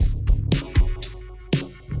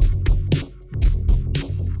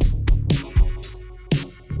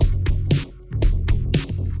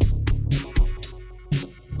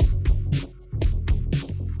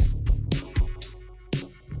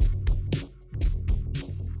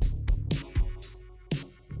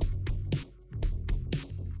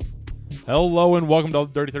Hello and welcome to all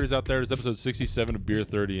the Dirty 30s out there. It's episode 67 of Beer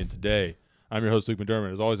 30, and today I'm your host, Luke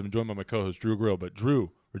McDermott. As always, I'm joined by my co-host, Drew Grill. But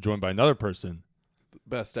Drew, we're joined by another person.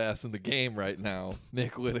 Best ass in the game right now,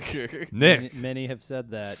 Nick Whitaker. Nick. Many have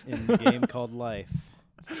said that in the game called life.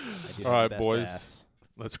 All right, boys.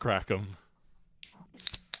 Let's crack them.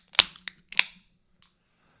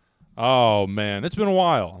 Oh, man. It's been a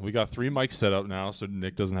while. We got 3 mics set up now, so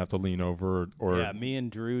Nick doesn't have to lean over. Or Yeah, me and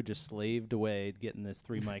Drew just slaved away getting this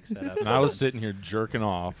 3 mic set up. And I was sitting here jerking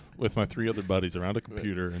off with my 3 other buddies around a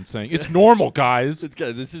computer and saying, it's normal, guys.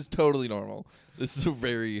 This is totally normal. This is a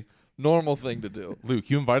very normal thing to do. Luke,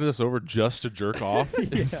 you invited us over just to jerk off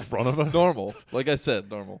in front of us? Normal. Like I said,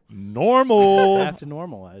 normal. Normal. I have to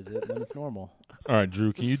normalize it, then it's normal. All right,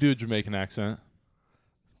 Drew, can you do a Jamaican accent?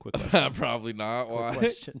 Quick question. Probably not. Quick Why?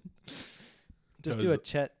 question. Just do a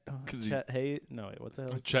Chet 'Cause no, wait, what the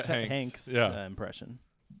hell? Is Chet it? Hanks, Hanks yeah. impression.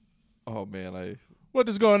 Oh man, What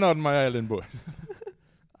is going on, my island boy?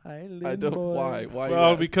 I don't. Why? Why?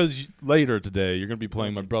 Well, because later today you're going to be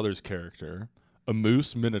playing my brother's character, a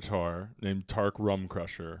moose minotaur named Tark Rum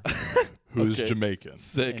Crusher, who's Okay. Jamaican.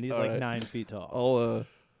 Sick. And he's All like right. 9 feet tall. All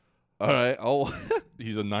right. I'll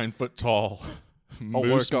He's a 9 foot tall I'll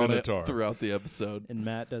moose work on minotaur. it throughout the episode. And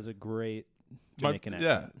Matt does a great My- Jamaican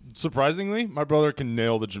yeah, accent. surprisly, my brother can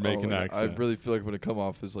nail the Oh Jamaican my God. accent. I really feel like I'm gonna come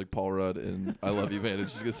off as like Paul Rudd in I Love You Man.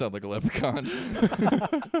 It's just gonna sound like a leprechaun.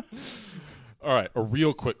 All right, a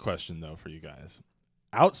real quick question though for you guys.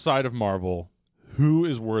 Outside of Marvel, who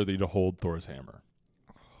is worthy to hold Thor's hammer?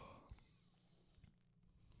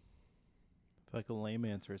 I feel like the lame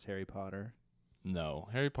answer is Harry Potter. No,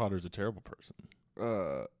 Harry Potter's a terrible person.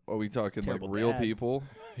 Are we talking like terrible real dad. people?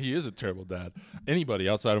 He is a terrible dad. Anybody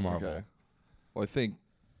outside of Marvel. Okay. Well, I think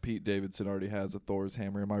Pete Davidson already has a Thor's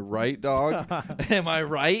hammer. Am I right, dog? Am I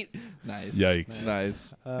right? Nice. Yikes.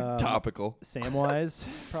 Nice. Topical. Samwise,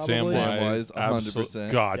 probably. Samwise, absolute-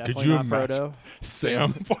 100%. God, Definitely could you not imagine Frodo.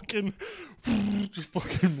 Sam fucking just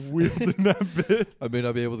fucking wielding that bit? I may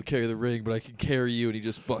not be able to carry the ring, but I can carry you. And he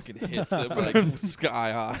just fucking hits him like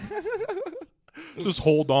sky high. Just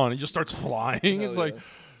hold on. He just starts flying. Hell It's like yeah.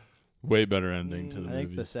 way better ending to the I think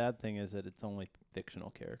movie. the sad thing is that it's only fictional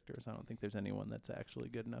characters. I don't think there's anyone that's actually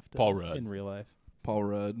good enough to Paul Rudd. in real life. Paul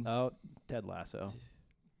Rudd. Oh, Ted Lasso.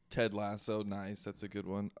 Ted Lasso. Nice. That's a good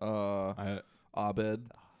one. Abed.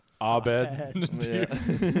 Abed.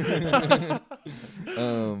 Yeah.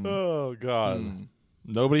 Oh God. hmm.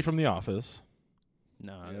 Nobody from The Office.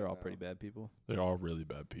 No, Yeah, they're all no. pretty bad people. They're all really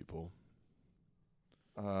bad people.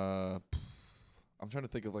 I'm trying to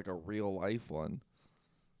think of like a real life one.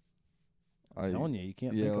 I'm telling you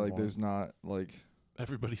can't Yeah, think of like one. there's not like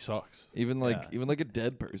Everybody sucks. even like Yeah. even like a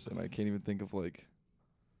dead person. I can't even think of like.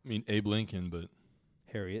 I mean, Abe Lincoln, but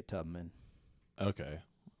Harriet Tubman. okay.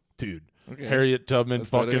 Dude, Okay. Harriet Tubman That's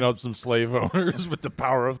fucking better. up some slave owners with the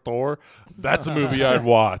power of Thor. That's a movie I'd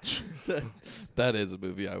watch. That is a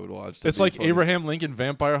movie I would watch. That'd It's be like funny. Abraham Lincoln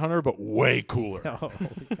Vampire Hunter, but way cooler. Oh,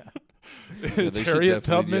 yeah. It's they should Harriet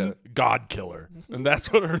definitely- Tubman, God Killer. And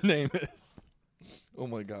that's what her name is. Oh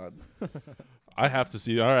my god. I have to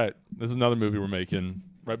see. All right. This is another movie we're making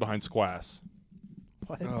right behind Squass.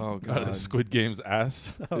 What? Oh god. Squid Game's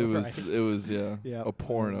ass. Oh, It was right. it was yeah, Yeah. a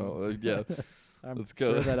porno. Yeah, I'm let's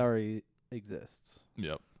go. sure that already exists.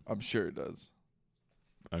 Yep. I'm sure it does.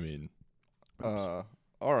 I mean, All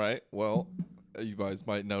right. Well, you guys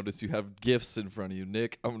might notice you have gifts in front of you.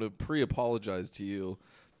 Nick, I'm going to pre-apologize to you.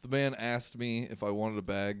 The man asked me if I wanted a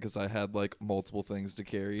bag because I had like multiple things to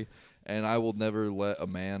carry, and I will never let a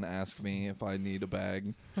man ask me if I need a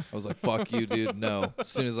bag. I was like, fuck you, dude. No. As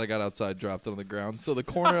soon as I got outside, dropped it on the ground. So the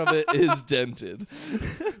corner of it is dented.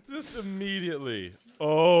 just immediately.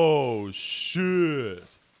 Oh, shit.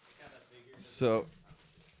 So,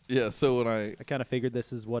 yeah, so when I kind of figured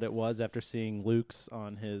this is what it was after seeing Luke's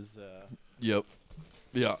on his. Yep.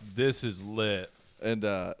 Yeah. This is lit. And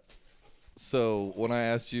so when I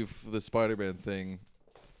asked you for the Spider-Man thing,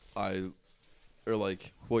 or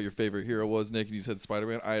like what your favorite hero was, Nick, and you said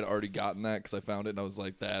Spider-Man, I had already gotten that because I found it and I was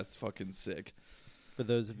like, that's fucking sick. For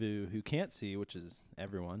those of you who can't see, which is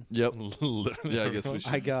everyone, Yep. Literally. Yeah, I guess we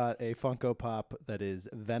should. I got a Funko Pop that is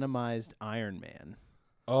Venomized Iron Man.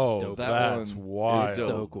 Oh, dope. That that's one wild. is So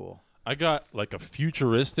dope. cool. I got like a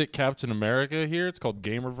futuristic Captain America here. It's called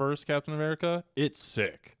Gamerverse Captain America. It's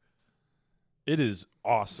sick. It is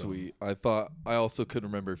awesome. Sweet. I also couldn't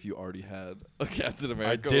remember if you already had a Captain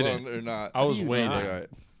America didn't. one or not. I was do you waiting. I was not? like, all right.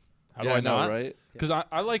 How yeah, do I know, not? right? Because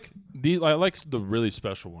I like the really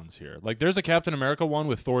special ones here. Like there's a Captain America one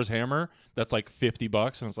with Thor's hammer that's like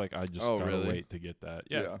 $50, and it's like I just Oh, gotta really? wait to get that.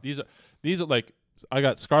 Yeah, Yeah. these are like I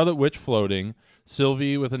got Scarlet Witch floating,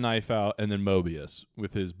 Sylvie with a knife out, and then Mobius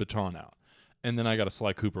with his baton out. And then I got a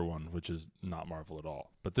Sly Cooper one, which is not Marvel at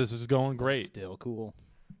all. But this is going great. Still cool.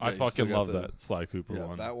 I Yeah, you still fucking got love the- that Sly Cooper Yeah,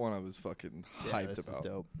 one. that one I was fucking Yeah, hyped this about.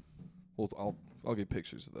 is dope. Well, I'll get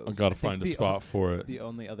pictures of I those. gotta I think find a the spot for it. The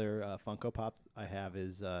only other Funko Pop I have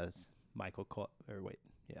is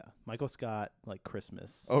Michael Scott, like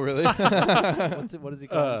Christmas. Oh, really? What does he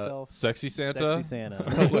call himself? Sexy Santa. Sexy Santa.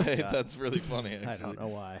 No Michael way. Scott. That's really funny, actually. I don't know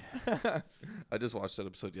why. I just watched that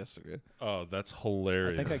episode yesterday. Oh, that's I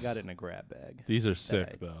hilarious. think I got it in a grab bag. These are sick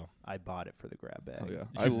I- though. I bought it for the grab bag. Oh, yeah. You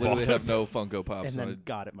I literally bought have it. no Funko Pops. And and then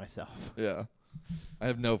got it myself. yeah. I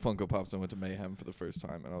have no Funko Pops. I went to Mayhem for the first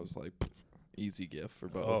time, and I was like, easy gift for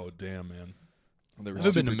both. Oh damn, man. And they were I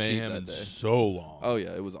haven't been to super cheap Mayhem that in day. so long. Oh,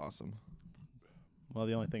 yeah. It was awesome. Well,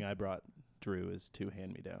 the only thing I brought Drew is 2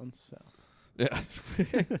 hand-me-downs. So Yeah.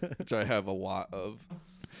 Which I have a lot of.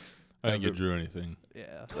 I didn't get Drew anything.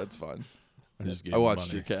 yeah, That's fun. I just gave I him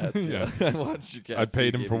watched money. your cats. Yeah. I watched your cats. I so you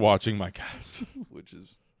paid him gave for me- watching my cats. Which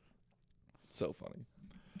is so funny.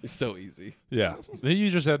 It's so easy. Yeah, then you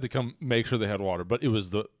just had to come make sure they had water. But it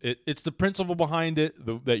was it's the principle behind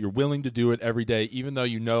it that you're willing to do it every day, even though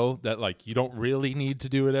you know that like you don't really need to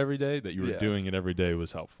do it every day. That you were Yeah. doing it every day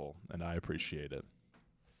was helpful, and I appreciate it.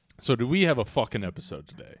 So, do we have a fucking episode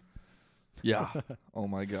today? Yeah. Oh,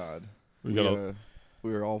 my God. We got.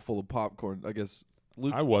 We were all full of popcorn. I guess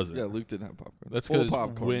Luke. I wasn't. Yeah, Luke didn't have popcorn. That's Full of because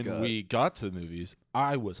popcorn when gut. we got to the movies,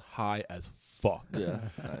 I was high as fuck. Yeah,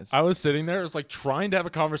 nice. I was sitting there, I was like trying to have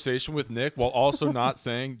a conversation with Nick while also not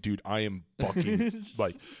saying, dude, I am bucking.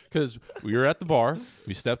 Like, because we were at the bar,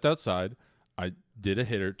 we stepped outside, I did a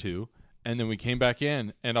hit or two, and then we came back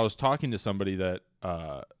in, and I was talking to somebody that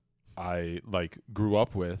I like grew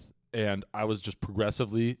up with, and I was just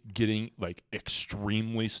progressively getting like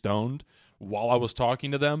extremely stoned while I was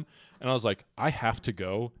talking to them, and I was like, I have to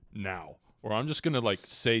go now, or I'm just gonna like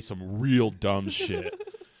say some real dumb shit.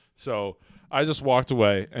 So I just walked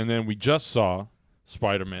away, and then we just saw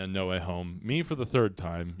Spider-Man: No Way Home. Me for the third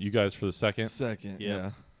time, you guys for the second. Second, Yep.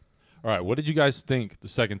 yeah. All right, what did you guys think the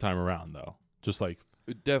second time around, though? Just like,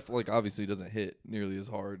 It definitely, obviously, doesn't hit nearly as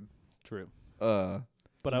hard. true. But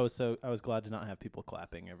But I was glad to not have people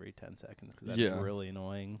clapping every 10 seconds because that's Yeah. really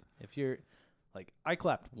annoying. If you're like, I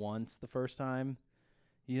clapped once the first time.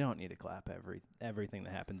 You don't need to clap everything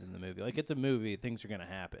that happens in the movie. Like, it's a movie; things are gonna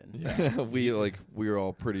happen. yeah, we were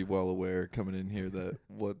all pretty well aware coming in here that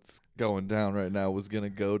what's going down right now was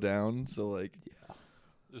gonna go down. So like,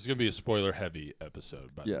 this is gonna be a spoiler-heavy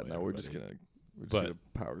episode. By the yeah, way, no, we're just everybody. gonna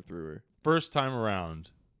power through her. First time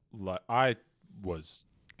around, I was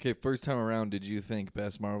Okay, first time around, did you think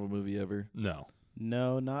best Marvel movie ever? no,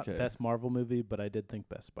 No, not 'Kay. best Marvel movie, but I did think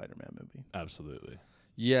best Spider-Man movie. absolutely.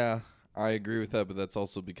 Yeah, I agree with that, but that's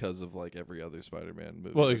also because of like every other Spider-Man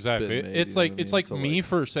movie. Well, that's exactly. been made, It's you know like what I it's mean? like So, me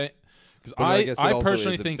for saying because But I guess it I also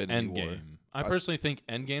personally is think Infinity War. Endgame. I I- personally think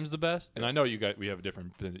Endgame's the best, and I know we have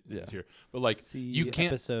different opinions Yeah. here, but like See you can't.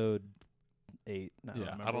 episode 8. No,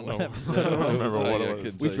 Yeah, I I don't don't know. remember what episode. I don't remember So, what yeah, it I was.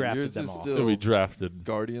 couldn't We tell you. drafted Yours them is all. still We drafted,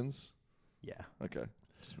 Guardians. Yeah. Okay,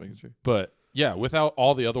 just making sure. but yeah, without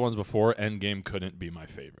all the other ones before, Endgame couldn't be my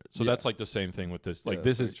favorite. So Yeah. that's like the same thing with this. Like Yeah,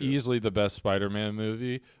 this very is true. easily the best Spider-Man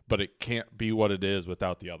movie, but it can't be what it is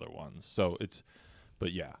without the other ones. So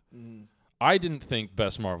but yeah, I didn't think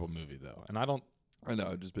best Marvel movie though, and I don't. I know.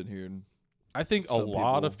 I've just been hearing I think a some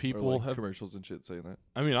lot of or, people like, have. commercials and shit saying that.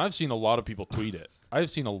 I mean, I've seen a lot of people tweet it. I've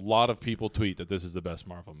seen a lot of people tweet that this is the best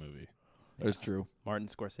Marvel movie. That's true. Martin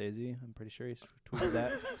Scorsese, I'm pretty sure he's tweeted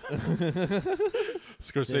that.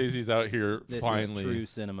 Scorsese's out here This is finally true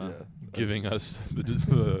cinema. Yeah. giving It's- us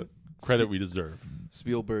the credit we deserve.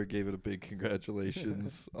 Spielberg gave it a big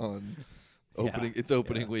congratulations on Yeah. opening its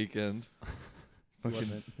opening Yeah. weekend. He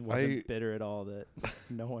Fucking, wasn't bitter at all that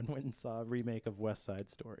no one went and saw a remake of West Side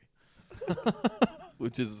Story.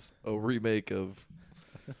 which is a remake of.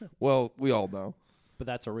 Well, we all know. But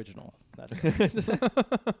that's original. That's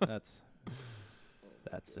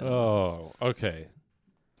that's cinema. Oh, okay.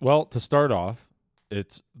 Well, to start off,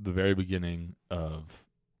 it's the very beginning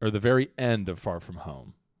or the very end of Far From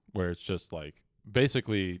Home, where it's just like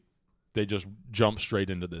basically they just jump straight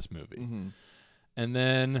into this movie, Mm-hmm. and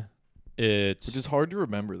then it's Which is hard to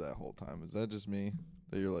remember that whole time. Is that just me?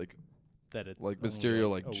 That you're like that it's like only Mysterio a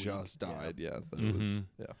like week. just Yeah. died. Yeah, that it was. Mhm.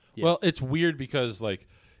 Yeah. Yeah. Well, it's weird because like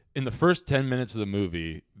in the first 10 minutes of the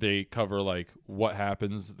movie, they cover like what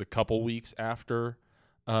happens the couple weeks after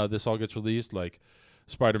this all gets released. Like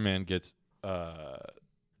Spider-Man gets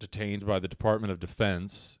detained by the Department of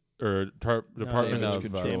Defense or Department Damage of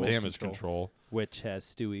Control. Damage Control. Which has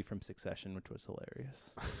Stewie from Succession, which was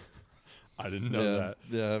hilarious. I didn't know that.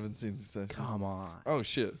 Yeah, I haven't seen Succession. Come on. Oh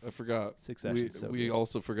shit, I forgot. Succession's so we good.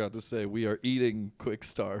 also forgot to say we are eating Quick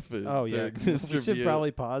Star food. Oh yeah, during this we should review.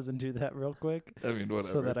 probably pause and do that real quick, I mean, whatever.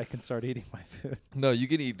 so that I can start eating my food. No, you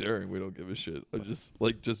can eat during. We don't give a shit. I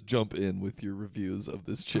just jump in with your reviews of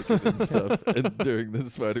this chicken and stuff, and during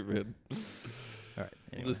this Spider-Man, All right.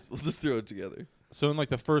 Anyway. we'll just throw it together. So in like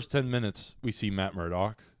the first 10 minutes, we see Matt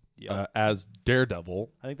Murdock Yep. as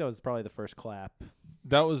Daredevil. I think that was probably the first clap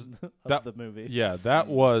That was of That- the movie. Yeah, that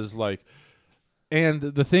was like, and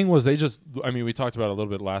the thing was, we talked about it a little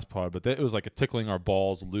bit last pod, but it was like a tickling our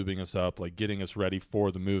balls, lubing us up, like getting us ready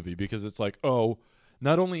for the movie, because it's like, oh,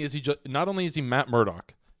 not only is he Matt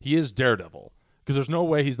Murdock, he is Daredevil, because there's no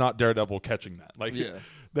way he's not Daredevil catching that. Like, Yeah.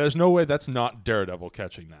 there's no way that's not Daredevil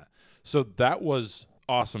catching that. So that was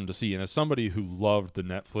awesome to see. And as somebody who loved the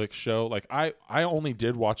Netflix show, like I only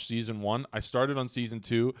did watch season 1. I started on season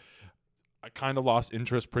 2. I kind of lost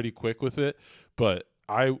interest pretty quick with it, but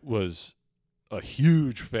I was a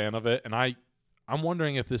huge fan of it, and I'm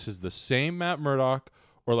wondering if this is the same Matt Murdock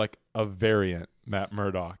or like a variant Matt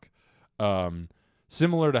Murdock.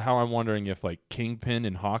 Similar to how I'm wondering if like Kingpin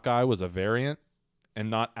in Hawkeye was a variant and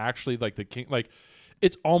not actually like the King. Like,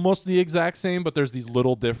 it's almost the exact same, but there's these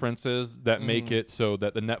little differences that make it so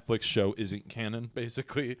that the Netflix show isn't canon,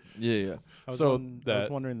 basically. Yeah. I was, So I was that-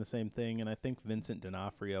 wondering the same thing, and I think Vincent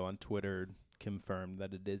D'Onofrio on Twitter confirmed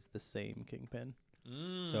that it is the same Kingpin.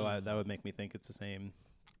 So that would make me think it's the same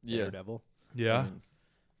Yeah. Daredevil. yeah. I mean,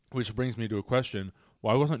 Which brings me to a question.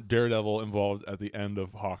 Why wasn't Daredevil involved at the end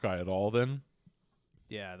of Hawkeye at all then?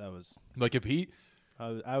 Yeah, that was. Like, if he...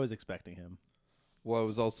 I was expecting him. well, I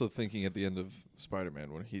was also thinking at the end of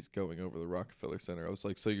Spider-Man when he's going over the Rockefeller Center, I was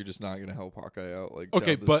like, so you're just not going to help Hawkeye out, like,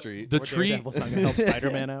 Okay, down the but street? the Or tree... Daredevil's not gonna help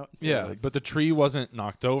Spider-Man out. Yeah, like- but the tree wasn't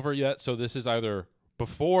knocked over yet, so this is either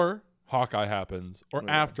before Hawkeye happens or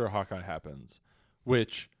Yeah. after Hawkeye happens,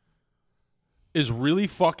 which is really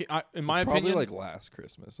fucking... in my it's probably opinion... like last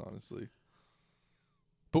Christmas, honestly.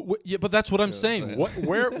 But yeah, but that's what I'm Yeah, saying. I'm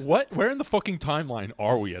What, where in the fucking timeline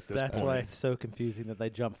are we at this That's point? why it's so confusing that they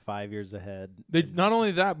jump 5 years ahead. They And- not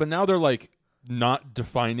only that, but now they're like not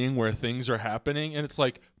defining where things are happening, and it's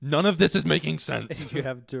like none of this is making sense. you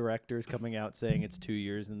have directors coming out saying it's 2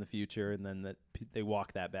 years in the future, and then they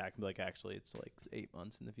walk that back and be like, actually, it's like 8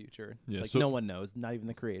 months in the future. It's Yeah, like so- no one knows, not even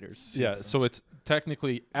the creators. Yeah, so it's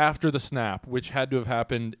technically after the snap, which had to have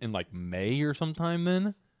happened in like May or sometime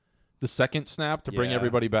then. The second snap to bring Yeah.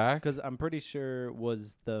 everybody back. Because I'm pretty sure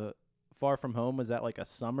was the Far From Home, was that like a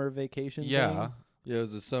summer vacation? Yeah, thing? Yeah, it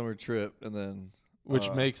was a summer trip, and then which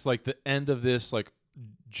makes like the end of this like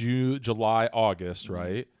July, August,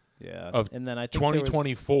 right? Yeah. Of and then I think there was-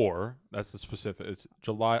 2024. That's the specific. It's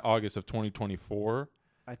July, August of 2024.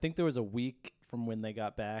 I think there was a week from when they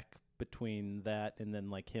got back between that and then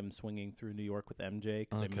like him swinging through New York with MJ,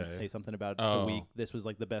 because they Okay. say something about Oh. the week. This was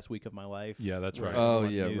like the best week of my life. Yeah, that's where right. oh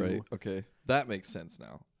everyone yeah, knew. right. Okay, that makes sense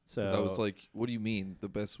now. So Because I was like, what do you mean the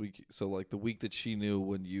best week? So like the week that she knew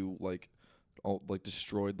when you like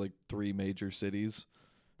destroyed like 3 major cities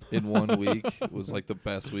in 1 week was like the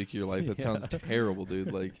best week of your life. That Yeah. sounds terrible,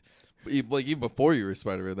 dude. Like even before you were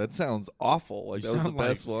Spider-Man, that sounds awful. Like You that was the sound like-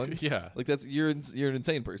 best one. Yeah. Like you're an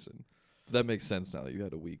insane person. That makes sense now that you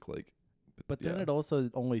had a week. Like but then yeah. it also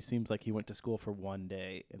only seems like he went to school for 1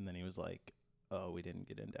 day and then he was like, oh, we didn't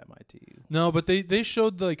get into MIT. No, but they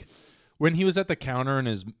showed like when he was at the counter and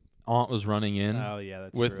his aunt was running in Oh yeah,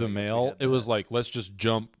 that's with true. the I guess we mail. had It was that. like, let's just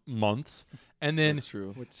jump months. And then that's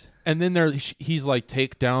true. which he's like,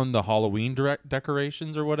 take down the Halloween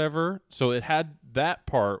decorations or whatever. So it had that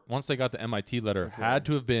part. Once they got the MIT letter, Okay. had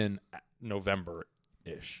to have been November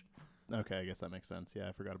ish. okay, I guess that makes sense. Yeah,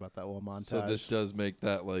 I forgot about that little montage. So this does make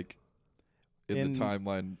that like in In- the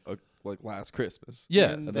timeline like last Christmas.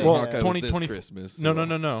 Yeah. And And then Well, Hawkeye was 2020 this Christmas. No, so-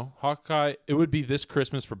 no. Hawkeye. It would be this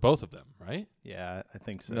Christmas for both of them, right? yeah, I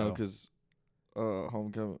think so. No, because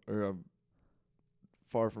Homecoming or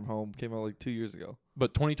Far From Home came out like 2 years ago.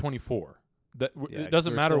 But 2024. That Yeah, it 'cause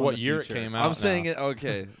doesn't we're matter still in what the year it future. came out. I'm saying now. it.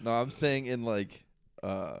 Okay, no, I'm saying in like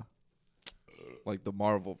the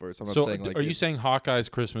Marvel verse. I'm not So saying like. are you it's- saying Hawkeye's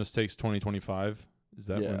Christmas takes 2025? Is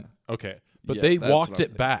that Yeah. when? Okay, but Yeah, they that's what walked I'm it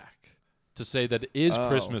thinking. back to say that it is Oh.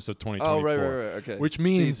 Christmas of 2024. Oh right. Okay. Which See,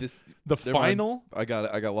 means this, the never mind. final I got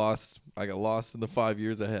it. I got lost. I got lost in the 5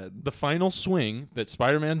 years ahead. the final swing that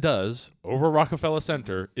Spider-Man does over Rockefeller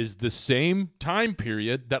Center is the same time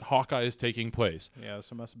period that Hawkeye is taking place, yeah,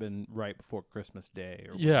 so it must have been right before Christmas Day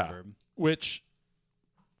or Yeah. whatever. which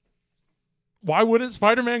why wouldn't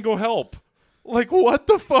Spider-Man go help? Like, what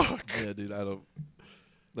the fuck? Yeah, dude. I don't.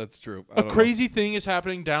 That's true. I A don't know. crazy thing is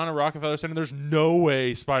happening down at Rockefeller Center. There's no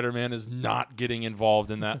way Spider-Man is not getting involved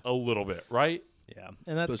in that a little bit, right? Yeah,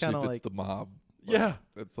 and that's Especially kind of if like it's the mob. Yeah.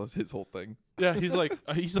 That's his whole thing. Yeah, he's like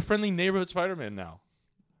he's the friendly neighborhood Spider-Man now.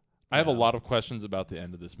 I have a Yeah. lot of questions about the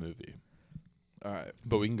end of this movie, All right.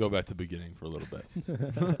 but we can go back to the beginning for a little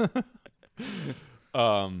bit.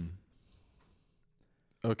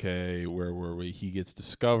 Okay, where were we? He gets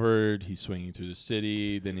discovered. He's swinging through the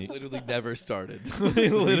city. Then he Literally never started. didn't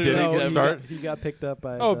get start? He got picked up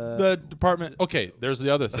by the department. Okay, there's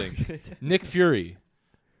the other thing. Nick Fury.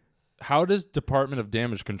 How does Department of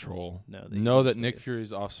Damage Control No, he's know in that Nick space.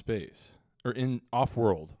 Fury's off space or in off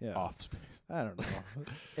world? Yeah. Off space. I don't know.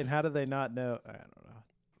 And how do they not know? I don't know.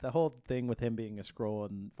 The whole thing with him being a Skrull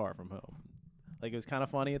and Far From Home. Like, it was kind of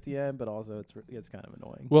funny at the end, but also it's kind of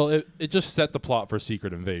annoying. Well, it just set the plot for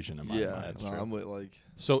Secret Invasion in my Yeah, mind. That's no, true. I'm with like.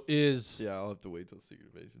 So is Yeah, I'll have to wait till Secret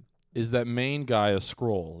Invasion. that main guy a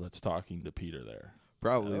scroll that's talking to Peter there?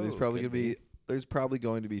 Probably. Oh, There's probably could gonna be. be. There's probably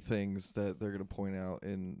going to be things that they're gonna point out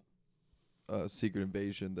in Secret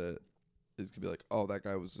Invasion that is gonna be like, oh, that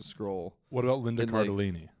guy was a scroll. What about Linda And, like-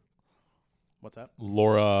 Cardellini? What's that?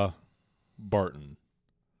 Laura Barton.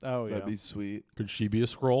 Oh, yeah. That'd be sweet. Could she be a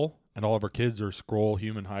scroll? And all of her kids are scroll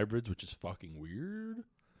human hybrids, which is fucking weird.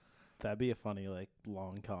 That'd be a funny, like,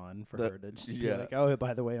 long con for That- her to just yeah. be like, oh,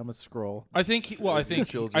 by the way, I'm a Skrull. I think. I think.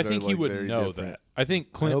 Children I think are, he like, would very know different. that. I think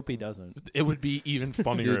I Clint. hope he doesn't. It would be even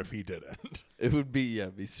funnier Dude. if he didn't. It would be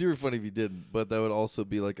be super funny if he didn't, but that would also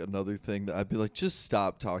be like another thing that I'd be like, just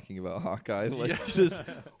stop talking about Hawkeye. Like, Yeah. just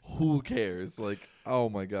who cares? Like, oh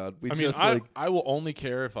my god, we I mean, just I, like I will only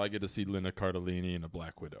care if I get to see Linda Cardellini in a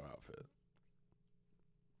Black Widow outfit.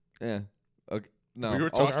 okay, no, We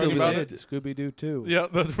were I'll talking still be about like, it. Scooby Doo too. Yeah,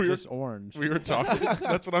 that's we were Just orange. we were talking.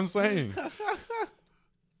 That's what I'm saying.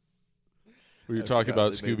 We were I talking forgot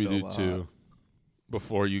about they made Scooby Doo Velma 2 hot.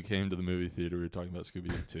 before you came to the movie theater. We were talking about Scooby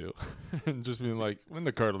Doo 2 and just being like,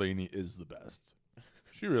 Linda Cardellini is the best.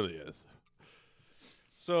 She really is.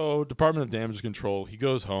 So, Department of Damage Control. He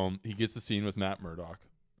goes home. He gets the scene with Matt Murdock,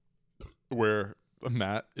 where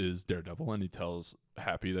Matt is Daredevil, and he tells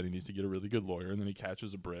Happy that he needs to get a really good lawyer, and then he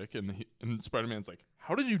catches a brick, and Spider-Man's like,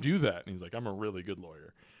 "How did you do that?" And he's like, "I'm a really good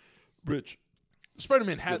lawyer." Which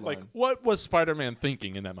Spider-Man had Good like, line. what was Spider-Man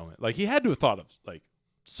thinking in that moment? Like, he had to have thought of like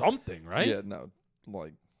something, right? yeah, no,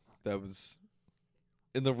 like that was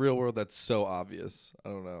in the real world. That's so obvious. I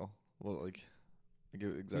don't know. Well, like, I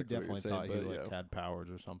get He exactly what you're definitely saying, thought but he yeah. like had powers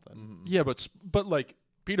or something. Mhm. Yeah, but like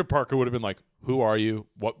Peter Parker would have been like, "Who are you?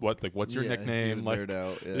 What like what's your Yeah, nickname?" he Like, would nerd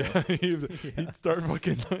out. yeah, Yeah. he'd start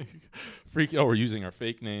fucking like freaking. Oh, we're using our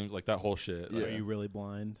fake names, like that whole shit. Like, Are you really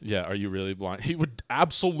blind? yeah, are you really blind? He would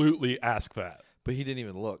absolutely ask that. But he didn't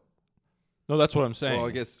even look. No, that's what I'm saying. Well,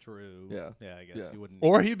 I guess. True. Yeah. Yeah, I guess Yeah. you wouldn't.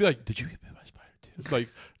 Or he'd be like, "Did you get bit by a spider too?" Like,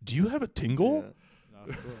 do you have a tingle?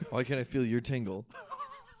 Yeah. Why can't I feel your tingle?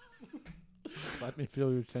 Let me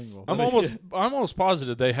feel your tingle. I'm almost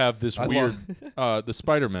positive they have this I weird. The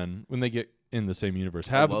Spider-Men, when they get in the same universe,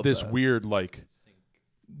 have love this that. weird like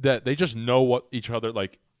that they just know what each other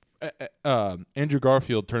like. Andrew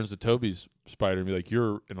Garfield turns to Toby's spider and be like,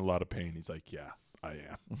 "You're in a lot of pain." He's like, "Yeah, I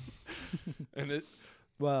am." And it,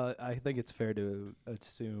 Well, I think it's fair to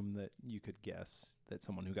assume that you could guess that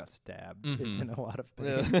someone who got stabbed is Mhm. in a lot of pain.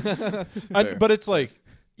 Yeah. Fair. but it's like,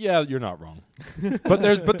 yeah, you're not wrong. but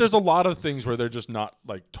there's a lot of things where they're just not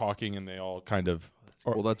like talking and they all kind of.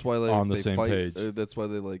 Or, Well, that's why they on the they same fight. page. That's why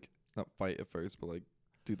they like not fight at first, but like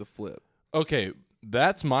do the flip. okay,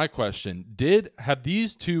 that's my question. Have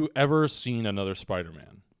these two ever seen another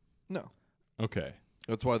Spider-Man? No, Okay.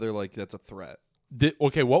 that's why they're like that's a threat.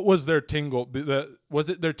 Okay, what was their tingle? Was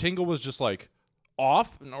it their tingle was just like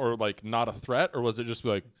off or like not a threat, or was it just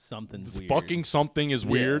like Something's weird. fucking something is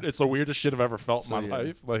weird? Yeah. It's the weirdest shit I've ever felt So, in my yeah.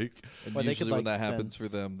 life. Like, And Well, they could, usually when like, that happens for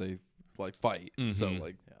sense- them, they like fight. So Mhm.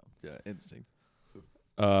 like yeah, instinct.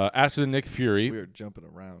 after the Nick Fury, We are jumping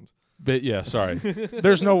around. but yeah, sorry.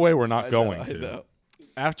 There's no way we're not I going know, to. I know.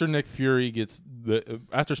 After Nick Fury gets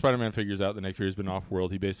after Spider-Man figures out that Nick Fury's been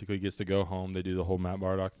off-world, he basically gets to go home. They do the whole Matt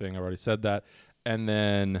Murdock thing. I already said that, and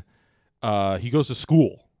then he goes to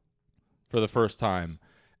school for the first time,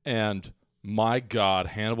 and my God,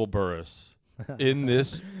 Hannibal Buress in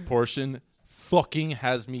this portion fucking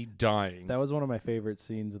has me dying. That was one of my favorite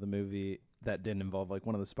scenes of the movie that didn't involve like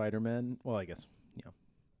one of the Spider-Men. Well, I guess,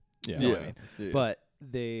 yeah. know Yeah. what I mean. Yeah. but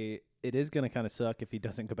it is going to kind of suck if he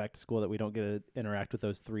doesn't go back to school that we don't get to interact with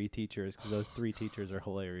those three teachers because those three teachers are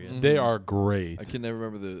hilarious. They are great. I can never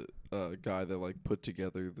remember the guy that like put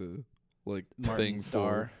together the like Martin thing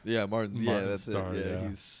Starr. for. Yeah, Martin. Yeah, Martin that's Starr, it. Yeah, yeah.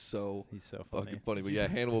 he's so He's so funny. fucking funny. But yeah,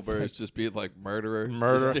 Hannibal It's like- Buress just being like murderer.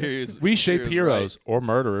 Murder. Mysterious, We shape mysterious heroes or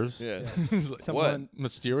murderers. Right. Yeah. It's like, Someone,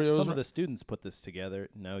 Mysterio's some right. of the students put this together.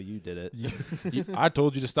 No, you did it. I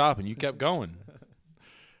told you to stop, and you kept going.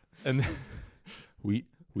 And we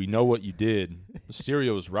know what you did.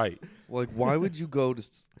 Mysterio was right. Like, why would you go to?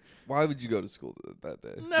 Why would you go to school that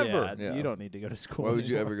day? Never. Yeah, Yeah. you don't need to go to school. Why would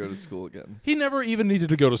you anymore. ever go to school again? He never even needed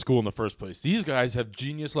to go to school in the first place. These guys have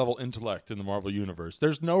genius level intellect in the Marvel universe.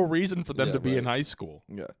 There's no reason for them Yeah, to be in right. high school.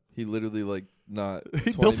 Yeah, he literally like not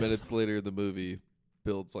He 20 built- minutes later in the movie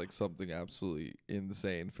builds like something absolutely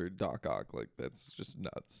insane for Doc Ock. Like that's just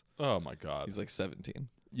nuts. Oh my god. He's like 17.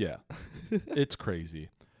 Yeah. It's crazy.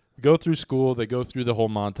 Go through school, they go through the whole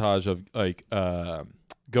montage of like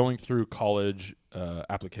going through college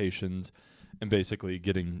applications and basically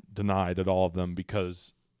getting denied at all of them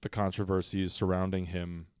because the controversies surrounding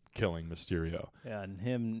him killing Mysterio. Yeah, and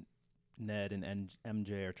him, Ned, and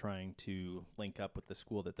MJ are trying to link up with the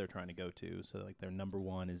school that they're trying to go to. So like their number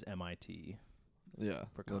one is MIT. Yeah,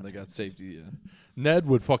 For and then they got context. safety. Yeah, Ned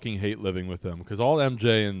would fucking hate living with them because all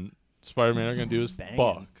MJ and Spider-Man are going to do is Banging.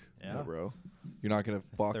 fuck. yeah, bro. You're not gonna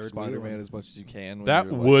fuck third Spider-Man wheeling. as much as you can. When That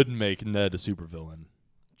you're, like- would make Ned a supervillain.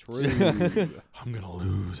 True. I'm gonna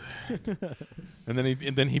lose it, and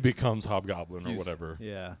then he becomes Hobgoblin or He's- whatever.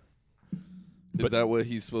 Yeah. Is but- that what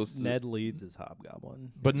he's supposed to? Ned leads as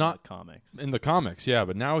Hobgoblin. But in not the comics. in the comics, yeah.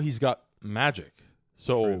 But now he's got magic,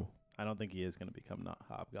 so True. I don't think he is going to become not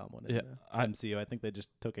Hobgoblin in Yeah, the I- MCU. I think they just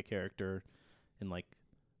took a character and like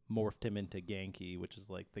morphed him into Genki, which is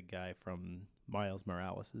like the guy from Miles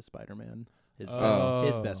Morales' Spider-Man. His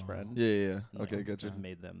best friend. Yeah, yeah. And, like, Okay, gotcha. just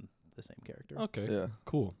made them the same character. okay, Yeah.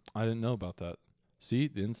 cool. I didn't know about that. See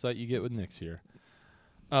the insight you get with Nick's here.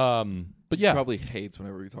 But yeah, Probably hates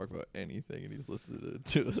whenever we talk about anything, and he's listening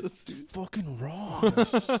to us. fucking wrong.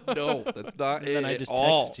 No, that's not And it then I at just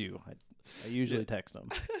all. text you. I usually text him.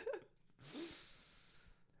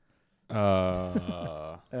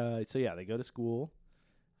 So yeah, they go to school.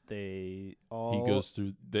 They all He goes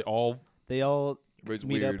through. They all. It's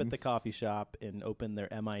meet weird. up at the coffee shop and open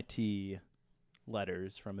their MIT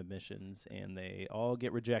letters from admissions, and they all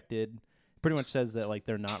get rejected. Pretty much says that like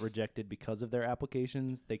they're not rejected because of their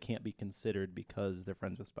applications. They can't be considered because they're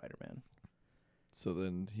friends with Spider-Man. So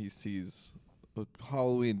then he sees a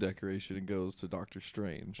Halloween decoration and goes to Doctor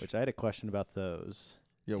Strange. Which I had a question about those.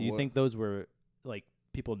 Yeah, Do you what- think those were like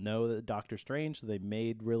people know that Doctor Strange, so they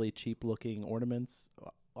made really cheap-looking ornaments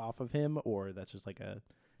off of him, or that's just like a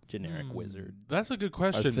generic wizard? That's a good I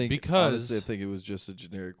question think because honestly, I think it was just a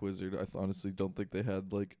generic wizard. I honestly don't think they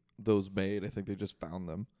had like those made. I think they just found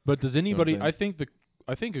them. But does what I'm anybody? saying?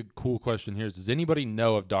 I think a cool question here is: does anybody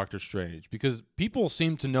know of Doctor Strange? Because people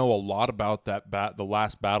seem to know a lot about that the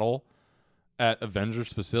last battle at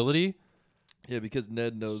Avengers facility. Yeah, because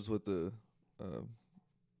Ned knows what the.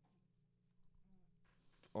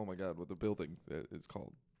 Oh my God! What the building is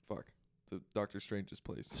called? Fuck, the Doctor Strange's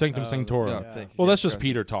place. Sanctum Oh, Sanctorum. No, yeah. thank you. Well, Yeah, that's just correct.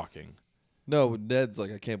 Peter talking. No, Ned's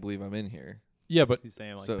like, I can't believe I'm in here. Yeah, but He's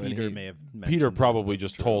saying like So, and Peter he- may have Peter mentioned probably That's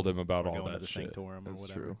just true. told him about we're all going to that the shit. Sanctorum or That's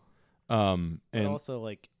whatever. true. But And also,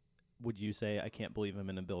 like, would you say I can't believe I'm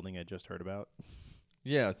in a building I just heard about?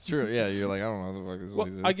 Yeah, it's true. Yeah, you're like, I don't know what the fuck this well,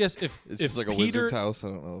 place is. I guess if It's if just like a Peter, wizard's house. I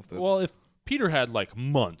don't know if that's. well, if Peter had like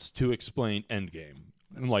months to explain Endgame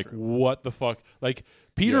and That's like true. what the fuck, like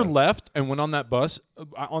Peter Yeah. left and went on that bus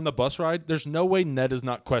on the bus ride. There's no way Ned is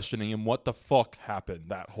not questioning him. What the fuck happened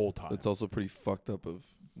that whole time? it's also pretty fucked up of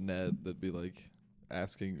Ned that'd be like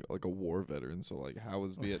asking like a war veteran. So like, how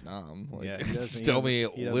was Vietnam? Like, Yeah, he doesn't- he tell me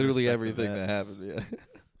doesn't- he doesn't literally respect the everything that vets. happened. Yeah,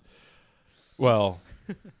 Well,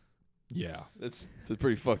 yeah. it's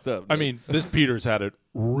pretty fucked up. I Ned. mean, this Peter's had it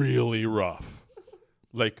really rough.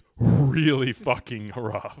 Like, really fucking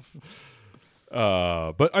rough.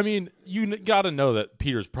 But, I mean, you got to know that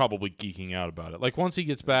Peter's probably geeking out about it. Like, once he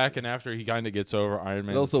gets back and after he kind of gets over Iron it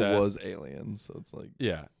Man's also death. was aliens. So it's like,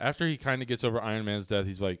 Yeah, after he kind of gets over Iron Man's death,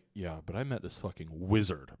 he's like, yeah, but I met this fucking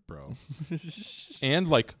wizard, bro. And,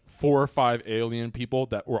 like, 4 or 5 alien people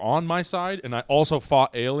that were on my side, and I also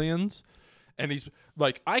fought aliens. And he's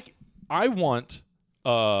like, I want,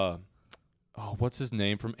 what's his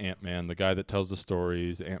name from Ant-Man? The guy that tells the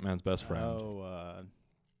stories, Ant-Man's best friend. Oh,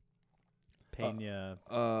 Pena.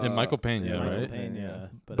 And Michael Pena, yeah, right? Michael Pena.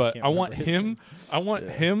 But can't I want remember his him. name. I want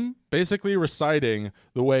Yeah. him basically reciting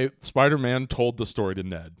the way Spider-Man told the story to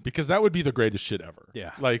Ned, because that would be the greatest shit ever.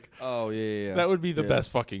 Yeah. Like oh yeah. that would be the Yeah.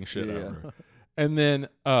 best fucking shit Yeah. ever. And then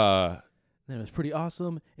Then it was pretty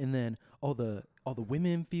awesome. And then all the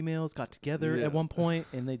women, females got together Yeah. at one point,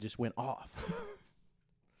 and they just went off.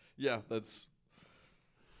 Yeah, that's.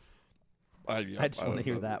 I just want to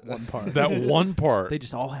hear that one part. That one part. They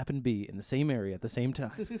just all happen to be in the same area at the same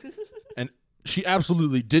time. And she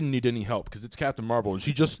absolutely didn't need any help because it's Captain Marvel, and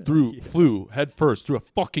she just flew head first through a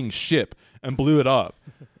fucking ship and blew it up.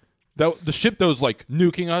 The ship that was like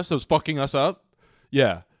nuking us, that was fucking us up.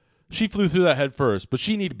 Yeah, she flew through that head first, but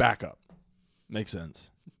she needed backup. Makes sense.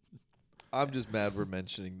 I'm just mad we're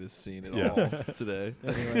mentioning this scene at Yeah. all today.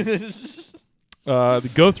 They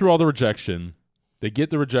go through all the rejection. They get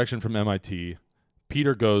the rejection from MIT.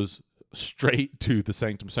 Peter goes straight to the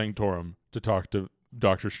Sanctum Sanctorum to talk to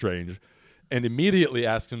Doctor Strange and immediately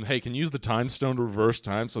asks him, hey, can you use the time stone to reverse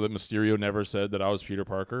time so that Mysterio never said that I was Peter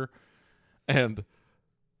Parker? And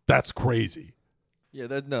that's crazy. Yeah,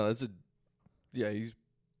 he's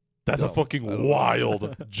That's a dumb. I fucking don't know.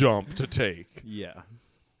 wild jump to take. Yeah.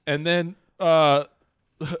 And then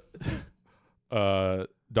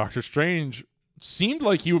Doctor Strange seemed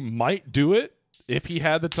like he might do it if he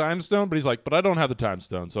had the time stone, but he's like, but I don't have the time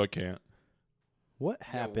stone, so I can't. What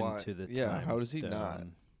happened why? to the Yeah, time how does he stone? not?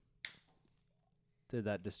 Did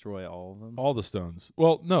that destroy all of them? All the stones.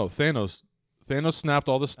 Well, no, Thanos snapped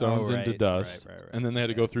all the stones right, into dust, right, and then they had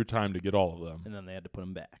to go through time to get all of them. And then they had to put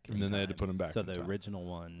them back. And in then they had to time. put 'em back So in the time. original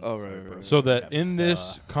ones. Oh, right, are right, broken. right. So that Yep. in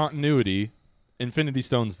this continuity, Infinity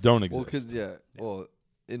Stones don't exist. Well, because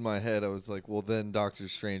in my head I was like, well, then Doctor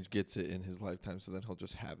Strange gets it in his lifetime, so then he'll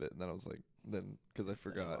just have it. And then I was like, because I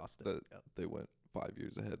forgot lost it, that yep. they went 5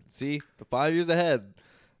 years ahead. See, the 5 years ahead.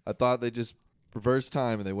 I thought they just reversed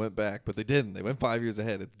time and they went back, but they didn't. They went 5 years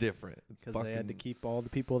ahead. It's different. It's Because they had to fucking- keep all the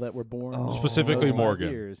people that were born. Oh. Specifically those 5 Morgan.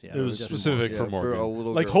 years. Yeah, It was just specific for Yeah, Morgan. a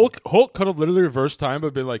little Like girl. Hulk could have literally reversed time,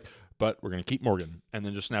 but been like, but we're gonna keep Morgan, and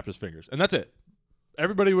then just snapped his fingers, and that's it.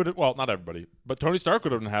 Everybody would, well, not everybody, but Tony Stark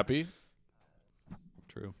would have been happy.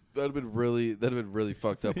 True. That'd have been really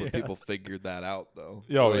fucked up when people figured that out, though.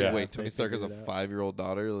 Oh, Like, yeah. Wait, They Tony Stark has a figured it out. 5-year-old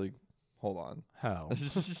daughter. Like, hold on. How?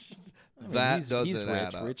 That he's doesn't rich.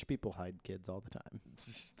 add up. Rich people hide kids all the time.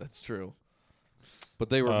 That's true. But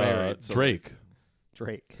they were married. So Drake.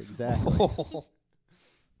 Drake, exactly.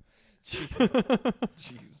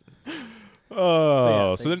 Jesus.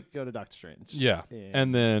 Oh, so so they then go to Doctor Strange. yeah,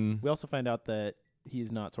 and then we also find out that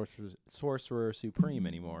he's not Sorcerer Supreme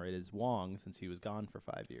anymore. It is Wong, since he was gone for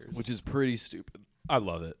 5 years. Which is pretty stupid. I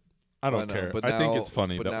love it. I don't know, care. but I think now- it's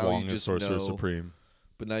funny but that now you Wong is just Sorcerer know- Supreme.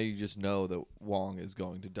 But now you just know that Wong is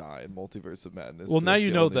going to die in Multiverse of Madness. Well, 'cause now that's you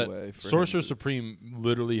the know only way that for him Sorcerer to- Supreme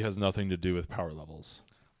literally has nothing to do with power levels.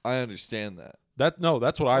 I understand that. That's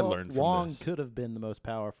what I Well, learned from Wong this. could have been the most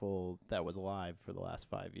powerful that was alive for the last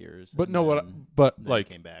 5 years. But and no, then, but then like,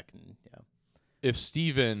 came back and if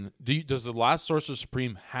Steven, does the last Sorcerer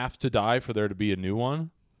Supreme have to die for there to be a new one?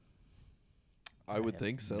 I would have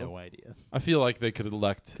think so. No idea. I feel like they could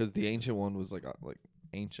elect. Because the ancient one was like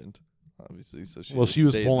ancient, obviously. So she Well, just she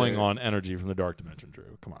was stayed pulling there. on energy from the Dark Dimension.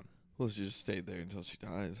 Drew, come on. Well, she just stayed there until she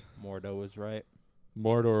died. Mordo was right.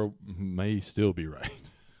 Mordor may still be right.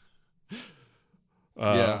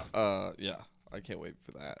 Yeah. I can't wait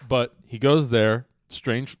for that. But he goes there.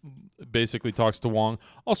 Strange basically talks to Wong.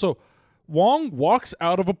 Also, Wong walks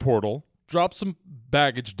out of a portal, drops some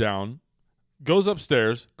baggage down, goes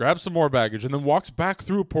upstairs, grabs some more baggage, and then walks back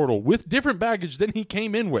through a portal with different baggage than he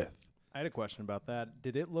came in with. I had a question about that.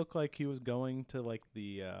 Did it look like he was going to like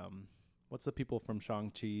the what's the people from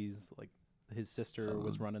Shang-Chi's, like his sister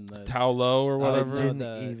was running the Tao Lo or whatever. didn't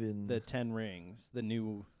the, even- the 10 rings, the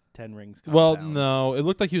new 10 rings Well, compound. no, it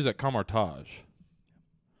looked like he was at Kamartaj.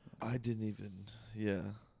 I didn't even,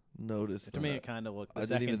 notice To that. me, it kind of looked. The I didn't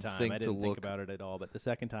second even time, think I to didn't think look. about it at all. But the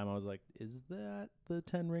second time, I was like, "Is that the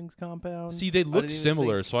 10 rings compound?" See, they look didn't even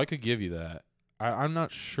similar, think- so I could give you that. I'm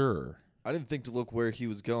not sure. I didn't think to look where he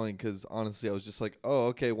was going because honestly, I was just like, oh,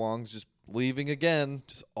 okay, Wong's just leaving again,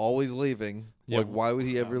 just always leaving. Yeah, Like, why would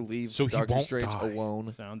he ever leave so he Doctor won't Strange die.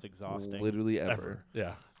 alone? Sounds exhausting. Literally ever.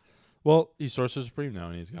 Yeah. Well, he's Sorcerer Supreme now,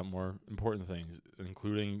 and he's got more important things,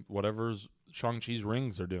 including whatever's Shang-Chi's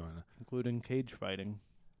rings are doing. including cage fighting.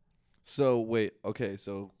 So wait, okay,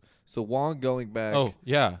 so Wong going back. Oh,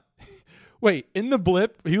 yeah. Wait, in the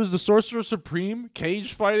blip, he was the Sorcerer Supreme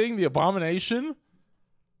cage fighting the Abomination?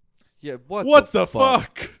 yeah. What the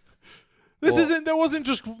fuck? This Well-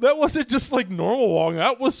 that wasn't just like normal Wong.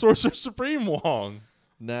 That was Sorcerer Supreme Wong.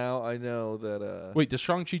 Now I know that. Wait, does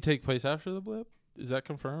Shang-Chi take place after the blip? Is that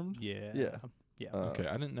confirmed? Yeah. Yeah. Yeah. Okay,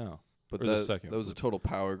 I didn't know. But or the that, second that was a blip. total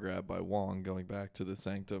power grab by Wong going back to the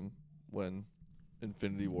Sanctum when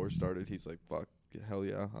Infinity War started. He's like, "Fuck, hell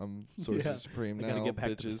yeah, I'm Sorcerer Yeah. Supreme I now, gotta get back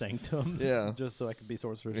to the bitches." sanctum. Yeah. just so I can be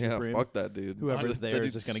Sorcerer Yeah, Supreme. fuck that dude. Whoever's That there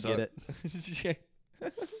is dude just gonna get it.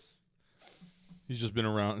 sucked. He's just been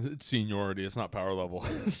around. It's seniority. It's not power level.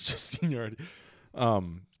 It's just seniority.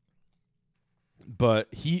 But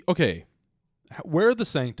where are the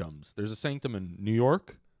sanctums? There's a sanctum in New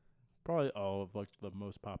York. Probably all of like the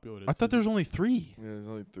most populated. I thought there's only 3. Yeah, there's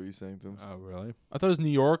only 3 sanctums. Oh, really? I thought it was New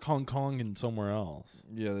York, Hong Kong, and somewhere else.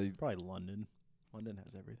 Yeah, they. Probably London. London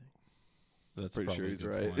has everything. That's Pretty sure probably a he's good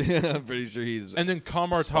right. point. Yeah, I'm pretty sure he's. And then Spot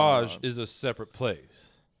Camartage on. is a separate place.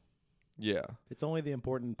 Yeah. It's only the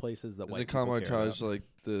important places that Isn't white people care Camartage about. like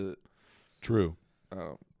the? True.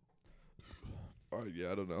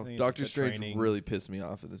 Yeah, I don't know. I think it's Doctor the Strange training. really pissed me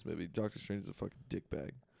off in this movie. Doctor Strange is a fucking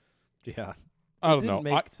dickbag. Yeah. I don't It know.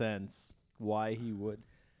 didn't make sense why he would.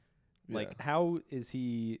 Like, Yeah. how is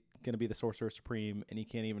he going to be the Sorcerer Supreme and he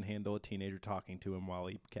can't even handle a teenager talking to him while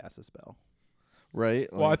he casts a spell?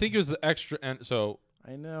 Right? Well, I think it was the extra. And so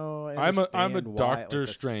I know. I'm a understand why, Doctor like,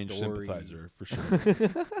 the Strange story- sympathizer for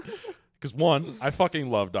sure. Because 1, I fucking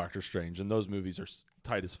love Doctor Strange, and those movies are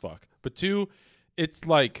tight as fuck. But 2, it's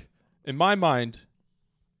like in my mind.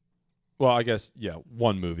 Well, I guess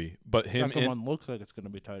 1 movie, but him Second in one looks like it's going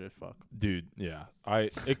to be tight as fuck. dude, yeah.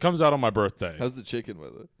 It comes out on my birthday. How's the chicken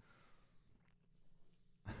with it?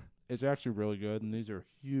 It's actually really good, and these are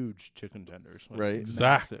huge chicken tenders. Like, Right.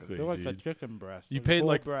 Exactly, massive. They're like a dude. chicken breast. You like a paid full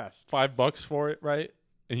like breast. $5 for it, right?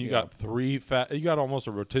 And you Yeah. got 3 fat. You got almost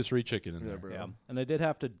a rotisserie chicken in Yeah, there. bro. Yeah, and I did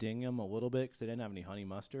have to ding them a little bit because they didn't have any honey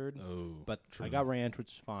mustard. Oh, But true. I got ranch,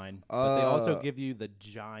 which is fine. But they also Uh, give you the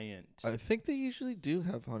giant. I think they usually do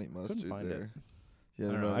have honey mustard find it. there. Yeah,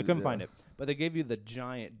 I don't know. I couldn't find it. But they gave you the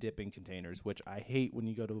giant dipping containers, which I hate when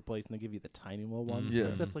you go to a place and they give you the tiny little ones. It's Yeah.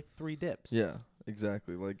 like, that's like 3 dips. Yeah,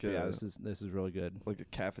 exactly. Like Yeah, this is really good. like a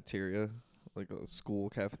cafeteria, like a school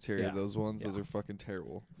cafeteria. Yeah. Those ones, those Yeah. are fucking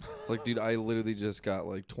terrible. It's like, dude, I literally just got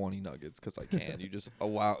like 20 nuggets because I can. You just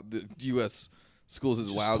allow the U.S. schools has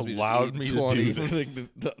Just allows me allowed to me eat to 20,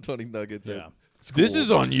 do 20 nuggets. Yeah. At school. This is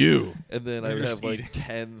on you. and then I You're would just have like eating.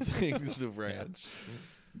 10 things of ranch.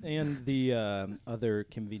 And the other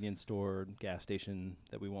convenience store, gas station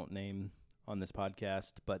that we won't name on this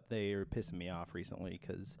podcast, but they are pissing me off recently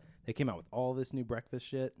because they came out with all this new breakfast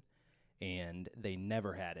shit, and they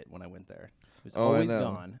never had it when I went there. It was Oh, I always know.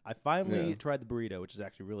 gone. I finally Yeah. tried the burrito, which is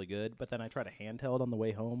actually really good, but then I tried a handheld on the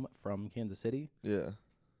way home from Kansas City. Yeah.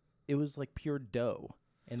 It was like pure dough,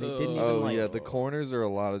 and they didn't even Oh like. yeah, the corners are a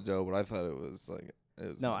lot of dough, but I thought it was like it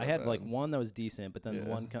was No, not I that had like bad. one that was decent, but then Yeah.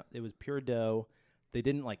 one it was pure dough. They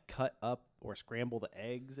didn't like cut up or scramble the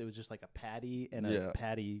eggs. It was just like a patty and a Yeah.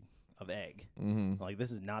 patty of egg. Mm-hmm. Like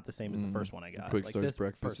this is not the same as the Mhm. first one I got. Quick like Star's this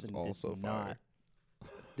breakfast is person also did fire.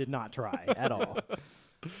 did not try at all.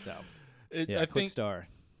 So yeah, I Quick think. Star.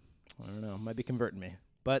 I don't know. Might be converting me,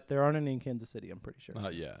 but there aren't any in Kansas City. I'm pretty sure.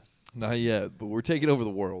 Yeah. Not yet, but we're taking over the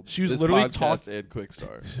world. She was this literally podcast and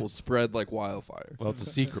Quickstar will spread like wildfire. Well, it's a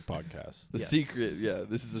secret podcast. The Yes. secret, yeah.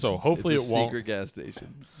 This is a So hopefully it's a it won't- secret gas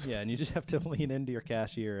station. Yeah, and you just have to lean into your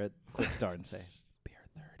cashier at Quick Start and say beer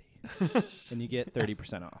 30, and you get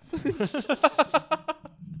 30% off.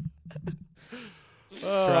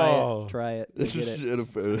 Oh. Try it. You'll This get is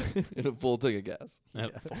it. in a full tank of gas.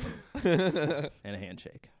 And a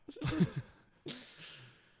handshake.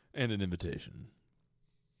 And an invitation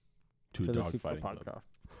to For a the dog secret fighting club.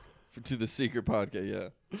 To the secret podcast, yeah.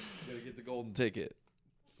 You gotta get the golden ticket.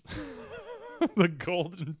 The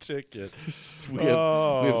golden ticket. We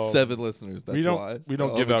have 7 listeners. That's we don't why. we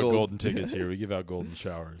don't All give the out gold- golden tickets here. We give out golden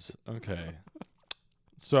showers. Okay.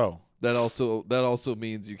 So That also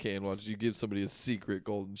means you can watch. You give somebody a secret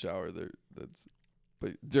golden shower. But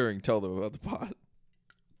tell them about the pot.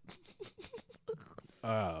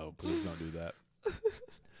 oh, please don't do that.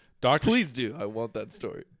 Doctor Please do. I want that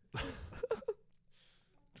story.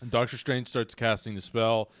 Doctor Strange starts casting the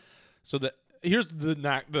spell. So here's the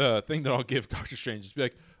thing that I'll give Doctor Strange is be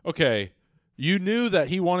like, okay, you knew that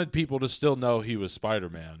he wanted people to still know he was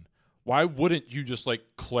Spider-Man. Why wouldn't you just like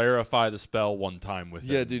clarify the spell one time with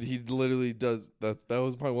Yeah, him? dude, he literally does. That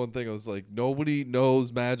was my one thing. I was like, nobody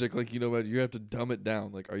knows magic like you know magic. You have to dumb it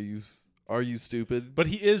down. Like, are you stupid? But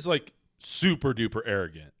he is like super duper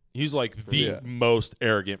arrogant. He's like the Yeah. most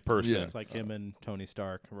arrogant person. Yeah. It's like him and Tony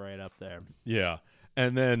Stark right up there. Yeah.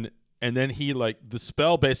 And then he like the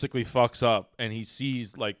spell basically fucks up and he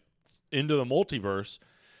sees like into the multiverse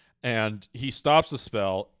and he stops the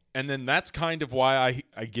spell, and then that's kind of why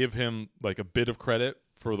I give him like a bit of credit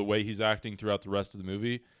for the way he's acting throughout the rest of the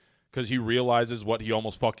movie, cuz he realizes what he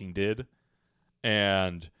almost fucking did,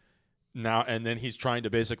 and then he's trying to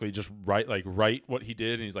basically just write what he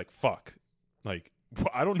did, and he's like, fuck. Like,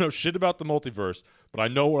 I don't know shit about the multiverse, but I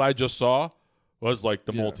know what I just saw was like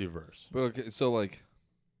the Yeah. multiverse. But okay, so like,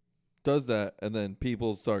 does that, and then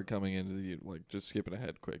people start coming into the like just skipping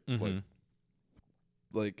ahead quick. Mhm.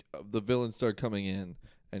 Like the villains start coming in,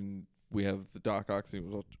 and we have the Doc Ock scene,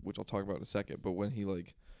 which I'll talk about in a second. But when he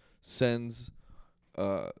like sends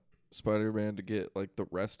Spider-Man to get like the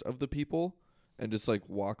rest of the people and just like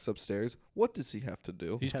walks upstairs, what does he have to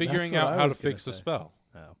do? He's Yeah, figuring that's what out I how was to gonna fix the say. spell.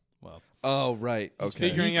 Oh, well. Oh, right. He's Okay.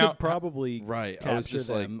 figuring He out could probably Right. I capture was just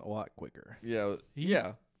like, them a lot quicker. yeah, He-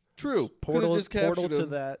 yeah. True. Portal, Could've just portal captured to him.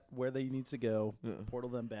 that where they needs to go. Yeah. Portal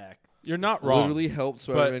them back. You're not wrong. Literally helped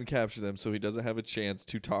Spider-Man capture them so he doesn't have a chance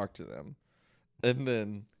to talk to them. And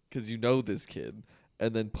then, because you know this kid,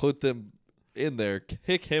 and then put them in there,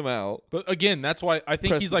 kick him out. But again, that's why I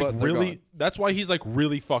think Press he's the like button, they're really. gone. That's why he's like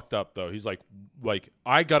really fucked up though. He's like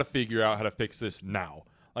I got to figure out how to fix this now.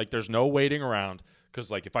 Like there's no waiting around because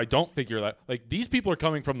like if I don't figure that, like these people are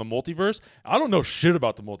coming from the multiverse. I don't know shit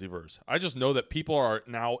about the multiverse. I just know that people are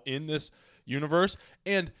now in this universe,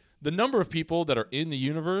 and the number of people that are in the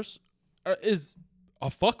universe is a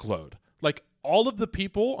fuckload. Like all of the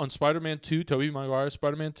people on Spider-Man 2, Tobey Maguire's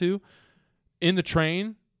Spider-Man 2, in the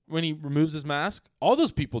train. When he removes his mask, all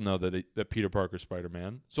those people know that Peter Parker's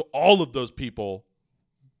Spider-Man. So all of those people,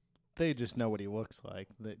 They just know what he looks like.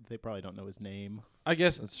 They probably don't know his name. I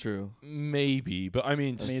guess That's true. maybe, but I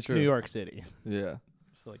mean, I mean, it's true. New York City. Yeah.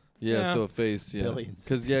 So like, Yeah, Yeah. so a face, yeah. Billions of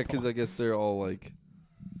Because people. I guess they're all like,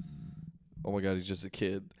 oh my God, he's just a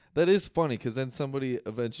kid. That is funny because then somebody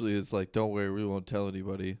eventually is like, don't worry, we won't tell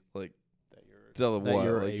anybody. Like, tell them that what?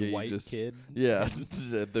 you're Like, yeah, a you white just- kid. Yeah.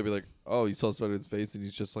 They'll be like, oh, you saw Spider-Man's face and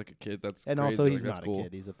he's just like a kid. That's And crazy. also, Like, he's that's not cool. a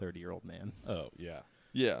kid. He's a 30-year-old man. oh yeah,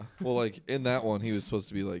 Yeah. Well, like in that one, he was supposed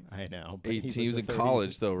to be like I know. but 18. He was a in 30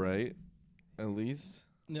 college though, right? At least.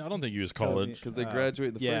 yeah. I don't think he was Tells me- college. Because they Uh, graduate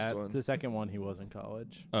in the yeah, first one. the second one he was in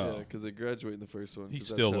college. Oh, Yeah, because they graduate in the first one. he 'cause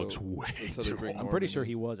that's still how- looks way that's how they too bring old. I'm Norman pretty sure in.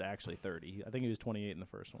 he was actually 30. I think he was 28 in the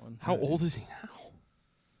first one. How old is he now?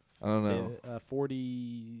 I don't know.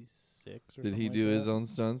 46 or Did he something do like his that. own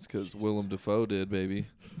stunts? Because Willem Dafoe did, baby.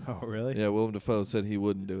 Oh, really? Yeah, Willem Dafoe said he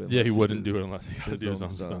wouldn't do it. Yeah, unless he wouldn't did do it unless he got to do his own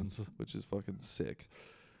stunts. which is fucking sick.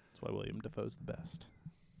 That's why William Dafoe's the best.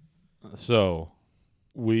 So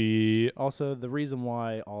we Also, the reason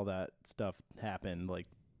why all that stuff happened, like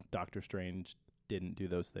Doctor Strange didn't do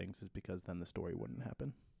those things, is because then the story wouldn't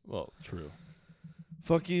happen. well, true.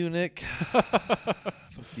 Fuck you, Nick. Fuck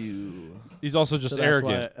you. He's also just So that's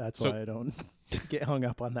arrogant. Why, that's So- why I don't get hung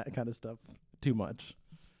up on that kind of stuff too much.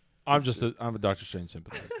 I'm a Doctor Strange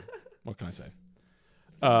sympathizer. What can I say?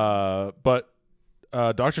 But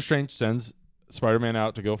Doctor Strange sends Spider-Man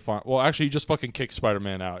out to go find. Well, actually, he just fucking kicks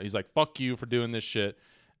Spider-Man out. He's like, "Fuck you for doing this shit,"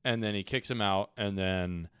 and then he kicks him out. And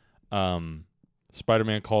then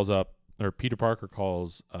Spider-Man calls up, or Peter Parker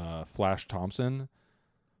calls Flash Thompson,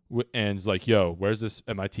 and is like, "Yo, where's this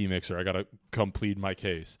MIT mixer? I gotta come plead my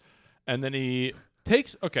case." And then he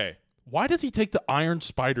takes. Okay, why does he take the Iron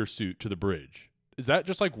Spider suit to the bridge? Is that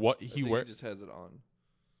just like what he wears? He just has it on.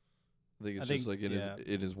 I think it's I just think- like yeah.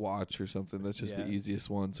 in his watch or something. That's just Yeah. the easiest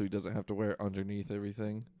one, so he doesn't have to wear it underneath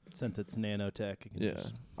everything. Since it's nanotech, you can Yeah,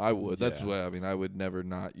 just I would. That's Yeah. why. I mean, I would never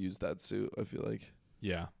not use that suit. I feel like.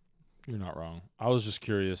 Yeah, you're not wrong. I was just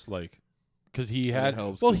curious, like, because he And had. it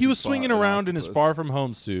helps Well, 'cause he he was fought swinging an around in his octopus. Far From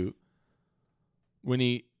Home suit when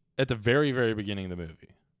he at the very, very beginning of the movie.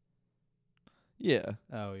 Yeah,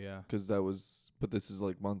 Oh yeah. because that was. But this is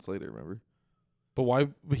like months later. Remember? But why?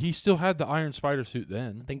 But he still had the Iron Spider suit I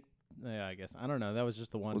then. think. Yeah, I guess I don't know. That was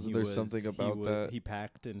just the one. Wasn't he there was, something he about would- that? He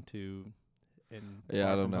packed into. In Yeah,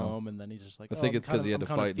 Far I don't From know. Home, and then he's just like. I think I'm it's 'cause kind he of- had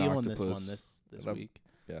to I'm kinda fight an feeling this one octopus. this And I'm- week.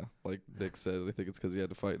 Yeah, like Nick said, I think it's because he had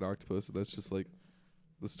to fight an octopus, and that's just like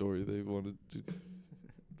the story they wanted to.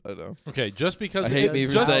 I don't know. Okay, just because I hate me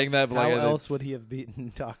for just, saying that, but How like, else it's- would he have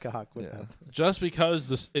beaten Doc Ock with Yeah. that? just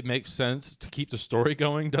because it makes sense to keep the story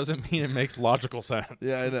going doesn't mean it makes logical sense.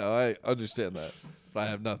 Yeah, I know. I understand that, but I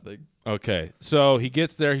have nothing. Okay, so he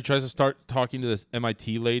gets there. He tries to start talking to this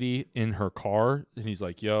MIT lady in her car, and he's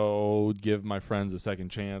like, "Yo, give my friends a second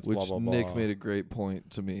chance." Which blah blah blah. Nick made a great point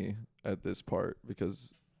to me at this part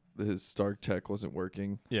because his Stark tech wasn't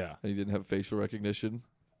working Yeah. and he didn't have facial recognition.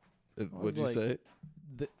 I What was did you like- say?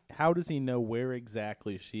 How does he know where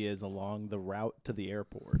exactly she is along the route to the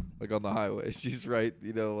airport? Like on the highway, she's right.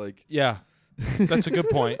 You know, like Yeah, that's a good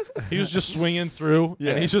point. He was just swinging through,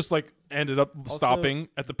 Yeah. and he's just like ended up Also- stopping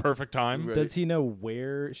at the perfect time. Right. Does he know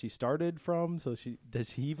where she started from? So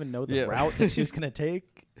does he even know the Yeah. route that she was gonna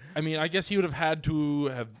take? I mean, I guess he would have had to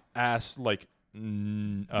have asked like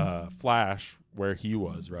Flash where he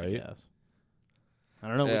was, right? Yes. I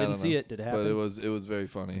don't know. Yeah, we I didn't don't see know. it. Did it happen? But it was very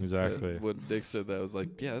funny. Exactly. When Nick said that, I was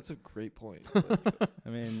like, yeah, that's a great point. I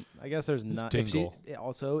mean, I guess there's It's not. If she, Tingle.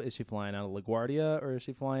 also, is she flying out of LaGuardia or is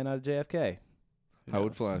she flying out of JFK? Who How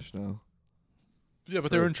would knows? Flash know? Yeah,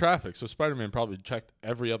 but they were in traffic, so Spider-Man probably checked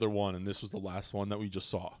every other one, and this was the last one that we just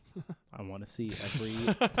saw. I want to see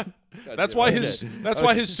every. That's why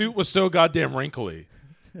his suit was so goddamn wrinkly.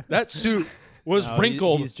 That suit was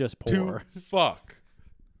wrinkled. He's just poor. To fuck.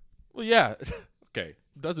 Well, yeah. Okay.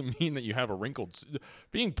 Doesn't mean that you have a wrinkled suit.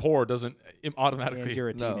 Being poor doesn't automatically. And you're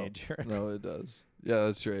a No. teenager. No, it does. Yeah,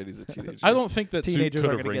 that's right. He's a teenager. I don't think that Teenagers suit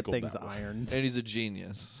are could have gonna get wrinkled things that way. ironed. And he's a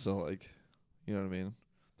genius. So, like, you know what I mean?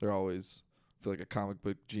 They're always, I feel like a comic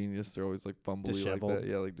book genius. They're always, like, fumbly Disheveled. like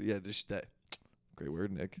that. Yeah, that. Great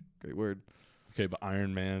word, Nick. Great word. Okay, but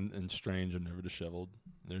Iron Man and Strange are never disheveled.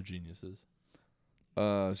 They're geniuses.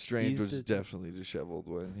 Strange He's was definitely disheveled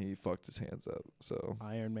when he fucked his hands up. So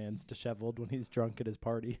Iron Man's disheveled when he's drunk at his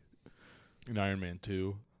party. In Iron Man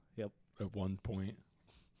 2. Yep. At one point.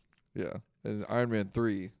 yeah, and Iron Man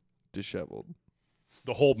 3 disheveled.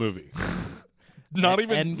 The whole movie. Not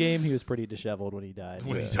even Endgame. He was pretty disheveled when he died.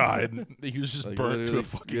 when Yeah. he died. He was just Like, burnt to literally- a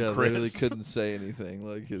fucking yeah, crisp. literally couldn't say anything.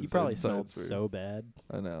 Like his He probably smelled insides were- so bad.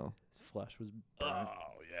 I know. His flesh was Oh burnt.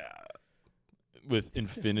 yeah. With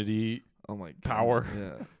infinity, Oh my god. Power.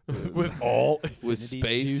 Yeah. with all with Infinity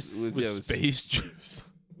space. juice. With, with yeah, with space juice.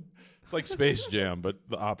 It's like Space Jam, but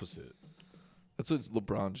the opposite. That's what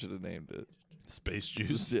LeBron should have named it. Space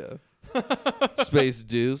juice. Yeah. Space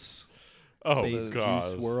Deuce. Oh Space god.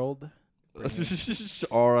 Juice World.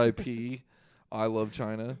 R.I.P. I love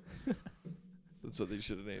China. That's what they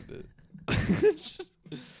should have named it.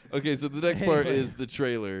 Okay, so the next part Anyway. is the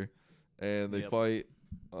trailer, and they Yep. fight.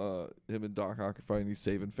 Him and Doc Ock are fighting. He's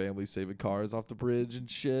saving families, saving cars off the bridge and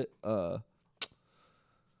shit. Oh,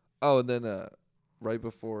 and then right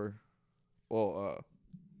before,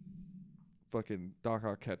 fucking Doc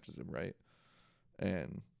Ock catches him, right?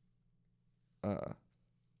 And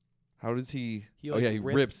how does he? He, oh like, yeah, he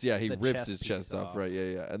rips. Yeah, he the rips chest his piece chest off. off. Right. Yeah,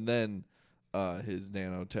 yeah. And then his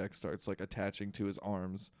nanotech starts like attaching to his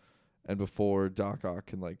arms, and before Doc Ock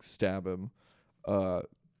can like stab him,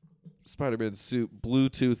 Spider-Man's suit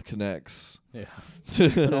Bluetooth connects. Yeah.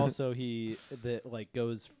 But also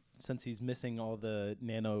goes since he's missing all the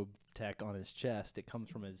nanotech on his chest, it comes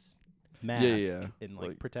from his mask yeah. and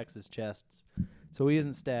Like- protects his chest. So he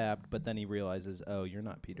isn't stabbed, but then he realizes, oh, you're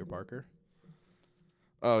not Peter Parker.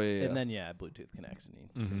 Oh yeah, yeah. And then Bluetooth connects and he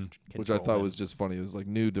Mhm. can Which I control thought him. was just funny. It was like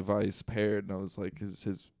new device paired, and I was like, does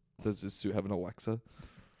his suit have an Alexa?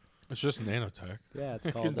 It's just nanotech. Yeah, it's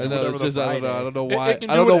It called. can I know. whatever It's the just I don't know. I Friday. don't know It- why. it can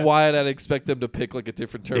I don't do know what- why I'd expect them to pick like a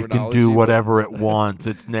different It terminology. can do but- whatever it wants.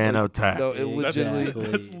 It's nanotech. No, it Exactly. legitimately.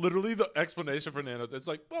 Exactly. That's literally the explanation for nanotech. It's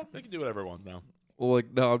like, well, they can do whatever they want now. Well,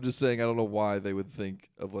 like no, I'm just saying I don't know why they would think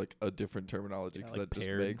of like a different terminology Yeah, because like that just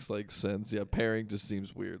paired. makes like sense. Yeah, pairing just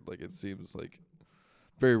seems weird. Like it seems like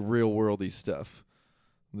very real worldy stuff.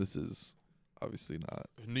 This is obviously not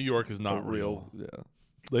New York is not real. Yeah,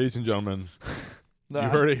 Ladies and gentlemen, Nah. you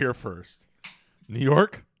heard it here first. New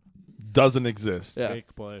York doesn't exist. Yeah.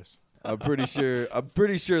 Fake place. I'm pretty sure. I'm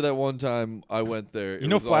pretty sure that one time I went there. You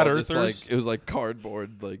know was flat all just, earthers? Like, it was like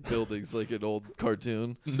cardboard, like buildings, like an old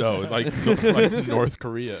cartoon. No, like North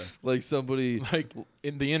Korea. Like somebody. Like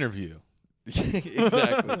in the interview.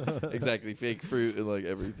 exactly. Fake fruit and like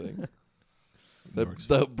everything. York's-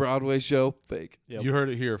 The Broadway show, fake. Yep. You heard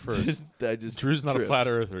it here first. I just Drew's not a tripped. flat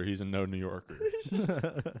earther. He's a no New Yorker.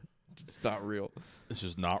 It's not real. This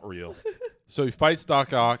is not real. So he fights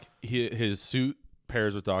Doc Ock. His suit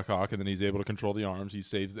pairs with Doc Ock, and then he's able to control the arms. He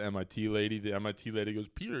saves the MIT lady. The MIT lady goes,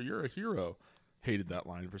 "Peter, you're a hero." Hated that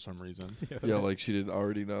line for some reason. Yeah, like she didn't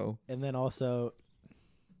already know. And then also,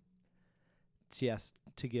 she has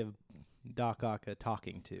to give Doc Ock a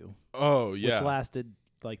talking to, Oh yeah. which lasted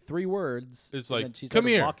like 3 words. It's and like, then she "Come started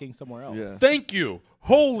here." walking somewhere else. Yeah. Thank you.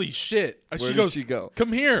 Holy shit. Where she does goes, she go?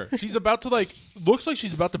 "Come here." She's about to looks like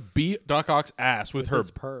she's about to beat Doc Ock's ass with her his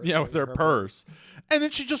purse. Yeah, with her purse. And then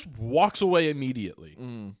she just walks away immediately.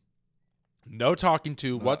 Mm. No talking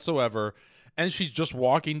to whatsoever. And she's just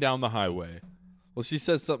walking down the highway. Well, she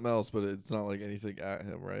says something else, but it's not like anything at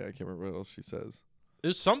him, right? I can't remember what else she says.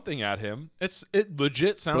 There's something at him. It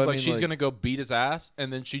legit sounds But I like mean, she's like- gonna go beat his ass,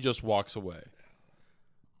 and then she just walks away.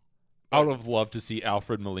 I would have loved to see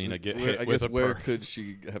Alfred Molina get Where- hit I with guess a where purse. could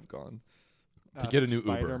she have gone? To get a new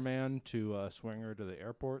Uber. Spider-Man to swing her to the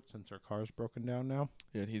airport since her car's broken down now.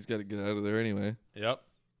 Yeah, and he's got to get out of there anyway. Yep.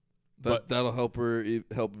 But- That'll help her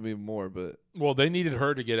help him even more. But Well, they needed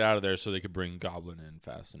her to get out of there so they could bring Goblin in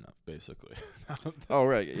fast enough, basically. oh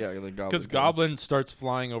right, yeah, and then Goblin. Because comes. Goblin starts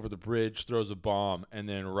flying over the bridge, throws a bomb, and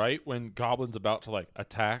then right when Goblin's about to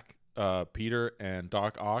attack Peter and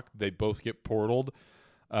Doc Ock, they both get portaled.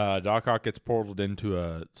 Doc Ock gets portaled into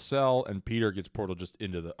a cell, and Peter gets portaled just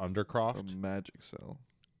into the a Undercroft. magic cell.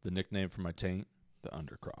 The nickname for my taint, the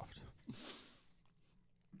Undercroft.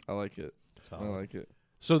 I like it. I So like it.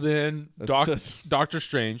 So then That's- Doctor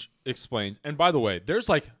Strange explains. And by the way, there's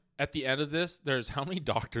like at the end of this, there's how many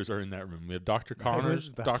doctors are in that room? We have Dr. I was Connors,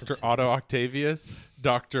 about to Dr. say Otto Octavius,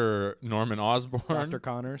 Dr. Norman Osborn, Dr.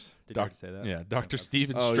 Connors. Did you already say that? yeah, Dr. Okay.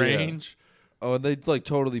 Stephen Oh, yeah. Strange. Oh, and they like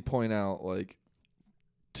totally point out like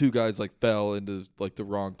two guys like fell into like the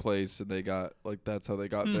wrong place, and they got like that's how they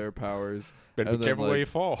got their powers. Better And be then, careful where like- you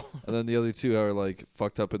fall. And then the other two are like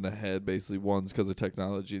fucked up in the head. Basically, one's because of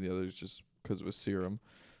technology, and the other's just because of a serum.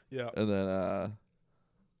 Yeah. And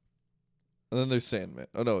then there's Sandman.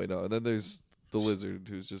 Oh no, wait, no. And then there's the lizard,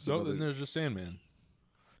 who's just No, another. then there's just Sandman.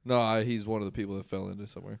 No, he's one of the people that fell into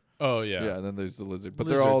somewhere. Oh Yeah, yeah. and then there's the lizard, but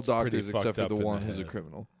they're all Lizard's pretty doctors except fucked for up the in the one who's a head.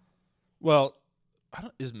 criminal. Well,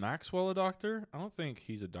 is Maxwell a doctor? I don't think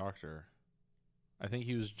he's a doctor. I think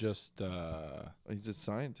he was just He's a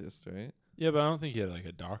scientist, right? yeah, but I don't think he had like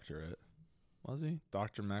a doctorate. Was he?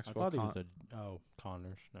 Dr. I Maxwell thought he was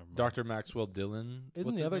Connors. Never mind. Dr. Maxwell Dillon. Isn't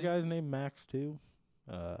What's the his other name? guy's name Max too?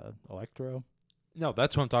 Electro. No,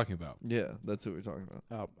 that's what I'm talking about. Yeah, that's what we're talking about.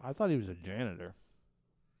 Oh, I thought he was a janitor.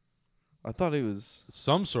 I thought he was.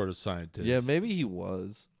 Some sort of scientist. Yeah, maybe he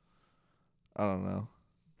was. I don't know.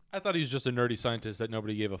 I thought he was just a nerdy scientist that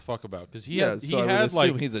nobody gave a fuck about because he yeah, had so I would had assume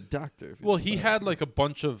like he's a doctor. if he's well a he had scientist. like a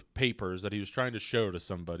bunch of papers that he was trying to show to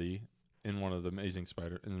somebody in one of the Amazing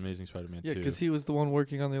Spider-Man Yeah, 2. because he was the one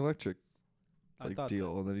working on the electric I like thought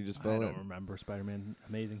deal, and then he just I fell don't in. remember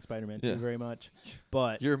Amazing Spider-Man Yeah. 2 very much,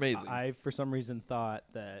 but You're amazing. I for some reason thought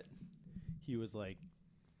that he was like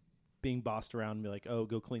being bossed around and be like, "Oh,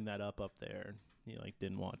 go clean that up there." And he like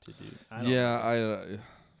didn't want to do. I don't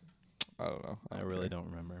I don't know. I really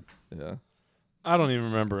don't remember. Yeah. I don't even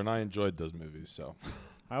remember, and I enjoyed those movies. So,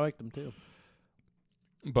 I liked them too.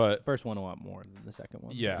 but First one a lot more than the second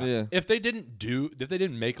one. yeah, Yeah. if they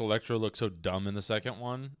didn't make Electro look so dumb in the second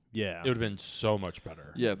one, Yeah. it would have been so much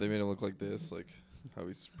better. Yeah, they made him look like this, like how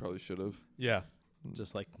he probably should have. Yeah,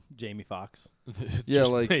 Just like Jamie Foxx, Yeah,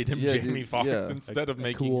 Just like- made him yeah, Jamie dude, Foxx yeah. instead of a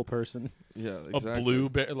making cool person. Yeah, a exactly.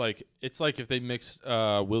 blueberry. Like it's like if they mixed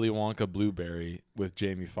Willy Wonka blueberry with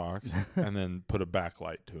Jamie Foxx and then put a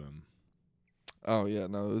backlight to him. Oh yeah,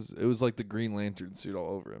 no, it was like the Green Lantern suit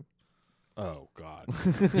all over him. Oh God,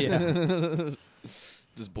 Yeah.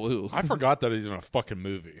 Just blue. I forgot that he's in a fucking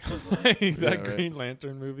movie. Like, that right. Green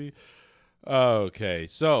Lantern movie. Okay,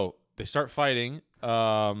 so they start fighting.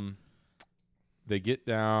 They get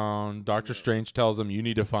down. Doctor Strange tells them, "You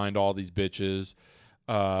need to find all these bitches."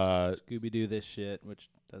 Scooby Doo this shit, which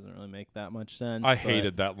doesn't really make that much sense. I but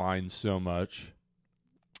hated that line so much.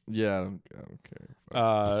 Yeah, I don't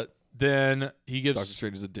care. Then he gives Doctor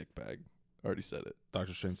Strange is a dick bag. Already said it.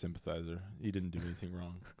 Doctor Strange sympathizer. He didn't do anything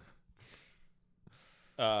wrong.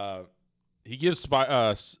 He gives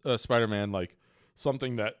Spider-Man like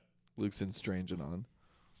something that Luke's in Strange and on.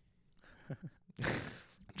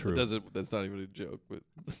 true. That's not even a joke, but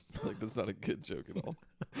like that's not a good joke at all.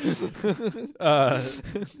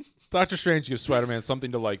 Doctor Strange gives Spider-Man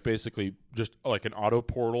something to like basically just like an auto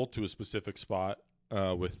portal to a specific spot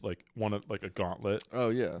with like like a gauntlet. Oh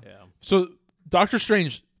yeah. Yeah. So Doctor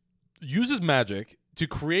Strange uses magic to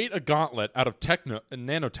create a gauntlet out of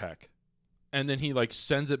nanotech, and then he like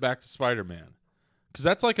sends it back to Spider-Man because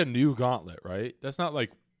that's like a new gauntlet, right? That's not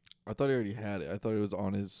like, I thought he already had it. I thought it was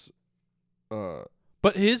on his.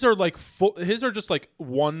 but his are like full. His are just like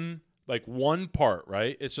one part,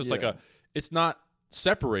 right? It's just like Yeah. it's not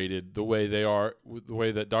separated the way they are, the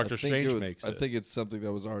way that Doctor I think Strange it was- makes I it. think it's something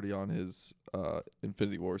that was already on his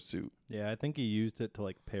Infinity War suit. Yeah, I think he used it to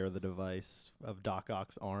like pair the device of Doc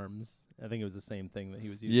Ock's arms. I think it was the same thing that he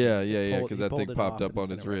was using. Yeah, He yeah, pulled- because he that pulled thing it popped off up and on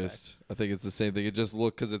sent his it right back. wrist. I think it's the same thing. It just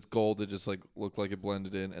looked because it's gold. It just like looked like it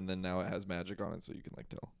blended in, and then now it has magic on it, so you can like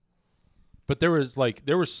tell. But there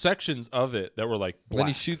were sections of it that were like And black. then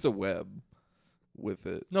he shoots a web with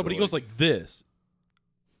it. No, so, but he goes like this,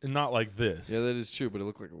 and not like this. Yeah, that is true, but it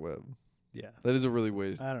looked like a web. Yeah. That is a really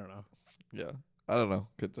waste. I don't know. Yeah, I don't know.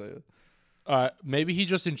 Couldn't tell you. Maybe he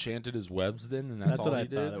just enchanted his webs then, and that's, That's all what I he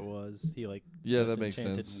did. thought it was. He like Yeah, just that makes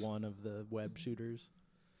enchanted sense. one of the web shooters.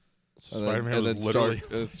 So And Spider-Man then, was and then literally.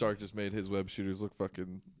 Stark, and then Stark just made his web shooters look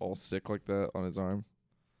fucking all sick like that on his arm.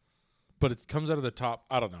 But it comes out of the top.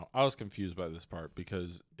 I don't know. I was confused by this part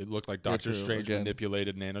because it looked like Yeah, Doctor true. Strange Again.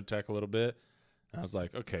 manipulated nanotech a little bit. And I was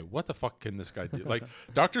like, okay, what the fuck can this guy do? Like,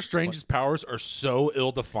 Doctor Strange's powers are so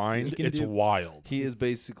ill-defined. He can It's do- wild. He is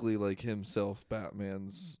basically like himself,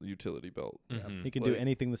 Batman's utility belt. Mhm. He can do Like-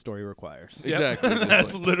 anything the story requires. Yep. Exactly. Just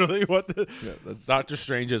That's like- literally what the Yeah, that's Doctor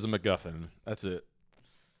Strange is a MacGuffin. That's it.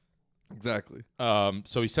 exactly.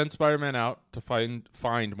 So he sends Spider-Man out to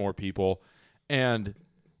find more people, and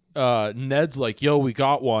Ned's like, yo, we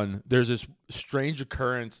got one. There's this strange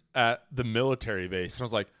occurrence at the military base. And I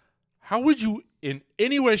was like, how would you in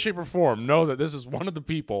any way, shape, or form know that this is one of the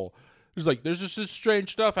people? He's like, there's just this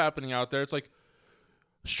strange stuff happening out there. It's like,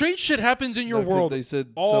 strange shit happens in your No, 'cause world They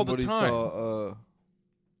said all the somebody time. saw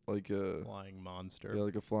like a Flying monster.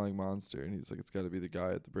 like a flying monster, and he's like, it's got to be the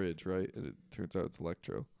guy at the bridge, right? And it turns out it's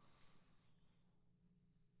Electro.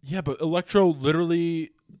 Yeah, but Electro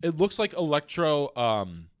literally, it looks like Electro,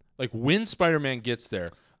 like when Spider-Man gets there,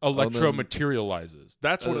 Electro then- materializes.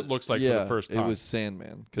 That's what it looks like yeah, for the first time. It was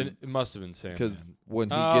Sandman, Then it must have been Sandman. because when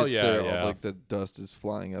he Oh, gets yeah, there, yeah. all, like the dust is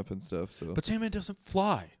flying up and stuff. So But Sandman doesn't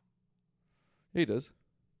fly. he does.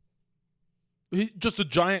 Just a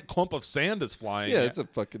giant clump of sand is flying. Yeah, it's a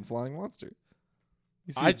fucking flying monster.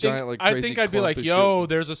 You see I a think giant, like, I crazy think I'd be clump like, of yo, shit.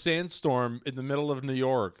 there's a sandstorm in the middle of New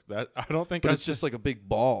York. That I don't think But I'd it's just like a big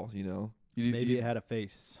ball, you know. Maybe it had a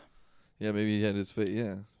face. Yeah, maybe he had his face.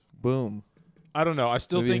 Yeah, boom. I don't know. I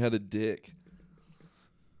still Maybe think he had a dick.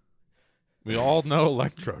 we all know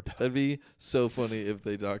Electro does. That'd be so funny if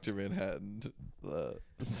they Dr. Manhattan Sandman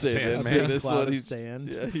Sandman. for this Cloud one. of He's sand.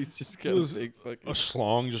 Yeah, he's just got It a was big fucking. A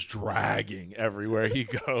schlong just dragging everywhere he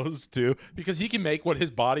goes to, because he can make what his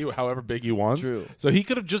body however big he wants. True. So he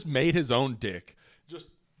could have just made his own dick just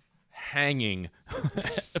hanging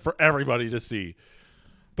for everybody to see.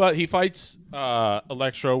 But he fights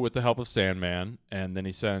Electro with the help of Sandman, and then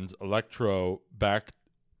he sends Electro back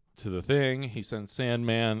to the Thing. He sends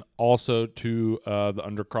Sandman also to the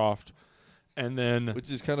Undercroft, and then Which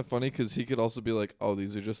is kind of funny because he could also be like, "Oh,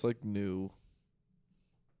 these are just like new."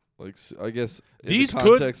 Like I guess in These the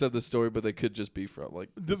could- context of the story, but they could just be from like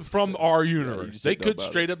from our you universe. just They didn't know could about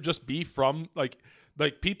straight up just be from like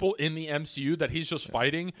people in the MCU that he's just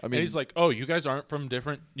fighting. I And mean- he's like, oh, you guys aren't from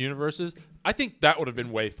different universes. I think that would have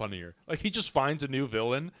been way funnier. Like he just finds a new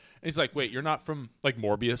villain and he's like, wait, you're not from like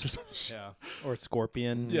Morbius or something. Yeah. Or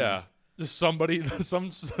Scorpion. Yeah. Just somebody,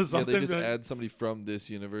 something. Yeah, they just that- add somebody from this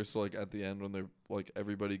universe. So like at the end when they're like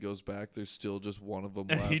everybody goes back, there's still just one of them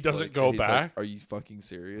And left. he doesn't like, go and he's like, back? are you fucking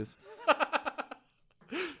serious?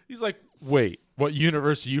 He's like, wait, what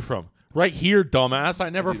universe are you from? Right here, dumbass. I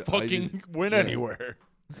never Dude, I fucking just- went yeah. anywhere.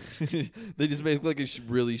 They just make like a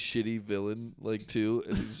really shitty villain, like too,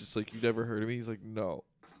 and he's just like, "You never heard of me?" He's like, "No."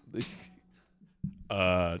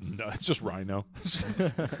 No, it's just Rhino. It's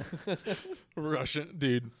just Russian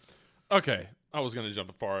dude. Okay, I was gonna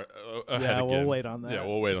jump far ahead Yeah, we'll again. wait on that. Yeah,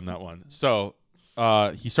 we'll wait on that one. So,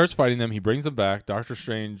 he starts fighting them. He brings them back. Doctor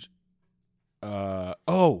Strange.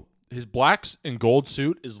 His black and gold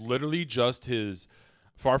suit is literally just his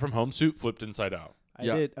Far From Home suit flipped inside out.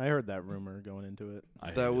 Yeah. I heard that rumor going into it. I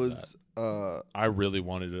hated That was I really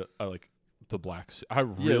wanted it, like the black suit. I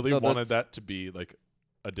really no, wanted that's- that to be like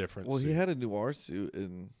a different. well, suit. he had a noir suit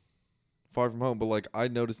in Far From Home, but like I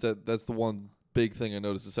noticed that's the one big thing I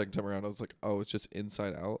noticed the second time around. I was like, "Oh, it's just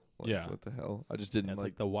inside out." Like, Yeah. what the hell? I just didn't Yeah, it's like.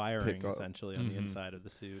 like the wiring up. essentially on the Mhm. inside of the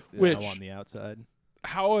suit. Which- now on the outside.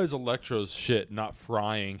 How is Electro's shit not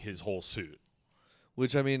frying his whole suit?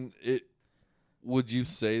 Which I mean, it. Would you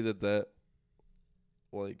say that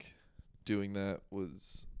like doing that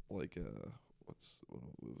was like what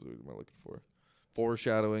am I looking for?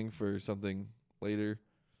 Foreshadowing for something later,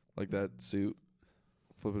 like that suit,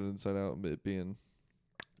 flipping it inside out, and it being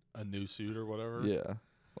A new suit or whatever? yeah,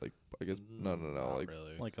 like I guess no, Not like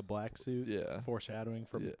really. Like a black suit. yeah, Foreshadowing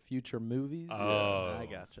from Yeah. future movies. Oh. I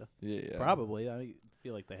gotcha. yeah. Probably. I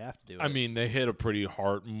feel like they have to do it. I mean, they hit a pretty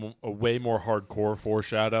hard, a way more hardcore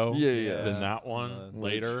foreshadow Yeah. than that one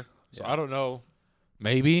Which- later. So yeah. I don't know.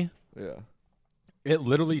 Maybe Yeah. it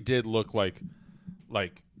literally did look like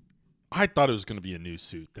I thought it was going to be a new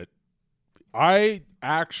suit. That I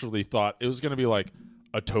actually thought it was going to be like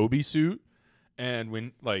a Toby suit. And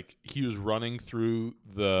when like he was running through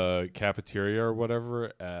the cafeteria or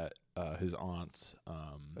whatever at his aunt's,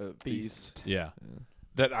 Beast. yeah. Yeah.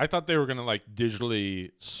 That I thought they were gonna like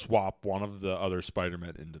digitally swap one of the other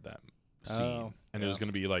Spider-Man into that scene, Oh, and it was yeah.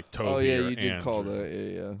 gonna be like Toby. Oh yeah, or you did call Andrew.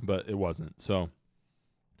 that. Yeah. But it wasn't. So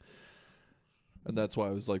And that's why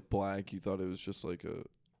it was like black. You thought it was just like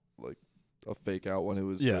a fake out when it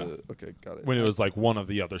was. Yeah. Okay, got it. when it was like one of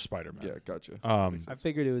the other Spider-Man, Yeah, gotcha. um, I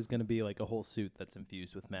figured it was going to be like a whole suit that's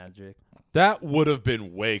infused with magic. that would have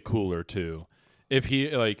been way cooler too, if he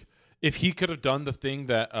could have done the thing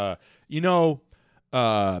that Then he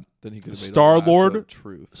could have made Star-Lord? a lasso of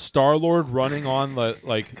truth. Star-Lord running on the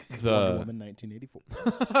Wonder the Woman 1984.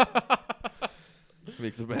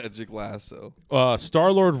 Makes a magic lasso.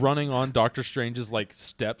 Star-Lord running on Doctor Strange's like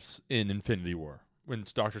steps in Infinity War. When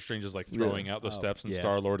Doctor Strange is like throwing out the Oh, steps and yeah.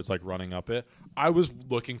 Star-Lord is like running up it. I was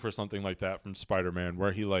looking for something like that from Spider-Man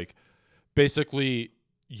where he like basically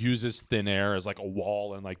uses thin air as like a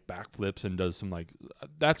wall and like backflips and does some like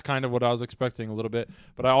that's kind of what I was expecting a little bit.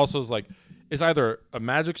 But I also was like, it's either a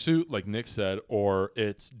magic suit like Nick said, or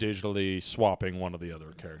it's digitally swapping one of the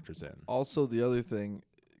other characters in. Also, the other thing,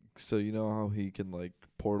 so you know how he can like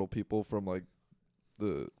portal people from like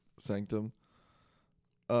the sanctum?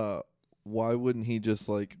 Why wouldn't he just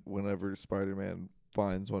like whenever Spider-Man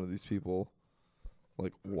finds one of these people,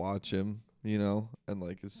 like watch him, you know, and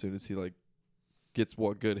like as soon as he like gets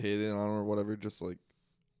what good hit in on him or whatever, just like,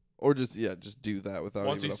 or just just do that without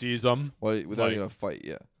Once he even sees them, without like- even a fight,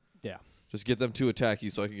 yeah. Yeah. Just get them to attack you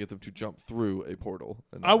so I can get them to jump through a portal.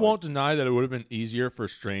 And I not, like- won't deny that it would have been easier for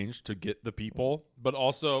Strange to get the people, but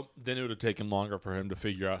also then it would have taken longer for him to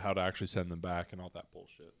figure out how to actually send them back and all that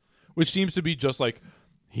bullshit. Which seems to be just like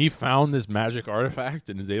he found this magic artifact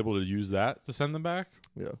and is able to use that to send them back.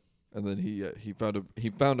 Yeah, and then he found a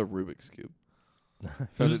Rubik's cube. It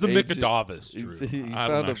was the an ancient- Mikadavas, Drew. He I found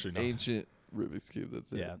don't an actually know. ancient Rubik's cube.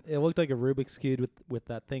 That's it. Yeah, it looked like a Rubik's cube with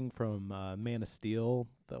that thing from Man of Steel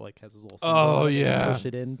that like has his little. Oh, symbol on it and yeah. push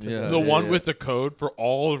it into Yeah. The one yeah. with the code for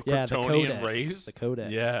all of yeah, the Kryptonian codex, race. the codex.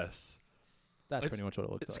 Yes. That's It's- pretty much what it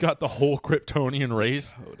looks It's like. got the whole Kryptonian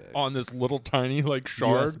race Codex. on this little tiny like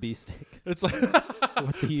shard. USB stick It's like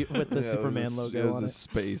with the Yeah, it was Superman a- logo it was on a it.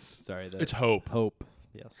 space. Sorry, the it's hope. hope.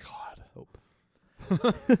 Yes. God. Hope.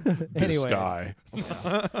 The Anyway. sky.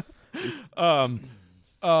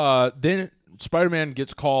 Then Spider-Man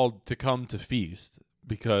gets called to come to Feast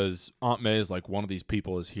because Aunt May is like, one of these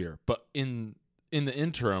people is here. But in the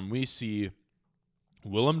interim, we see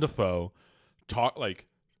Willem Dafoe talk like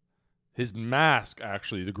his mask,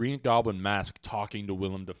 actually, the Green Goblin mask, talking to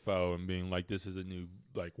Willem Dafoe and being like, this is a new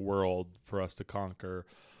like world for us to conquer,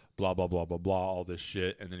 blah blah blah blah blah, all this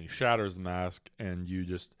shit. And then he shatters the mask, and you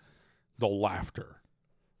just the laughter.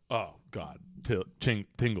 Oh God,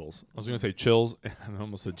 tingles. I was gonna say chills, and I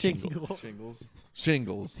almost said tingle. Jingle. Shingles.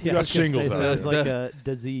 Shingles. Yeah, got I was gonna shingles say, out sounds there. like a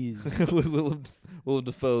disease. Willem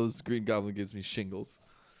Dafoe's Green Goblin gives me shingles.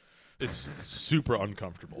 It's super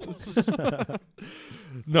uncomfortable.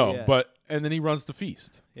 No, Yeah. but and then he runs the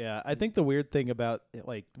feast. Yeah, I think the weird thing about it,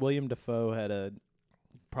 like William Dafoe had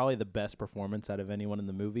probably the best performance out of anyone in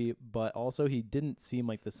the movie, but also he didn't seem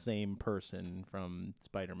like the same person from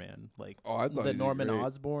Spider-Man. Like Oh, I thought the he did Norman great.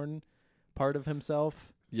 Osborn part of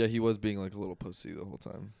himself. Yeah, he was being like a little pussy the whole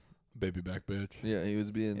time. Baby back bitch. Yeah, he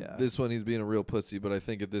was being Yeah. this one. He's being a real pussy, but I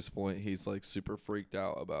think at this point he's like super freaked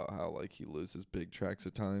out about how like he loses big tracks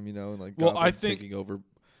of time, you know, and like Well, I Goblin's think- taking over.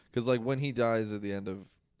 Because like when he dies at the end of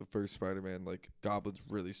the first Spider-Man, like Goblin's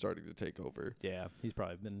really starting to take over. Yeah, he's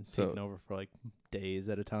probably been So- taken over for like days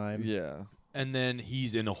at a time. Yeah, And then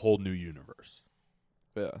he's in a whole new universe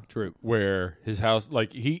yeah. True. where his house,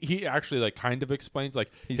 like he actually like kind of explains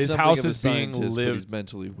like He's his something house of a is being scientist, but lived. he's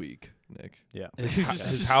mentally weak, Nick. Yeah.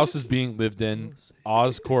 His house is being lived in.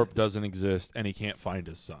 Oscorp doesn't exist, and he can't find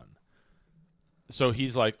his son. So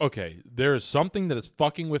he's like, okay, there is something that is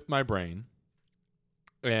fucking with my brain,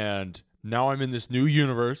 and now I'm in this new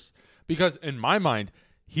universe. Because in my mind,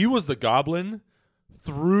 he was the Goblin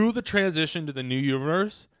through the transition to the new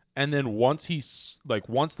universe, and then once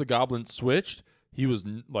once the Goblin switched, he was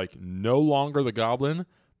like no longer the Goblin,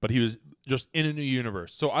 but he was just in a new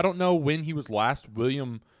universe. So I don't know when he was last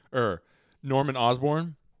Norman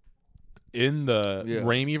Osborn in the Yeah.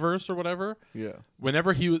 Raimi-verse or whatever. Yeah,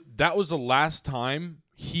 Whenever that was the last time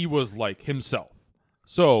he was like himself.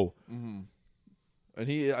 So and I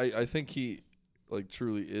think he like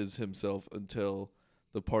truly is himself until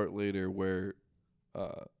the part later where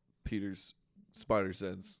Peter's spider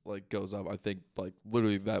sense like goes up. I think like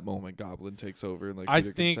literally that moment Goblin takes over and like I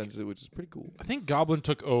Peter think- can sense it, which is pretty cool. I think Goblin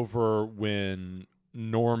took over when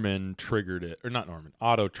Norman triggered it, or not Norman,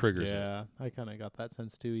 Otto triggers it. Yeah, I kind of got that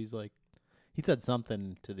sense too. He's like, he said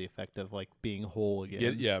something to the effect of like being whole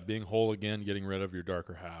again. Being whole again, getting rid of your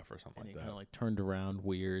darker half or something And he like kind that. of like turned around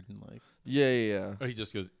weird and like. Yeah. Or he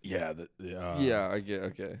just goes, yeah. Yeah, I get.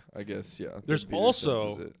 Okay, I guess. Yeah. Then There's Peter also-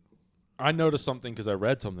 senses it. I noticed something because I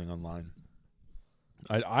read something online.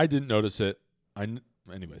 I didn't notice it.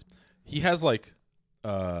 Anyways, he has like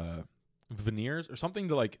veneers or something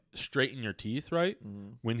to like straighten your teeth, right?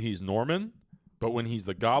 When he's Norman, but when he's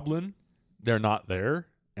the Goblin, they're not there,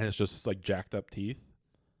 and it's just like jacked up teeth.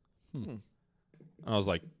 I was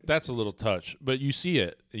like, that's a little touch, but you see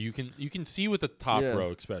it. You can see with the top Yeah.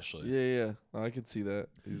 row especially. Yeah. I can see that.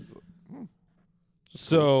 He's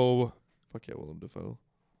So fuck yeah, Willem Dafoe.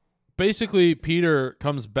 basically, Peter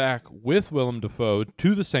comes back with Willem Dafoe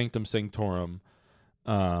to the Sanctum Sanctorum,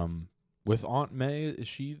 with Aunt May. Is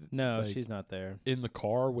she No, like, she's not there. in the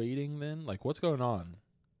car waiting? Then, like, what's going on?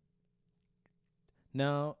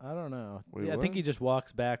 No, I don't know. Wait, I think what? he just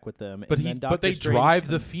walks back with them. But and then but they Doctor Strange drive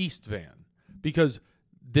the comes- feast van because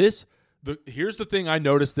here's the thing I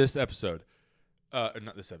noticed this episode.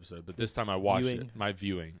 Not this episode, but this This time I watched viewing. it. My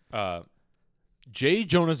viewing. J.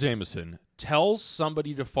 Jonah Jameson tells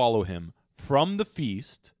somebody to follow him from the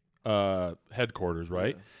feast headquarters,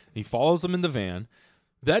 right? Yeah. He follows them in the van.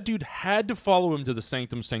 That dude had to follow him to the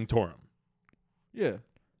Sanctum Sanctorum Yeah.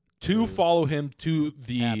 to follow him to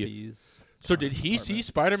the. Happy's So did he see apartment.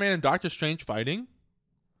 Spider-Man and Doctor Strange fighting?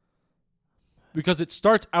 Because it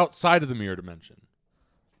starts outside of the mirror dimension.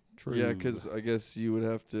 True. Yeah, because I guess you would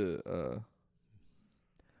have to. Because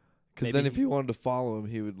Maybe then if he- he wanted to follow him,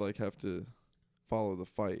 he would like have to follow the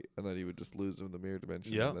fight, and then he would just lose him in the mirror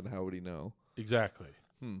dimension. Yep. And then how would he know? Exactly.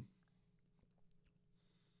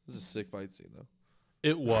 This is a sick fight scene though.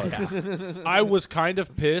 It was. I was kind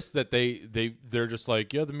of pissed that they're just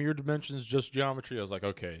like, yeah, the mirror dimension is just geometry. I was like,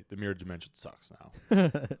 okay, the mirror dimension sucks now.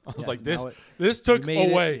 I was like, this took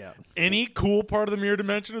away any cool part of the mirror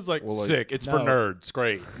dimension. Is like, Well, like- sick. It's for No. nerds.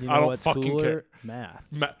 Great. You know I don't what's fucking cooler? care. Math.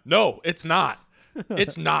 No, it's not.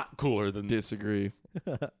 It's not cooler than Disagree.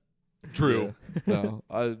 True. Yeah. No,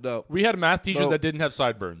 I no. We had a math teacher No. that didn't have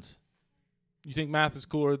sideburns. You think math is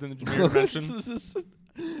cooler than the mirror dimension?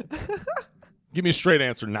 Give me a straight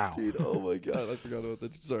answer now. Dude, oh my god, I forgot about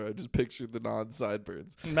that. Sorry, I just pictured the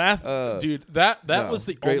non-sideburns. Math, dude. That No, was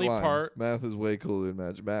the great only line. part. Math is way cooler than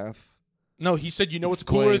magic. Math. No, he said, you know what's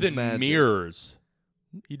cooler Explains than magic. mirrors.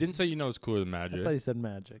 He didn't say, you know what's cooler than I magic. thought he said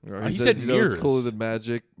magic. Or He he said says, you know it's cooler mirrors. than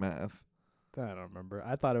magic. Math. I don't remember.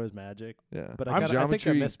 I thought it was magic, Yeah. but I I'm think I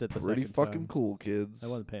Geometry missed it the pretty second fucking time. cool, kids. I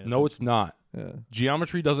wasn't paying No, attention. it's not. Yeah.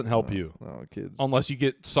 Geometry doesn't help No, you. No, kids. Unless you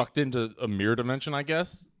get sucked into a mirror dimension, I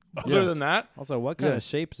guess. Other Yeah. than that, Also, what kind Yeah. of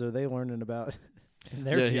shapes are they learning about in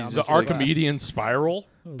their Yeah, he's geometry the just like- Archimedean spiral,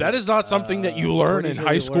 that is not something that you Uh, learn pretty in sure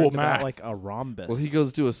high you school learned about, math. like a rhombus. Well, he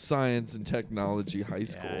goes to a science and technology high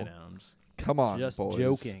school. Yeah, I know. I'm Come on, just boys.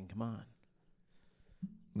 joking. Come on.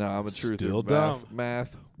 No, I'm a truther. Still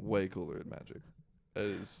Math, way cooler than magic. That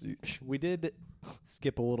is. We did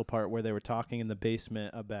skip a little part where they were talking in the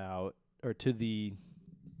basement about, or to the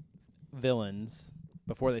villains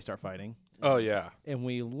before they start fighting. Oh, yeah. And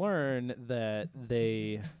we learn that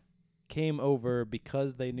they came over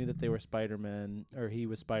because they knew that they were Spider-Man, or he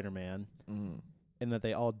was Spider-Man, and that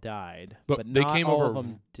they all died. But they not came all over- of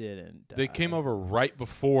them didn't die. They came over right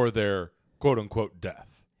before their quote-unquote death.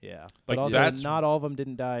 Yeah. Like, But also, that's- not all of them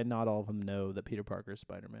didn't die. Not all of them know that Peter Parker is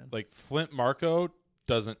Spider-Man. Like, Flint Marko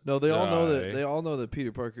doesn't No, they all know die. that. They all know that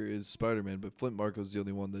Peter Parker is Spider-Man, but Flint Marco's the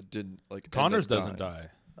only one that didn't like. end Connors up doesn't dying.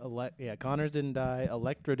 die. Yeah, Connors didn't die.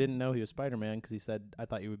 Electro didn't know he was Spider-Man because he said, "I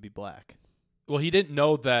thought you would be black." Well, he didn't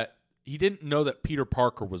know that Peter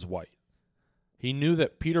Parker was white. He knew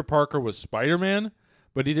that Peter Parker was Spider-Man,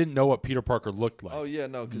 but he didn't know what Peter Parker looked like. Oh yeah,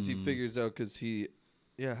 no, because he figures out because he.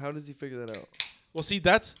 Yeah, how does he figure that out? Well, see,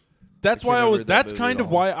 that's can't why I remember was. that That's movie kind at of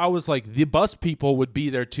all. why I was like, the bus people would be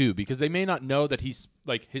there too, because they may not know that he's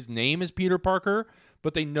like his name is Peter Parker,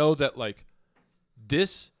 but they know that like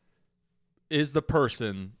this is the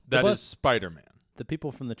person that bus- is Spider-Man. The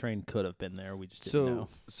people from the train could have been there. We just didn't know.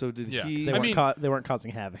 So did Yeah. he? They I weren't. mean- They weren't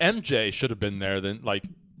causing havoc. MJ should have been there. Then like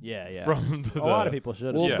yeah. from the, A lot of people should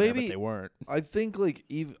have. Well, been there, maybe- but they weren't. I think like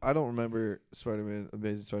even I don't remember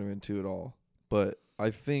Amazing Spider-Man 2 at all, but I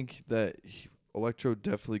think that Electro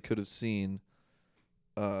definitely could have seen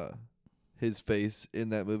his face in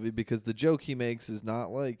that movie because the joke he makes is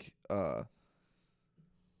not like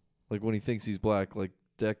when he thinks he's black, like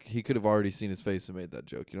he could have already seen his face and made that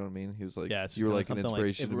joke. You know what I mean? He was like, Yeah, it's you were kinda like an something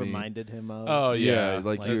inspiration it to me. reminded him of. Oh yeah,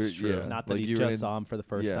 like like, you're that's true. yeah, Not that like he you were just in- saw him for the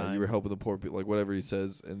first yeah, time. you were helping the poor people, like whatever he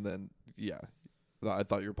says, and then I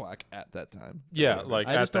thought you were black at that time. Yeah, Whatever. like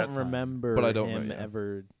I at just that don't time. remember But I don't him know, yeah.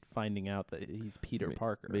 ever finding out that he's Peter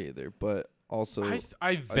Parker. Me either, but also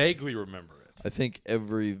I vaguely remember it. I think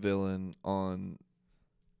every villain on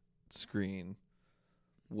screen,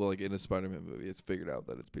 well, like in a Spider-Man movie, it's figured out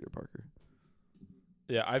that it's Peter Parker.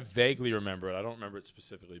 Yeah, I vaguely remember it. I don't remember it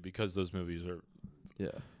specifically because those movies are. Yeah,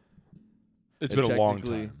 It's And been a long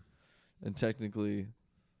technically- time. and technically,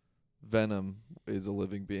 Venom is a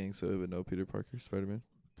living being, so it would know Peter Parker, Spider-Man.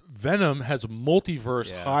 Venom has a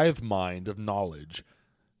multiverse Yeah. hive mind of knowledge.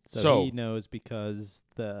 So, So- he knows because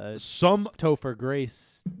the Some, Topher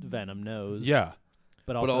Grace Venom knows. yeah.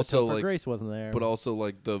 But also, also, Topher like- Grace wasn't there. But also,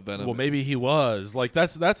 like the Venom. Well, maybe he was. Like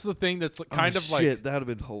that's the thing that's kind of like shit, that would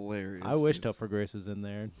have been hilarious. I wish dude. Topher Grace was in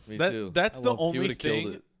there. Me that. too. That's I the love- he only would have killed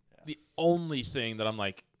thing. it. The only thing that I'm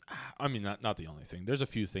like, I mean, not the only thing. There's a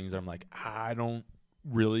few things that I'm like, I don't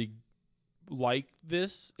really like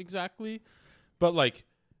this exactly, but like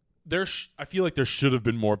I feel like there should have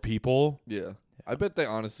been more people. Yeah. I bet they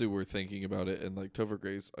honestly were thinking about it, and like Topher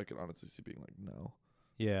Grace, I could honestly see being like, no,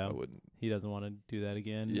 Yeah, I wouldn't. he doesn't want to do that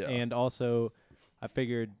again. Yeah. And also, I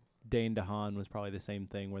figured Dane DeHaan was probably the same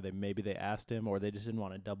thing, where they asked him, or they just didn't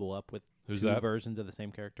want to double up with Who's two that? versions of the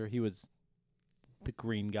same character. He was the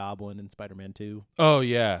Green Goblin in Spider-Man 2. Oh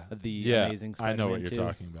yeah, The yeah. Amazing I Spider-Man know what you're 2.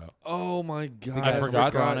 talking about. Oh my god, I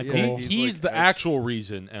forgot. Chronicle. Yeah, He's like the actual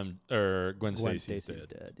reason Gwen Gwen Stacy's Stacy's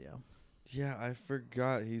dead. dead. Yeah. Yeah, I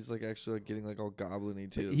forgot. He's like actually like getting like all goblin-y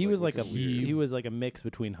too. He was like a looking weird. he was like a mix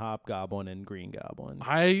between Hobgoblin and Green Goblin.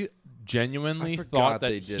 I genuinely I forgot thought that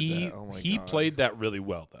they did he that. Oh my he God. played that really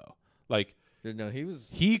well though. Like No, he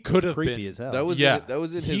was. he could have Creepy been as hell. That was Yeah. that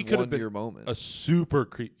was in He his could have been 1 year moment. a super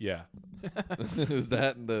creep. Yeah, It was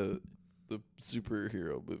that in the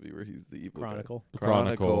superhero movie where he's the evil Chronicle. guy.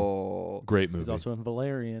 Chronicle. Great He was movie. also in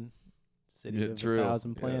Valerian, City Yeah, of true. a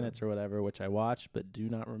Thousand Yeah. Planets or whatever, which I watched but do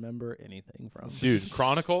not remember anything from. Dude,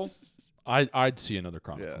 Chronicle. I'd see another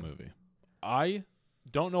Chronicle Yeah. movie. I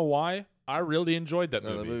don't know why. I really enjoyed that No,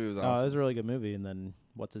 movie. that movie was Oh, it awesome. was a really good movie, and then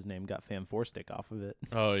what's his name got Fan Four Stick off of it.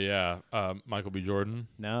 Oh yeah, Michael B. Jordan.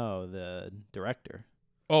 No, the director.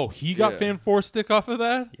 Oh, he got Yeah. Fan Four Stick off of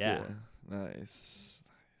that. Yeah. Nice.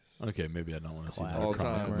 Okay, maybe I don't want to see Classic another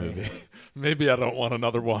Chronicle memory. movie. Maybe I don't want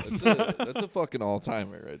another one. That's a fucking all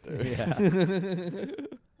timer right there. Yeah.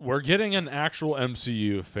 We're getting an actual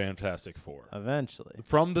MCU Fantastic Four Eventually.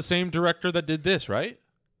 from the same director that did this, right?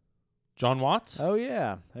 John Watts. Oh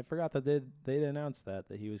yeah, I forgot that they'd announced that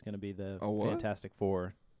he was going to be the A what? Fantastic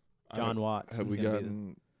Four. I John don't- Watts. Have is we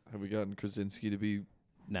gonna be gotten Krasinski to be?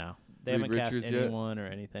 no, they Reed haven't cast Richards yet? anyone or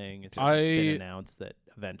anything. It's just I- been announced that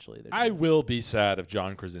eventually they're I doing it. will be sad if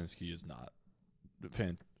John Krasinski is not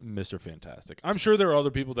Mr. Fantastic. I'm sure there are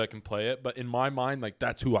other people that can play it, but in my mind, like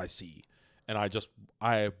that's who I see, and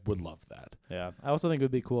I would love that. Yeah, I also think it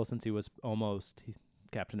would be cool since he was almost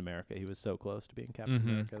Captain America. He was so close to being Captain Mhm.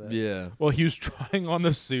 America that Yeah. Well, he was trying on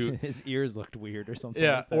the suit. his ears looked weird or something.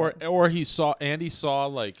 Yeah, like that. or he saw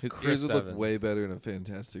like His Chris ears would look Evans. way better in a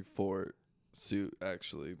Fantastic Four suit,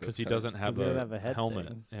 actually. Because That's he kinda- doesn't have 'Cause he the doesn't have a head helmet.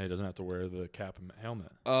 thing. Yeah, he doesn't have to wear the cap and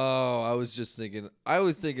helmet. Oh, I was just thinking. I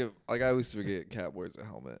always think of like I always forget Cap wears a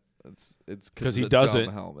helmet. It's 'Cause of he the doesn't.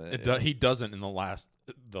 dumb helmet. It yeah. he doesn't in the last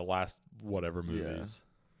whatever Yeah. movies.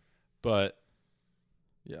 But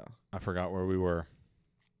Yeah. I forgot where we were.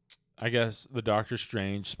 I guess the Doctor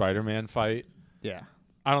Strange Spider-Man fight. Yeah,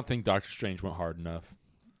 I don't think Doctor Strange went hard enough.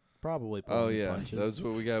 probably. Oh pulling his yeah, punches. that's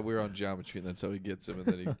what we got. We were on geometry, and that's how he gets him, and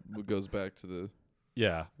then he goes back to the.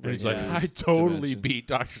 Yeah, and he's Yeah. like, I totally Dimension. beat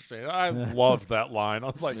Doctor Strange. I loved that line. I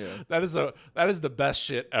was like, Yeah. that is the best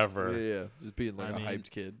shit ever. Yeah, just being like I a mean, hyped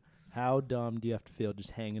kid. How dumb do you have to feel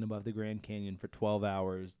just hanging above the Grand Canyon for 12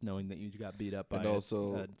 hours, knowing that you got beat up by And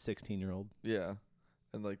also- a 16-year-old? Yeah,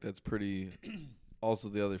 and like that's pretty. Also,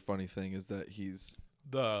 the other funny thing is that he's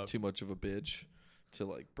The too much of a bitch to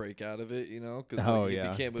like break out of it, you know? Because Oh, if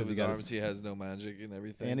yeah, he can't 'cause move he his got arms, his- he has no magic and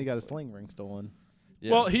everything. And he got a Like, sling ring stolen.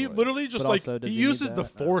 yeah, well, so, he like- literally just But like also, does he he need uses the that? I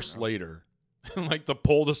don't force know. later, like to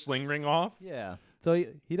pull the sling ring off. Yeah. So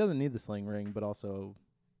he doesn't need the sling ring, but also,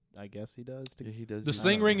 I guess he does. Yeah, he does. The use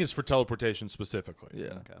sling that. ring is for teleportation specifically.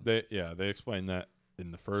 Yeah. Okay. They explained that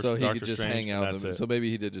in the first. So he Doctor could just Strange, hang and out. that's it. So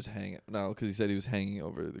maybe he did just hang. No, because he said he was hanging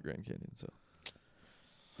over the Grand Canyon. So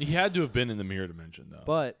He had to have been in the mirror dimension though.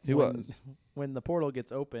 But He was. when the portal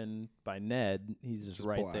gets opened by Ned, he's just Just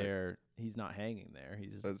right black. there. He's not hanging there.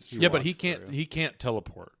 He's That's he true. yeah, but he walks can't. through. He can't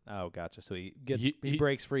teleport, Oh, gotcha. So he gets He- he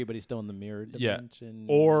breaks free, but he's still in the mirror Yeah. dimension.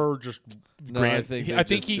 or just. no, Grand, I think I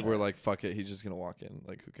think he were like, fuck it. He's just gonna walk in.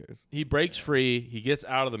 Like, who cares? he breaks free. He gets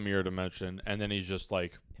out of the mirror dimension, and then he's just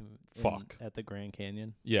like, in- fuck. at the Grand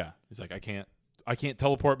Canyon. yeah. He's like, I can't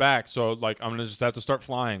teleport back. So like, I'm gonna just have to start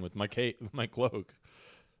flying with my with my cloak.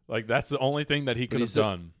 Like that's the only thing that he could he have said-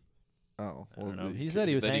 done. Oh, I don't know. He said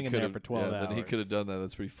he was then hanging there could've- for 12 Then he hours. could have done that.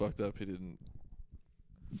 That's pretty fucked up. He didn't.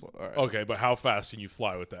 All right. Okay, but how fast can you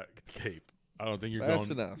fly with that cape? I don't think you're Fast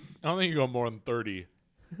going. enough. I don't think you're going more than 30.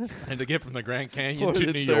 And to get from the Grand Canyon More to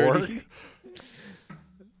than New 30. York,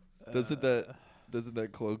 Doesn't that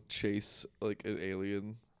cloak chase like an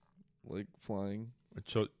alien, like flying?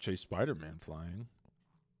 chase Spider-Man flying.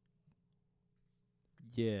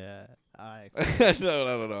 Yeah, no. I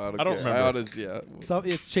don't know. I don't remember. I honestly, yeah. So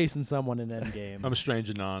it's chasing someone in Endgame. I'm a strange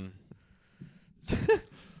anon.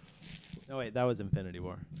 No, wait, that was Infinity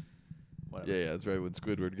War. Whatever. Yeah, that's right. When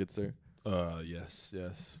Squidward gets there. Yes.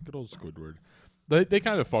 Good old Squidward. They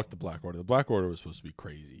kind of fucked the Black Order. The Black Order was supposed to be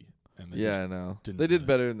crazy. And they Yeah, I know. didn't They do did that.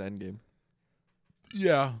 better in the Endgame.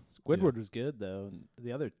 Yeah. Squidward was good though. And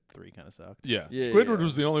the other three kind of sucked. Yeah. Yeah, Squidward yeah.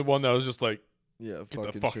 was the only one that was just like, Yeah, Get the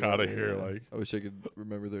fucking fuck shit outta up, here, yeah. like. I wish I could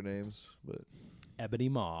remember their names, but Ebony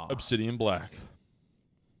Maw. Obsidian Black.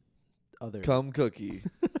 Other. Cum Cookie.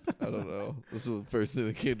 I don't know. This was the first thing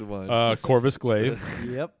that came to mind. Corvus Glaive.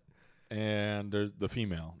 Yep. And there's the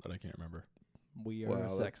female that I can't remember. We are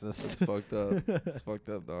Wow, that's sexist. fucked up. It's fucked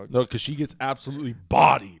up, dog. No, because she gets absolutely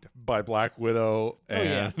bodied by Black Widow. Oh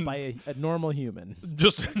yeah, And by a normal human.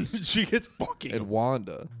 just she gets fucking And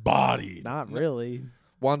Wanda. bodied. Not really.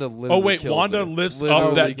 Wanda literally Oh wait, kills Wanda her. lifts Literally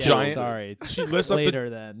up that kills giant. her. Sorry. She lifts up the Later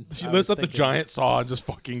then. she I lifts was up the thinking- giant saw and just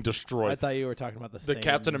fucking I destroys. thought you were talking about The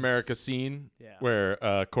Captain America scene Yeah.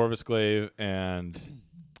 where Corvus Glaive and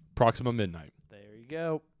Proxima Midnight. There you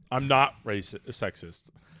go. I'm not sexist.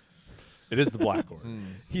 It is the Black Order.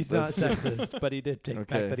 He's not That's- sexist, but he did take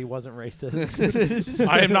Okay. back that he wasn't racist.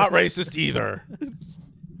 I am not racist either.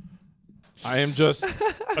 I am just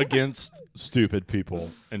against stupid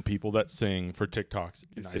people and people that sing for TikToks You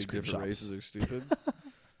in say ice cream different shops. races are stupid.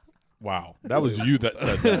 Wow, that was you that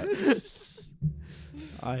said that.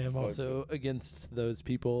 I am also against those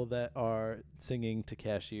people that are singing to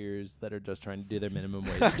cashiers that are just trying to do their minimum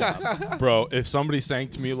wage job. Bro, if somebody sang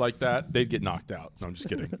to me like that, they'd get knocked out. No, I'm just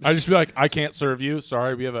kidding. I'd just be like, I can't serve you.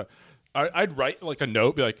 Sorry, we have a. I'd write like a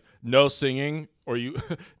note, be like, no singing, or you.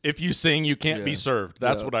 If you sing, you can't be Yeah. served.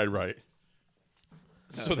 That's Yeah. what I'd write.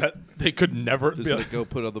 So that they could never Just be like like, go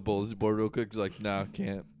put on the bulletin board real quick. Just like, nah,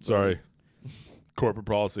 can't. sorry. Corporate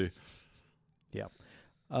policy.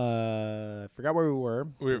 I forgot where we were.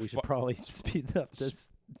 but We were we should probably speed up this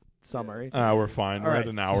summary. We're fine. All We're right. at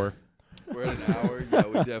an hour. We're at an hour. Yeah,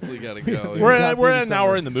 we definitely gotta go. We're got at, we're through at an the hour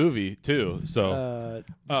summary. in the movie too. So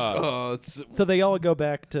It's So they all go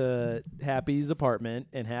back to Happy's apartment,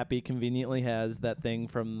 and Happy conveniently has that thing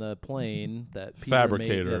from the plane that Peter made,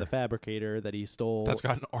 Fabricator. the fabricator that he stole. that's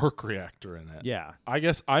got an arc reactor in it. yeah, I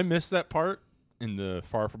guess I missed that part in the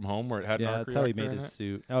Far From Home where it had an yeah. arc That's how he reactor made in his it.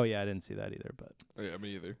 suit. Oh yeah, I didn't see that either. yeah,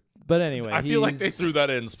 me either. But anyway, I feel like they he's- threw that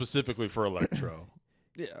in specifically for Electro.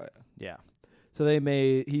 Yeah, Yeah. So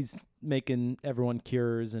he's making everyone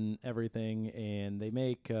cures and everything, and they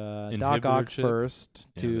make Doc Inhibitor Ock chip? first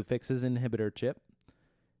Yeah, to that- fix his inhibitor chip,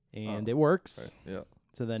 and Oh, it works. right, yeah.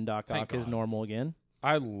 So then Doc Thank Ock is God. normal again.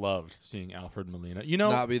 I loved seeing Alfred Molina. You know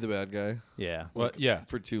Not be the bad guy Yeah. what? Yeah.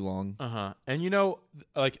 for too long. And you know,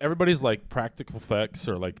 like everybody's like practical effects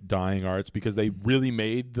or like dying arts because they really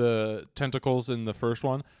made the tentacles in the first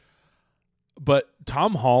one. But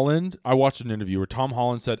Tom Holland, I watched an interview where Tom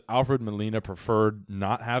Holland said Alfred Molina preferred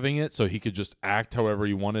not having it so he could just act however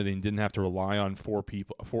he wanted and he didn't have to rely on four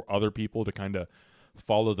other people to kind of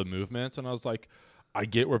follow the movements. And I was like, I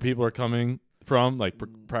get where people are coming from, like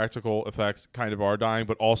practical effects kind of are dying,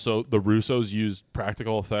 but also the Russos used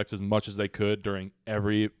practical effects as much as they could during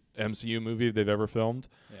every MCU movie they've ever filmed.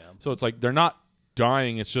 Yeah. So it's like they're not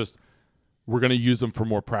dying, it's just we're going to use them for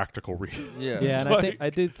more practical reasons. Yeah. Yeah, and like- I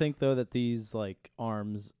did think though that these like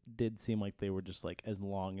arms did seem like they were just like as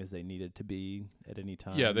long as they needed to be at any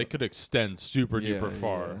time. Yeah, they could extend super Yeah, duper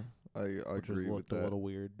far. yeah. I which agree with looked a that. little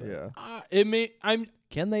weird. But Yeah.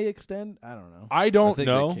 Can they extend? I don't know. I I don't think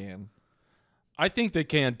know. they can. I think they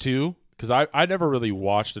can too, because I never really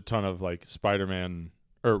watched a ton of like Spider-Man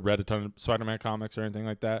or read a ton of Spider-Man comics or anything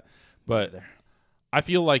like that. But Either. I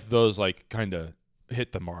feel like those like kind of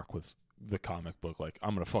hit the mark with the comic book. Like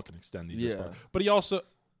I'm gonna fucking extend these. This Yeah. far. But he also,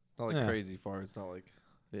 Not like Yeah. crazy far. It's not like,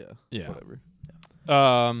 yeah. whatever.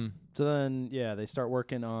 So then, yeah, they start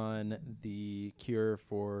working on the cure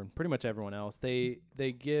for pretty much everyone else. They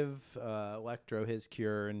give Electro his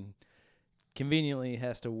cure, and conveniently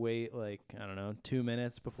has to wait like 2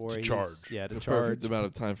 minutes before To he's charge. Yeah, to The charge. perfect amount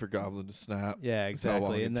of time for Goblin to snap. Yeah, That's how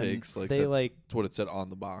long exactly. it And then takes. Like they that's, like that's what it said on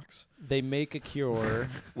the box. they make a cure.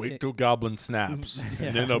 Wait till Goblin snaps,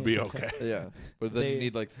 and then it'll be okay. Yeah, but then They- you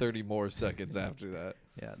need like 30 more seconds after that.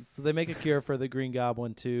 Yeah, so they make a cure for the Green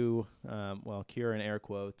Goblin too. Cure in air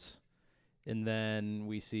quotes, and then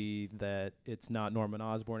we see that it's not Norman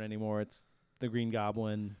Osborn anymore. It's the Green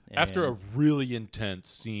Goblin. After a and- really intense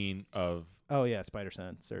scene of Spider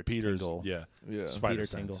Sense or Peter's, Tingle. yeah, Yeah, Spider Peter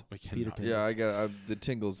sense. Tingle. We Peter cannot- Tingle. yeah. I got the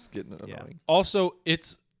tingles getting Yeah. annoying. Also,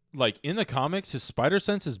 it's like in the comics, his spider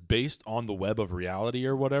sense is based on the web of reality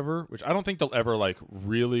or whatever, which I don't think they'll ever like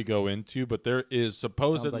really go into. But there is Sounds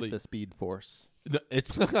supposedly like the Speed Force.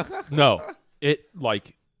 it's no, it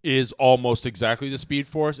like is almost exactly the Speed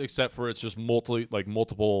Force, except for it's just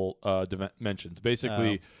multiple dimensions.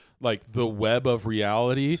 Basically, like the web of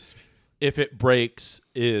reality, if it breaks,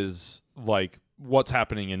 is like what's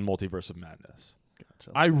happening in Multiverse of Madness.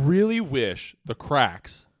 Gotcha. I really wish the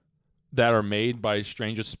cracks that are made by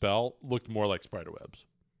Strange's spell looked more like spiderwebs.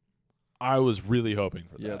 I was really hoping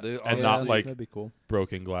for Yeah, that, they and not honestly- like that'd be cool.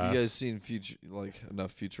 broken glass. You guys seen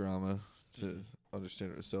enough Futurama to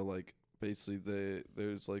understand it? So like basically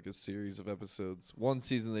there's like a series of episodes. One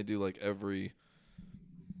season they do like every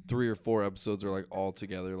 3 or 4 episodes are like all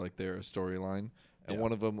together, like they're a storyline, and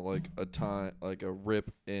one of them like a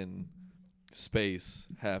rip in space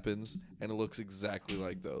happens, and it looks exactly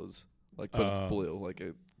like those, like but it's blue, like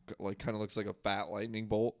kind of looks like a fat lightning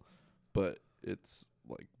bolt, but it's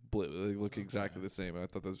like blue. They look exactly the same. And I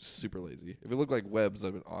thought that was super lazy. If it looked like webs,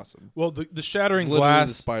 that'd been awesome. Well, the Shattering Literally Glass,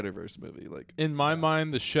 the Spider-Verse movie, like in my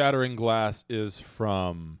mind, the Shattering Glass is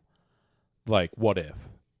from like What If,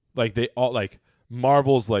 like they all like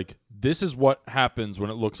Marvel's like this is what happens when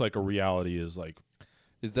it looks like a reality is like.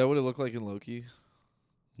 Is that what it looked like in Loki?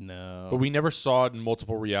 No. But we never saw it in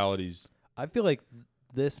multiple realities. I feel like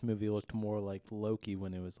this movie looked more like Loki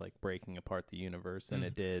when it was like breaking apart the universe than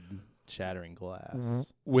it did Shattering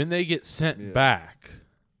Glass. When they get sent back,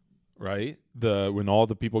 right? When all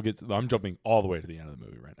the people get, I'm jumping all the way to the end of the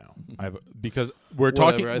movie right now. Because we're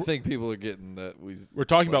talking. I think people are getting that we're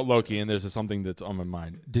talking about Loki, and there's something that's on my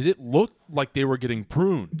mind. Did it look like they were getting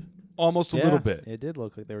pruned almost a little bit? It did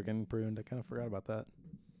look like they were getting pruned. I kind of forgot about that.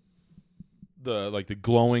 The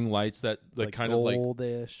glowing lights that Like kind of like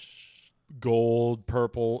goldish, gold,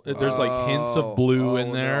 purple. There's like hints of blue in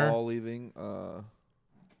when there. They're all leaving. No,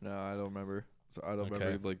 I don't remember. So I don't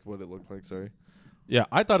remember like what it looked like. Sorry. Yeah,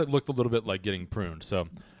 I thought it looked a little bit like getting pruned. So,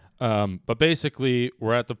 but basically,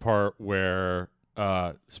 we're at the part where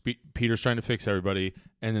Peter's trying to fix everybody,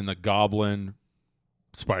 and then the Goblin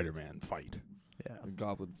Spider-Man fight. yeah. The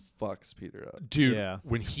Goblin fucks Peter up. Dude, Yeah.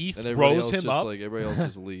 when he And everybody throws else him just up, like everybody else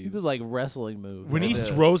just leaves. He did like wrestling move. when he Yeah.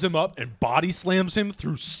 throws him up and body slams him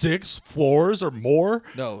through 6 floors or more,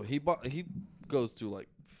 No, he goes through like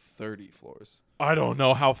 30 floors. I don't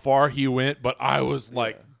know how far he went, but I was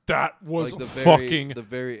like, Yeah. that was Like fucking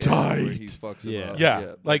very end where he tight. fucks him Yeah. up.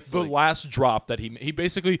 Yeah, like that's the last drop that he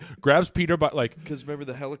basically grabs Peter by like. Because remember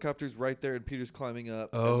the helicopter's right there and Peter's climbing up.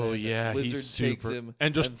 Oh, and then yeah, he's Lizard takes super- him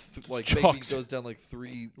and just like chucks maybe goes down like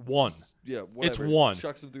 3. One. Yeah, whatever. one.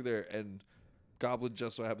 Chucks him through there, and Goblin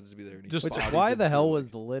just so happens to be there. And he Just- Which bodies why him the hell through, was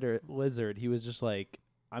the lizard? He was just like,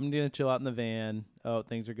 I'm gonna chill out in the van. Oh,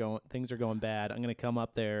 things are going bad. I'm gonna come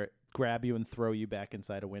up there, grab you, and throw you back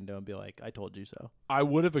inside a window and be like, I told you so. I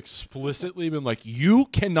would have explicitly been like, you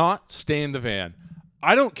cannot stay in the van.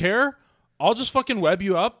 I don't care. I'll just fucking web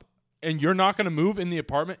you up and you're not going to move in the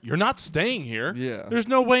apartment. You're not staying here. Yeah. There's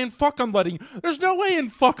no way in fuck I'm letting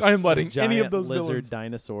any of those lizard villains.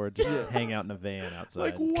 dinosaur just hang out in a van outside.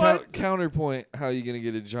 Like what? Counterpoint: how are you gonna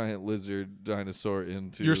get a giant lizard dinosaur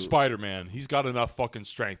into? You're Spider-Man. He's got enough fucking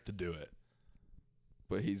strength to do it.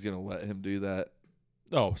 But he's gonna let him do that.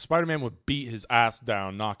 No, Spider-Man would beat his ass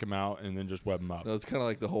down, knock him out, and then just web him up. No, it's kind of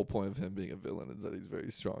like the whole point of him being a villain is that he's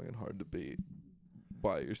very strong and hard to beat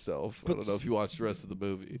by yourself. I don't know if you watched the rest of the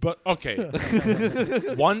movie. But okay,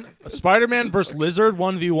 Spider-Man versus Lizard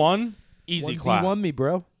 1v1, easy clap. 1v1 me,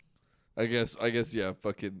 bro. I guess, yeah.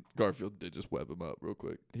 Fucking Garfield did just web him up real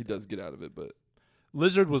quick. He does get out of it, but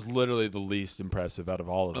Lizard was literally the least impressive out of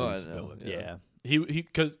all of Oh, I these know, villains. yeah. He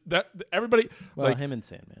because that everybody Well, like him and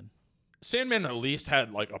Sandman. Sandman at least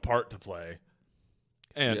had like a part to play,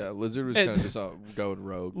 and yeah, Lizard was and- kind of just going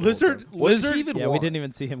rogue. the whole Lizard time. What did Lizard he even Yeah, we want? didn't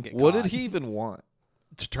even see him get What caught. did he even want?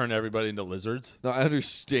 to turn everybody into lizards. No, I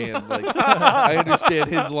understand. Like, I understand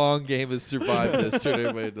his long game is survive this, turn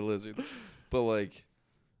everybody into lizards. But like,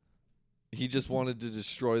 he just wanted to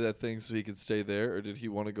destroy that thing so he could stay there, or did he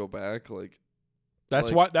want to go back? Like,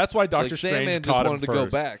 That's Like- why Doctor like Strange Sandman caught just him wanted to first. go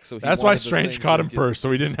back. So he That's why wanted the Strange thing caught so him he could- first,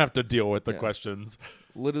 so he didn't have to deal with the Yeah. questions.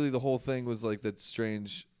 Literally, the whole thing was like that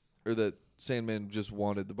Strange, or that Sandman just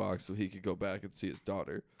wanted the box so he could go back and see his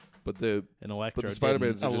daughter. But the And Electro. the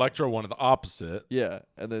Spider-Man's didn't. just- Electro wanted the opposite. yeah,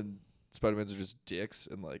 and then Spider-Man's are just dicks,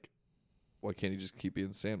 and like, why can't he just keep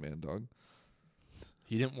being Sandman, dog?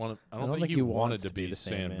 He didn't want to. I I don't, think he he wanted wants to be the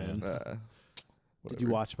Sandman. Did you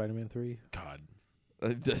Whatever. watch Spider-Man 3? God,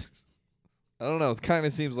 I don't know. It kind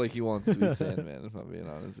of seems like he wants to be Sandman, if I'm being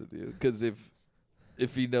honest with you. Because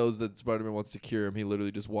if he knows that Spider-Man wants to cure him, he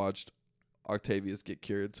literally just watched Octavius get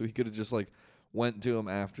cured. So he could have just like went to him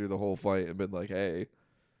after the whole fight and been like, "Hey,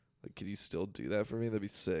 like, can you still do that for me? That'd be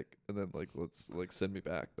sick." And then like, let's like send me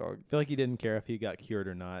back, dog. I feel like he didn't care if he got cured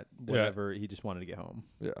or not. Whatever, he just wanted to get home.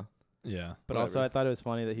 Yeah. yeah. But also, Whatever. I thought it was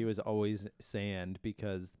funny that he was always Sand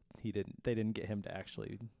because they didn't get him to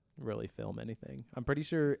actually really film anything. I'm pretty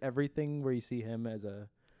sure everything where you see him as a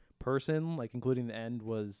person, like including the end,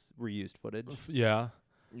 was reused footage. Yeah.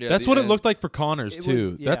 Yeah. That's the what it end- looked like for Connors It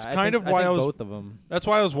too. was- yeah, That's I kind think- of why I think was. both of them. That's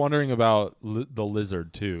why I was wondering about the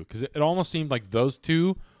lizard too, because it almost seemed like those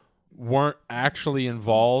two weren't actually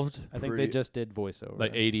involved, I think they Pretty- just did voiceover.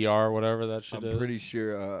 like ADR, whatever that shit I'm is. pretty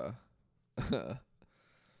sure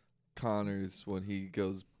Connors when he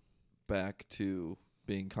goes back to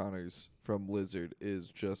being Connors from Lizard is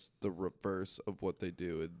just the reverse of what they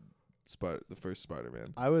do in the first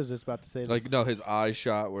Spider-Man. I was just about to say Like this. no, his eye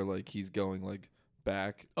shot where like he's going like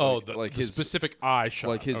back. Oh, like the his specific eye shot.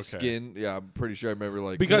 like his Okay. skin. Yeah, I'm pretty sure I remember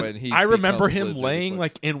like Because when he I remember becomes him Lizard, it's laying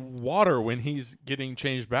like in water when he's getting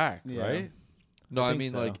changed back, Yeah. right? no, I think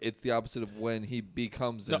mean so. like it's the opposite of when he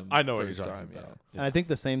becomes No, him. I know what you're first talking time, about. And I think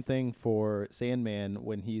the same thing for Sandman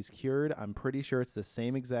when he's cured. I'm pretty sure it's the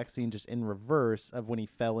same exact scene, just in reverse of when he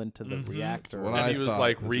fell into the Mhm. reactor. What And I he was, thought.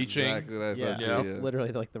 like, That's reaching. Exactly what I Yeah, thought too, Yeah. it's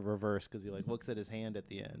literally like the reverse because he like looks at his hand at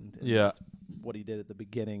the end. And Yeah. that's what he did at the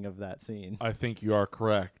beginning of that scene. I think you are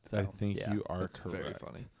correct. I So, think yeah, you are That's correct. very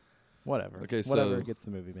funny. Whatever. Okay, Whatever so- gets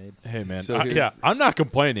the movie made. Hey man, So yeah, here's- I'm not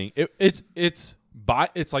complaining.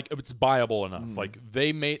 It's like it's buyable enough. Like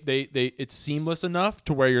they made it's seamless enough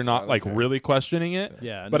to where you're not I like don't care. really questioning it.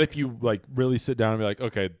 Yeah. and But it's- if you like really sit down and be like,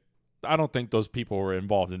 okay, I don't think those people were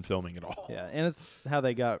involved in filming at all. yeah, and it's how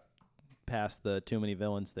they got past the too many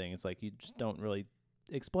villains thing. It's like you just don't really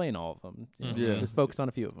explain all of them. You know, Mhm. Yeah. Just focus on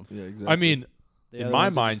a few of them. Yeah, exactly. I mean, The in other my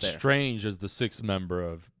ones are mind, just there. Strange is the sixth member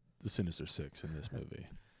of the Sinister Six in this movie.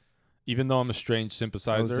 Even though I'm a Strange I was like,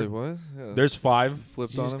 sympathizer, what? Yeah. there's 5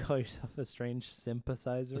 flipped Did you on just him. call yourself a strange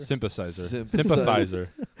sympathizer? sympathizer. Sympathizer.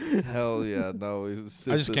 Sympathizer. Hell yeah, no. It was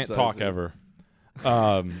I just can't talk sympathizer.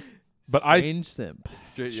 ever. But I strange simp.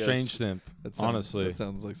 Yeah, Strange simp. that sounds, honestly. that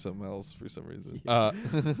sounds like something else for some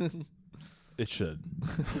reason. It should.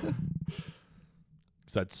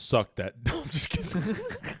 Because I'd suck that. No, I'm just kidding.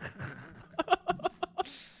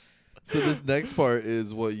 So this next part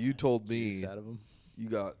is what you told me. Juice out of 'em. You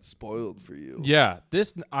got spoiled for you. Yeah,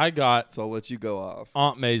 I got So I'll let you go off.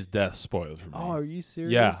 Aunt May's death spoiled for me. Oh, are you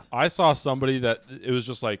serious? Yeah, I saw somebody that it was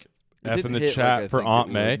just like It F in didn't the hit like chat I for think Aunt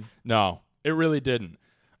it May. would. No, it really didn't.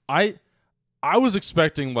 I was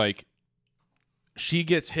expecting like she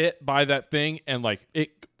gets hit by that thing and like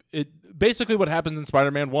it basically what happens in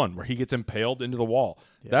Spider-Man 1 where he gets impaled into the wall.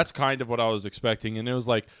 Yeah. That's kind of what I was expecting, and it was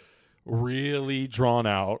like really drawn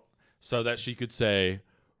out so that she could say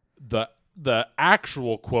the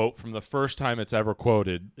actual quote from the first time it's ever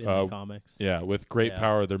quoted. In the comics. Yeah, with great Yeah.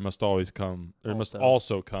 power there must always come must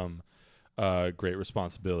also come great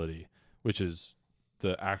responsibility, which is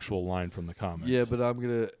the actual line from the comics. Yeah, but I'm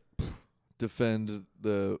gonna defend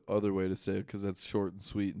the other way to say it because that's short and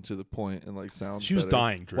sweet and to the point and like sounds. she was better.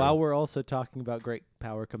 dying, Drew. While we're also talking about great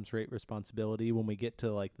power comes great responsibility, when we get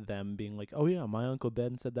to like them being like, "Oh yeah, my Uncle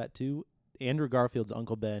Ben said that too." Andrew Garfield's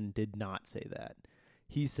Uncle Ben did not say that.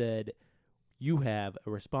 He said, "You have a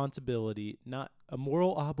responsibility, not a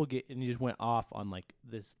moral obligation," and he just went off on like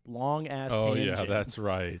this long ass Oh tangent yeah, that's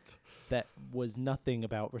right. that was nothing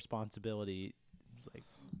about responsibility. It's like,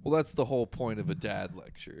 Well, that's the whole point of a dad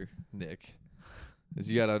lecture, Nick. Is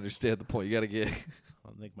you got to understand the point. You got to get. I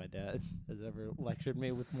don't think my dad has ever lectured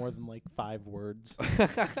me with more than like 5 words.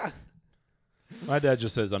 My dad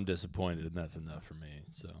just says I'm disappointed, and that's enough for me.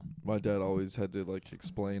 So My dad always had to like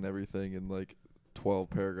explain everything in like 12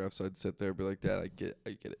 paragraphs. I'd sit there and be like, "Dad, I get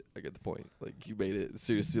it. I get the point. Like you made it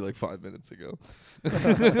seriously like 5 minutes ago."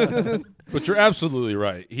 but you're absolutely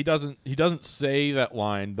right. He doesn't say that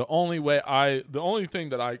line. The only thing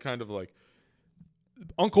that I kind of like,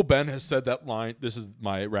 Uncle Ben has said that line. This is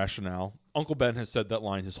my rationale. Uncle Ben has said that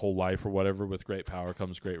line his whole life or whatever. With great power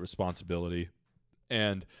comes great responsibility.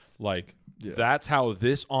 And like Yeah. that's how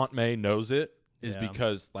this Aunt May knows it is Yeah.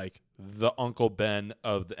 because like the Uncle Ben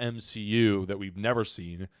of the MCU that we've never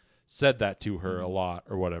seen said that to her a lot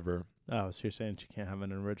or whatever. Oh, so you're saying she can't have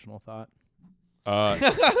an original thought?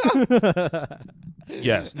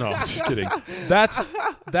 Yes, no, I'm just kidding.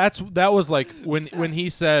 That was like when he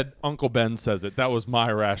said Uncle Ben says it. That was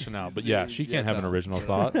my rationale. But yeah, she can't have an no. original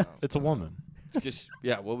thought. No. It's a woman. Just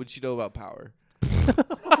yeah. What would she know about power?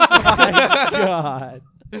 God.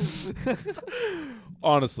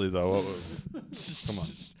 Honestly, though, come on,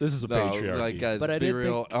 this is a No, patriarchy. like guys, But I let's be did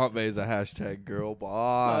real. Aunt May's a hashtag girl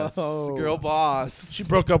boss. Oh. Girl boss. she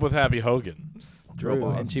broke up with Happy Hogan. Girl True,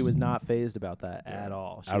 and boss. she was not phased about that at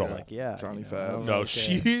all. She At was all. like, "Yeah, Johnny you know, Fabs. No, okay."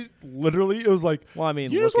 she literally it was like, Well, I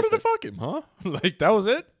mean, you just look wanted at to fuck him, huh? Like that was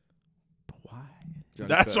it. Why? Johnny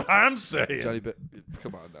That's Fab- what I'm saying. Johnny.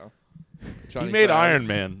 Come on now. He Johnny made Fabs. Iron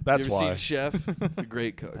Man. That's you ever why seen Chef? It's a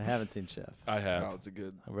great cook. I haven't seen Chef. I have. Oh, it's a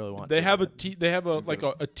good. I really want. They to, have a but- they have a like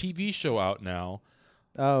a TV show out now.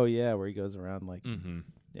 Oh yeah, where he goes around like Mm-hmm.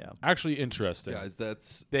 yeah. Actually, interesting. Guys,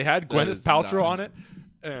 that's They had That Gwyneth is Paltrow not- on it,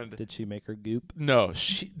 and Did she make her goop? no,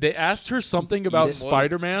 they asked her something about What-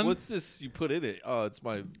 Spider-Man. What's this you put in it? Oh, it's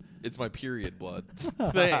my period blood.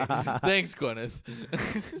 Thanks, Gwyneth.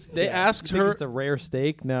 They Yeah. asked You think her. it's a rare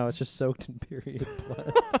steak. No, it's just soaked in period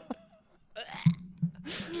blood.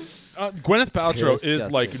 Gwyneth Paltrow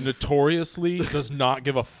is like Disgusting. notoriously does not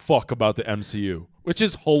give a fuck about the MCU, which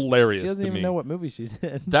is hilarious She doesn't to even me. know what movie she's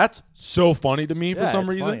in. That's so funny to me for Yeah, some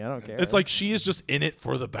it's reason. funny. I don't care. It's like she is just in it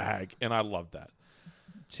for the bag, and I love that.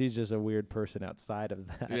 She's just a weird person outside of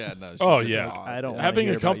that. Yeah, no. she's Oh, just yeah. odd, I don't yeah. wanna Having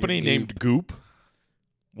hear a about your company goop. named Goop,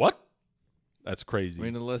 what? That's crazy. I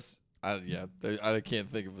mean, unless I can't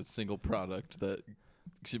think of a single product that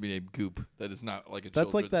should be named Goop that is not like a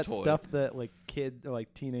That's like children's that toy. stuff that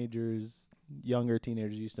like teenagers, younger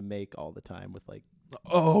teenagers used to make all the time with like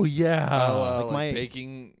oh yeah. like my-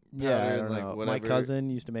 baking powder yeah, I and don't like know. whatever. My cousin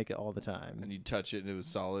used to make it all the time. And you touch it and it was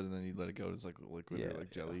solid, and then you let it go. It's like liquid Yeah, or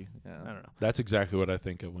like jelly. Yeah. I don't know. That's exactly what I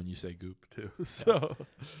think of when you say Goop too. So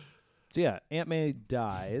So yeah, Aunt May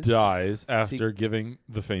dies. dies after giving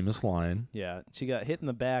the famous line. Yeah, she got hit in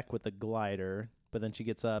the back with a glider, but then she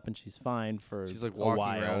gets up and she's fine for She's like a walking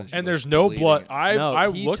while. around and she's And like there's no bleeding. blood. No,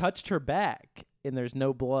 I he looked. touched her back, and there's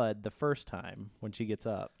no blood the first time when she gets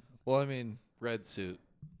up. Well, I mean, red suit.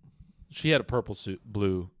 She had a purple suit,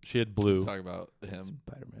 blue. She had blue. Talk about him.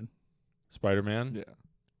 Spider-Man. Spider-Man. Yeah.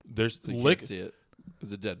 There's So you lick can't see it. It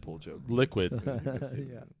was a Deadpool joke. liquid.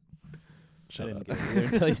 Yeah, Shut I up. didn't get it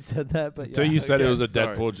either until you said that. But Until yeah. you said it Okay, was a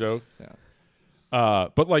sorry. Deadpool joke. Yeah.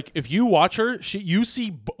 But like, if you watch her, you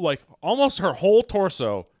see like almost her whole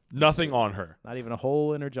torso, nothing on her, Not even a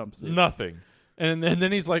hole in her jumpsuit. nothing. And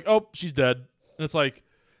then he's like, "Oh, she's dead." And it's like,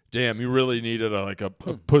 "Damn, you really needed a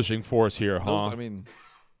pushing force here, huh?" Those, I mean,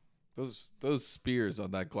 those spears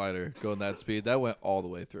on that glider going that speed, that went all the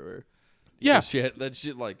way through her. Yeah. So she had, that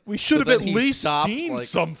shit like we should so have then at he least stopped, seen like,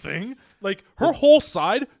 something. Like her whole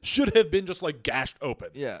side should have been just like gashed open.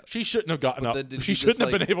 Yeah. She shouldn't have gotten But up. then did She he shouldn't just,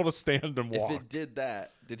 have like- been able to stand and If walk. it did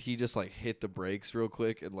that, did he just like hit the brakes real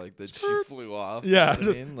quick and like that she flew off? Yeah, You know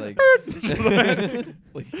what just- I mean?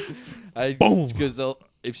 Like, I Boom. because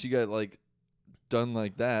if she got like done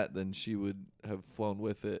like that, then she would have flown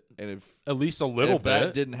with it, and if At least a little if bit,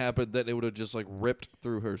 that didn't happen, then it would have just like ripped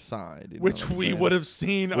through her side, you know which what I'm we saying? would have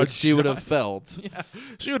seen. which she would have felt. Yeah,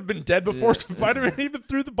 she would have been dead before Yeah. Spider-Man even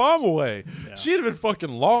threw the bomb away. Yeah. She'd have been fucking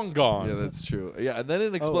long gone. Yeah, that's true. Yeah, and then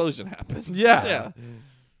an explosion happens. Yeah.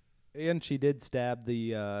 And she did stab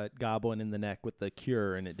the goblin in the neck with the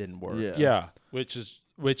cure, and it didn't work. Yeah,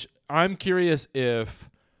 which I'm curious if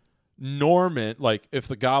Norman, like, if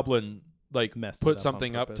the Goblin like Messed it put up on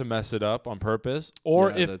something up to purpose. mess it up on purpose,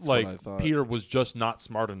 or Yeah, if that's what I like thought. Peter was just not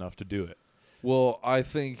smart enough to do it. Well, I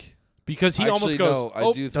think Because he Actually, almost goes, no, I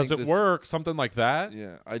 "Oh, do does think it this- work?" Something like that.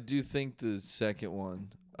 yeah, I do think the second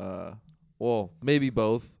one. Well, maybe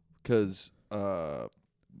both, because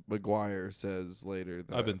McGuire says later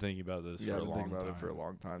that I've been thinking about this yeah, for I've a been long thinking about time. it for a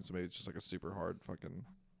long time. So maybe it's just like a super hard fucking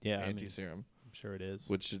Yeah, I mean, anti-serum, I'm sure it is.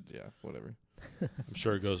 which should whatever. I'm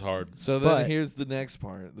sure it goes hard. So then But- here's the next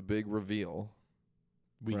part, the big reveal.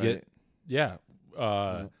 We right? get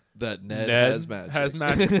that Ned, Ned has magic. Has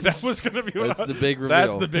magic. That was gonna be what That's the big reveal.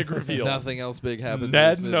 That's the big reveal. Nothing else big happens. in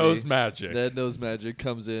Ned this movie. knows magic. Ned knows magic.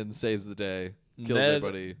 Comes in, saves the day, kills Ned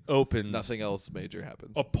everybody. opens Nothing else major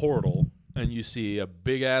happens. a portal, and you see a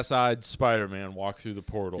big ass-eyed Spider-Man walk through the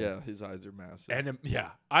portal. Yeah, his eyes are massive. And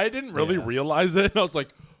I didn't really Yeah. realize it. And I was like,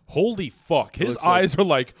 "Holy fuck!" His looks like- eyes are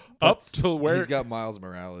like up That's- to where He's got Miles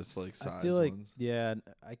Morales like size I feel like, ones. yeah,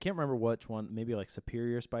 I can't remember which one. Maybe like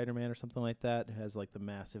Superior Spider-Man or something like that. Who has like the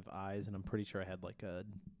massive eyes, and I'm pretty sure I had like a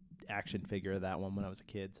action figure of that one when I was a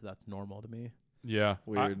kid, so that's normal to me. Yeah,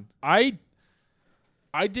 Weird.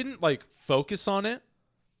 I didn't like focus on it.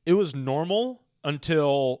 It was normal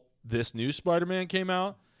until this new Spider-Man came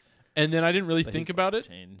out, and then I didn't really But think he's about it.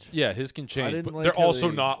 Change. Yeah, his can change, didn't but like they're how also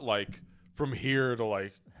they- not like from here to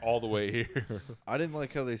like all the way here. I didn't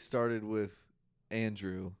like how they started with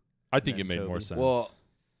Andrew. I think And it made more Toby. sense. Well,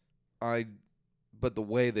 but the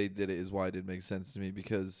way they did it is why it didn't make sense to me,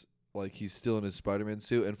 because like he's still in his Spider-Man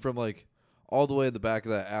suit, and from like all the way in the back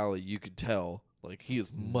of that alley, you could tell like he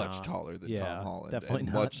is much Not- taller than yeah, Tom Holland, definitely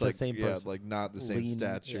and not much the like same person. like not the same Lean,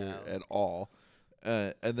 stature yeah. at all.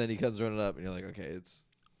 And then he comes running up, and you're like, okay, it's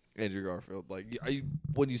Andrew Garfield. Like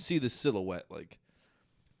when you see the silhouette, like.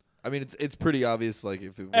 I mean, it's pretty obvious. Like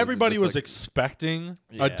if it wasn't everybody just, was like, expecting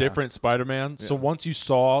Yeah. a different Spider-Man. So Yeah. once you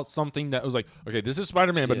saw something that was like, okay, this is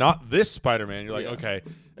Spider-Man, but Yeah. not this Spider-Man, you're like, Yeah. okay,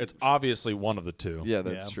 it's obviously one of the two. Yeah,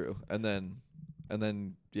 that's Yeah. true. And then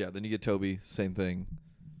then you get Toby, same thing.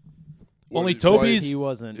 Only Why- Toby's- He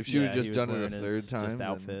wasn't. If she would've yeah, just he was done it a wearing his third time, just then-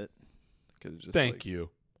 outfit. could've just, Thank like-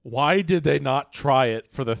 you. Why did they not try it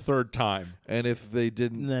for the third time? And if they And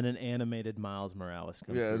didn't, then an animated Miles Morales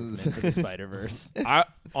comes Yeah, through this- into the Spider-Verse. I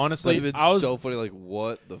honestly, it's I was so funny. Like,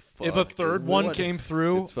 what the fuck? if a third is one this? came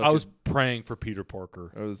through, It's I was fucking- praying for Peter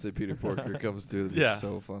Parker. I would say Peter Parker comes through. That'd be Yeah.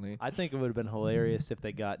 so funny. I think it would have been hilarious if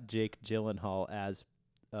they got Jake Gyllenhaal as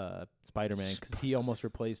Spider-Man because he almost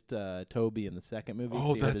replaced Toby in the second movie. 'cause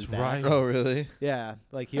Oh, he hurt that's his back. right. Oh, really? Yeah,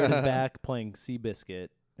 like he hurt his back playing Seabiscuit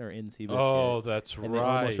or in Seabiscuit. Oh, that's and they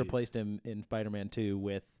right. almost replaced him in Spider-Man 2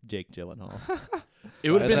 with Jake Gyllenhaal.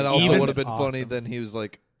 It would have And been that also even would have been funny. awesome. Then he was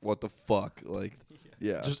like, "What the fuck?" Like,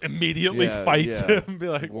 yeah. just immediately Yeah, fights yeah. him and be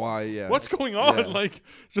like, Why? Yeah. what's going on? Yeah. Like,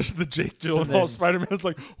 just the Jake Gyllenhaal there's- Spider-Man's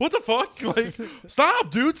like, what the fuck? Like, stop,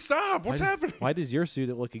 dude, stop. What's happening? Why does your suit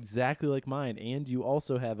look exactly like mine? And you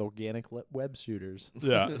also have organic web shooters.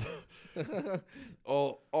 Yeah.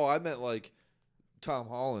 oh, I meant like Tom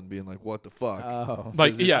Holland being like, "What the fuck?" Oh,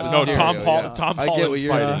 Like, 'Cause it's yeah, no, Mysterio, Tom yeah. Holland. Tom I Holland get what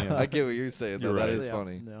you're fighting saying. him. I get what you're saying. Though. You're That right. is Yeah,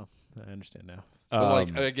 funny. No, I understand now. But like,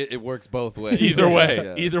 Um, I get it works both ways. either way,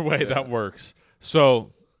 Yeah. either way, Yeah. that works.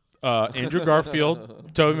 So, Andrew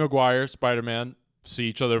Garfield, Tobey Maguire, Spider-Man see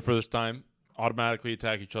each other for this time, automatically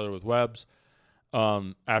attack each other with webs.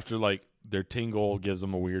 After like their tingle gives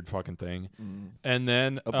them a weird fucking thing, and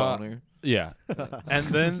then A boner. yeah, and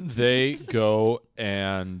then they go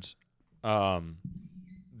and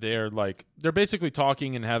they're basically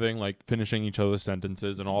talking and having like finishing each other's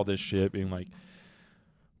sentences and all this shit, being like,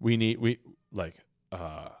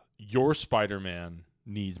 your Spider-Man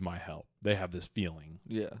needs my help. They have this feeling.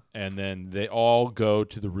 Yeah. And then they all go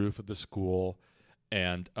to the roof of the school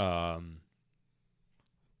and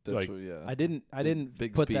That's Like, what, yeah. I didn't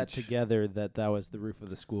big put that speech. together that was the roof of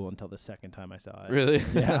the school until the second time I saw it. Really?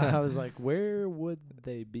 Yeah, I was like, where would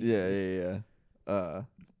they be? Yeah.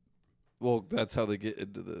 Well, that's how they get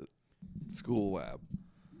into the school lab.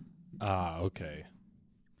 okay.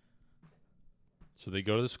 So they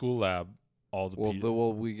go to the school lab. All the Well,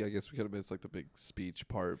 pe- I guess we could have missed like the big speech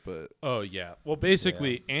part, but Oh yeah. Well,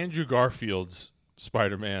 basically, Andrew Garfield's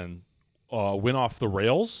Spider-Man went off the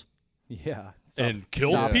rails Yeah. and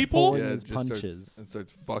killed stop people. pulling yeah, his it just punches.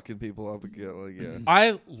 starts fucking people up again. Like, yeah.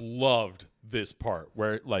 I loved this part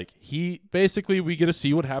where like we get to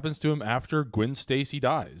see what happens to him after Gwen Stacy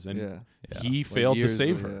dies, and Yeah. he Like failed to years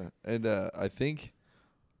save of- her. yeah. And I think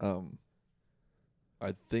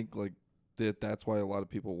like that's why a lot of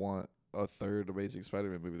people want a third Amazing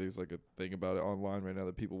Spider-Man movie. There's like a thing about it online right now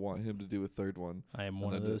that people want him to do a third one. I am And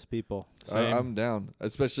one of then those people. Same. I'm down,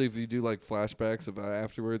 especially if you do like flashbacks of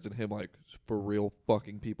afterwards and him like for real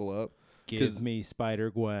fucking people up. Give me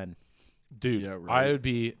Spider-Gwen. Dude, Yeah, I right. would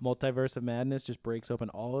be Multiverse of Madness just breaks open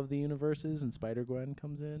all of the universes and Spider-Gwen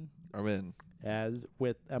comes in I'm in. as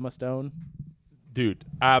with Emma Stone. Dude,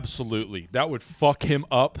 absolutely. That would fuck him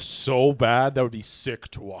up so bad. That would be sick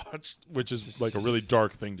to watch, which is like a really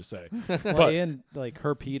dark thing to say. Well, But and like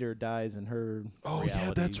her Peter dies in her oh yeah,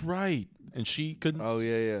 reality. that's right. And she couldn't Oh,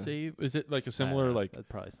 yeah. save. Is it like a I don't similar know. like That's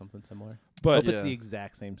probably something similar. but Hope it's Yeah. the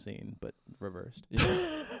exact same scene but reversed.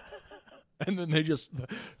 Yeah. and then they just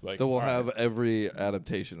like Then we'll all right. have every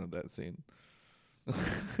adaptation of that scene.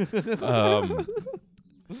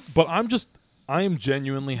 But I am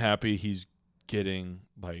genuinely happy he's getting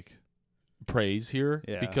like praise here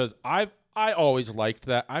Yeah. because I always liked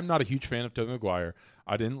that. I'm not a huge fan of Tobey Maguire.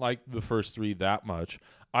 I didn't like the first three that much.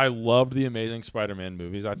 I loved the Amazing Spider-Man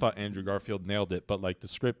movies. I thought Andrew Garfield nailed it, but like the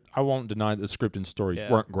script, I won't deny the script and stories Yeah.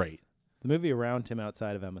 weren't great. The movie around him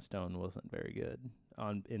outside of Emma Stone wasn't very good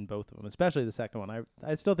in both of them, especially the second one.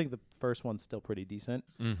 I still think the first one's still pretty decent,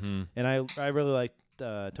 Mm-hmm. and I really liked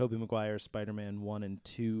Tobey Maguire's Spider-Man 1 and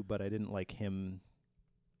 2, but I didn't like him.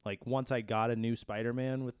 Like once I got a new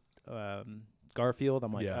Spider-Man with Garfield,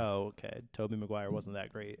 I'm like, Yeah. oh okay, Tobey Maguire wasn't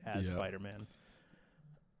that great as Yeah. Spider-Man.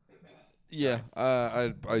 Yeah,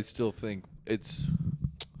 I still think it's.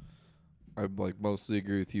 I like mostly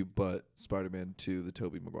agree with you, but Spider-Man 2, the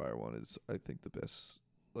Tobey Maguire one, is I think the best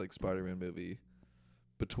like Spider-Man movie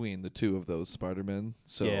between the two of those Spider-Men.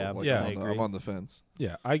 So Yeah, like, yeah, I I'm agree. on the fence.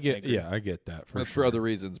 Yeah, I get. agree. Yeah, I get that for That's sure. for other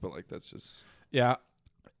reasons, but like that's just Yeah,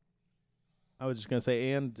 I was just gonna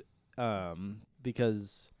say, and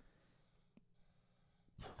because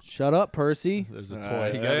shut up, Percy. there's a Ah, toy.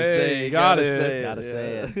 you gotta Hey, say it, you got gotta it. say it, Gotta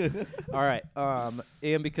say yeah. All right.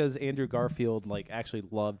 And because Andrew Garfield like actually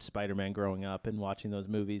loved Spider-Man growing up and watching those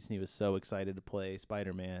movies, and he was so excited to play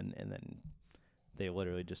Spider-Man, and then they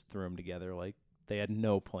literally just threw him together like they had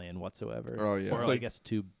no plan whatsoever. Oh, yeah. Or It's I like- guess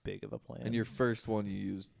too big of a plan. And your first one, you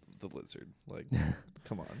used the lizard. Like,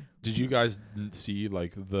 come on. Did you guys see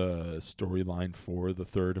like the storyline for the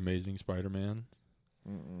third Amazing Spider-Man?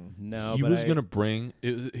 Mm-mm. no, He but was I- gonna bring.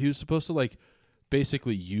 He was supposed to like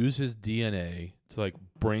basically use his DNA to like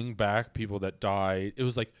bring back people that died. It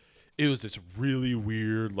was this really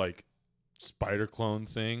weird like spider clone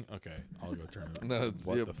thing. Okay, I'll go turn it. No, it's,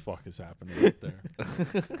 What the fuck is happening right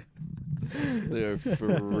there? They're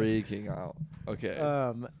freaking out. Okay.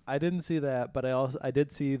 I didn't see that, but I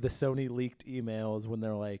did see the Sony leaked emails when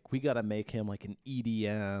they're like, we got to make him like an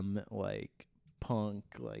EDM like punk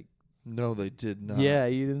like. No, they did not. Yeah,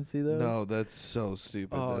 you didn't see those? No, that's so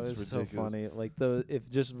stupid. Oh, That's it's ridiculous. so funny. Like if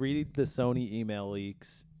just read the Sony email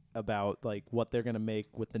leaks about like what they're gonna make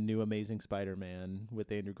with the new Amazing Spider-Man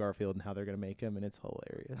with Andrew Garfield and how they're gonna make him, and it's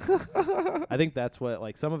hilarious. I think that's what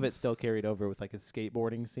like some of it still carried over with like a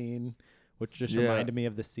skateboarding scene, which just Yeah. reminded me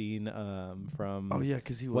of the scene from Oh yeah,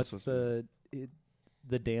 because he was what's supposed to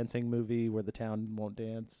the dancing movie where the town won't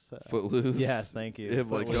dance. be Footloose. Yes, thank you. Him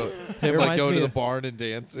like Footloose. him like reminds going me to the of- barn and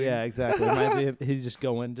dancing. Yeah, exactly. Reminds me of he's just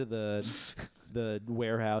going to the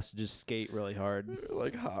warehouse to just skate really hard.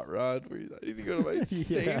 Like Hot Rod, where he's like, I need to go to my Yeah.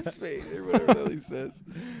 safe space or whatever the hell he says.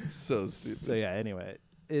 So stupid. So yeah, anyway,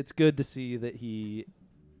 it's good to see that he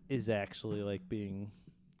is actually like being,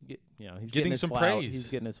 he's Getting his some praise. He's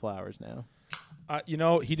getting his flowers now.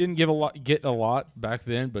 He didn't get a lot back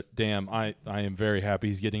then, but damn, I am very happy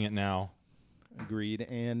he's getting it now. Agreed,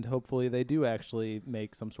 and hopefully they do actually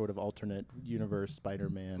make some sort of alternate universe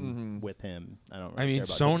Spider-Man Mhm. with him. I don't. I Really mean, care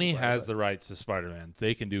about Tobey Sony Maguire, has but the rights to Spider-Man.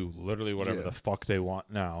 They can do literally whatever Yeah. the fuck they want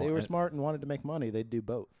now. if they were And- smart and wanted to make money, they'd do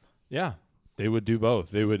both. Yeah, they would do both.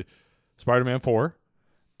 They would Spider-Man 4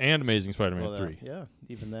 and Amazing Spider-Man Well, 3. yeah,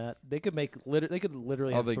 even that they could make. They could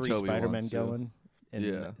literally I have think 3 Tobey Spider-Men wants to. going, and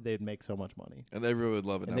Yeah. they'd make so much money. And everyone would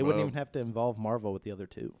love it. And now, they but wouldn't I even have to involve Marvel with the other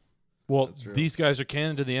 2. Well, That's true. these guys are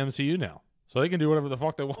canon to the MCU now, so they can do whatever the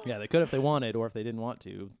fuck they want. Yeah, they could if they wanted, or if they didn't want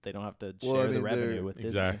to, they don't have to Well, I share mean, the revenue they're- with Disney.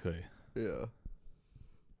 Exactly. Yeah.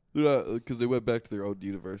 They're not because they went back to their own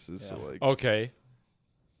universes. So Yeah. like,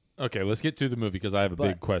 Okay, let's get through the movie because I have a But-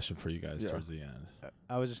 big question for you guys Yeah. towards the end.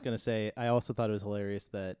 I was just gonna say, I also thought it was hilarious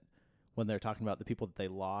that when they're talking about the people that they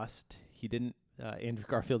lost, he didn't. Andrew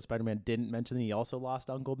Garfield Spider-Man didn't mention that he also lost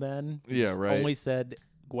Uncle Ben. He Yeah, just right. Only said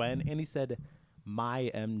Gwen, and he said my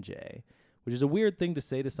MJ, which is a weird thing to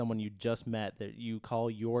say to someone you just met. That you call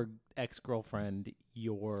your ex-girlfriend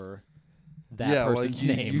that yeah, person's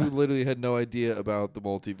like name. you literally had no idea about the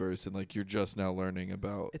multiverse, and like you're just now learning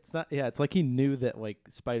about. It's not. Yeah, it's like he knew that like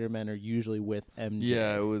Spider-Men are usually with MJ.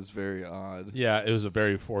 Yeah, it was very odd. Yeah, it was a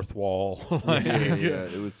very fourth wall. like, yeah,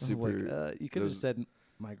 it was I was super. like, you could have those- just said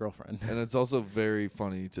my girlfriend. And it's also very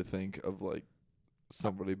funny to think of like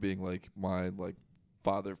somebody being like my like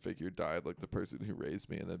father figure died, like the person who raised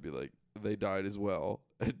me, and then be like they died as well,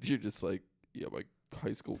 and you're just like, yeah, my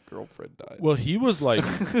high school girlfriend died. Well, he was like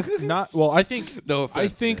not. Well, I think No offense. I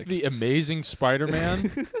think Nick. the Amazing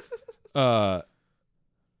Spider-Man,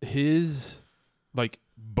 his like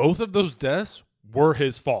both of those deaths were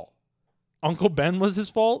his fault. Uncle Ben was his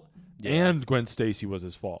fault, Yeah. and Gwen Stacy was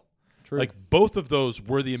his fault. True. Like both of those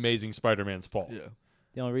were the Amazing Spider-Man's fault. Yeah.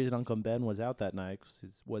 The only reason Uncle Ben was out that night was He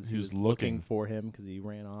he was was looking for him because he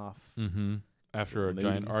ran off. Mm-hmm. After a Maybe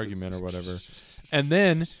giant just- argument or whatever, and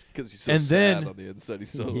then Because he's so And sad then- on the inside. He's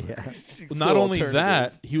so Yeah. he's not so only alternative.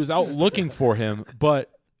 that, he was out looking for him,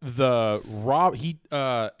 but Andrew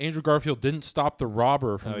Garfield didn't stop the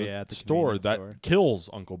robber from Oh, the yeah, at the store convenience that store. kills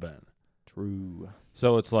Uncle Ben. True.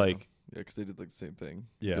 So it's like, Yeah, because they did like the same thing.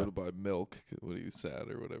 Yeah. Go to buy milk when he was sad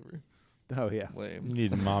or whatever. Oh yeah. you Lame.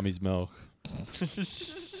 need mommy's milk.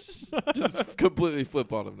 Just completely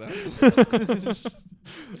flip on him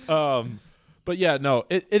now. But yeah, no,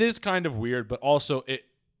 it is kind of weird, but also it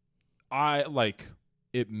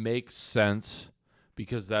makes sense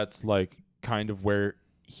because that's like kind of where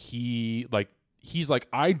he's like,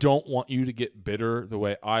 I don't want you to get bitter the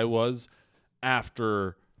way I was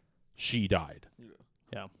after she died.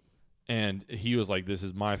 Yeah. And he was like, this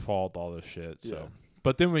is my fault, all this shit. So, Yeah.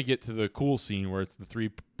 but then we get to the cool scene where it's the 3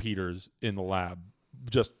 Peters in the lab,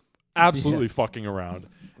 just absolutely fucking around.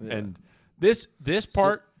 Yeah. And this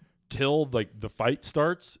part till like the fight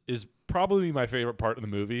starts is probably my favorite part of the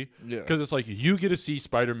movie Yeah. because it's like you get to see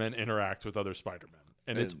Spider-Man interact with other Spider-Men,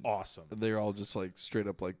 and it's And- awesome. they're all just like straight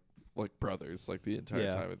up like brothers like the entire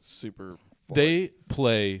Yeah. time. It's super fun. They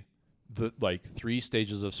play the like 3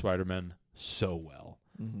 stages of Spider-Man so well.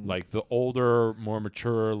 Mhm. Like the older, more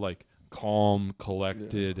mature, like calm,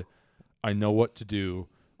 collected. I know what to do.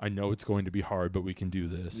 I know it's going to be hard, but we can do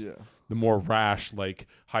this. Yeah. The more rash, like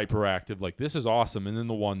hyperactive, like this is awesome. And then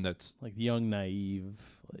the one that's Like young, naive.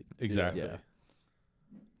 Like exactly. Yeah.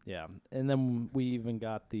 Yeah, and then we even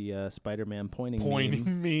got the Spider-Man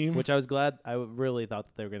pointing meme. which I was glad. I really thought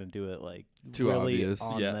that they were gonna do it like Too really obvious.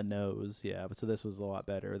 on Yeah. the nose. Yeah, but so this was a lot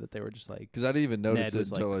better. That they were just like Because I didn't even notice Ned it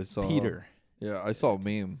was until like, I saw Peter, Yeah, I saw a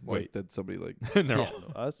meme like Wait. that somebody like And they're yeah,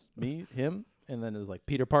 all us, me, him, and then it was like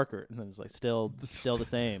Peter Parker, and then it's like still the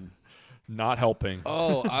same. not helping.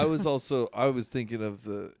 Oh, I was thinking of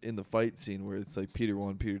in the fight scene where it's like Peter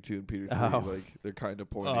 1, Peter 2, and Peter 3. Oh. Like they're kind of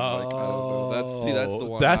pointing. Like I don't know. That's the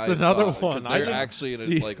one. That's I another thought, 'cause one. I They're didn't actually in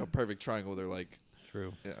see- like a perfect triangle. They're like,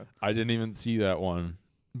 True. yeah. I didn't even see that one.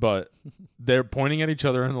 But they're pointing at each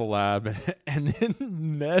other in the lab, and then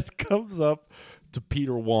Ned comes up to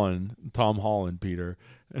Peter 1, Tom Holland Peter,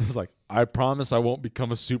 and is like, I promise I won't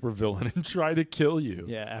become a supervillain and try to kill you.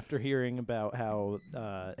 Yeah, after hearing about how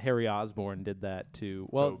Harry Osborn did that to,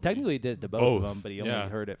 well, Toby. technically he did it to both of Both, them, but he only yeah.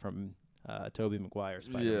 heard it from Tobey Maguire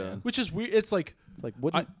Spider-Man. Yeah. Which is weird. It's like, It's like,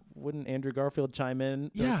 wouldn't Andrew Garfield chime in?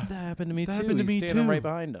 Be Yeah, like, that happened to me that too. happened to He's me standing too. right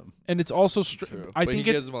behind him. and it's also, True. I but think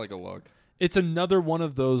he it's gives him like a look. it's another one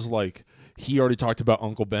of those, like, he already talked about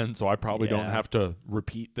Uncle Ben, so I probably don't Yeah. have to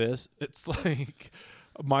repeat this. It's like,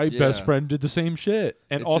 my best Yeah. friend did the same shit.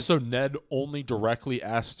 And It's also, just- Ned only directly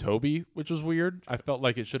asked Toby, which was weird. I felt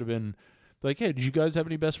like it should have been like, hey, did you guys have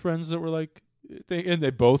any best friends that were like, and they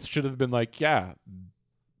both should have been like, yeah,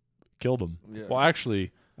 killed him. Yeah. Well,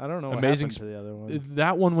 actually, I don't know what Amazing happened to the other one.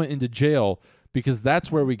 that one went into jail because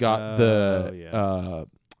that's where we got Oh, the, yeah.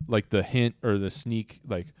 like the hint or the sneak,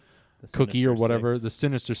 like, The cookie or Sinister whatever, Six. the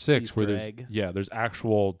Sinister Six, where Easter there's egg. there's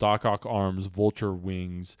actual Doc Ock arms, vulture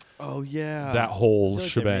wings, Oh yeah. that I whole feel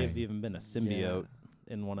like there may have shebang. even been a symbiote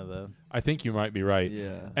in one of the. I think you might be right.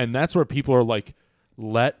 Yeah. And that's where people are like,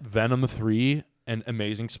 let Venom 3 and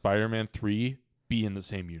Amazing Spider-Man 3 be in the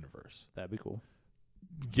same universe. That'd be cool.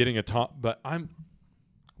 Getting a top, but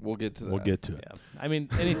We'll get to that. we'll get to it. Yeah, I mean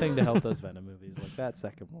anything to help those Venom movies. Like that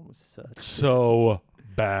second one was such. So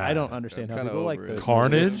bad. I don't understand how Kinda people like over those. it.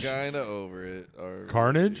 Carnage? Kind of over it. already,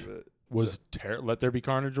 Carnage? but- Was Let There Be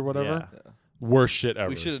Carnage or whatever. Yeah. yeah. Worst shit ever.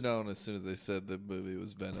 We should have known as soon as they said the movie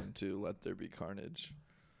was Venom 2. Let there be carnage.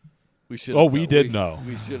 We should. Oh, we did know.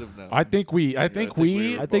 We should have known. I think we I think both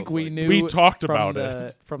we like- knew. we talked from about the,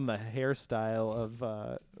 it. from the hairstyle of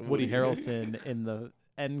Woody Woody. Harrelson in the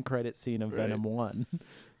end credit scene of Right. Venom 1.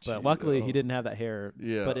 But Gee, luckily oh. he didn't have that hair.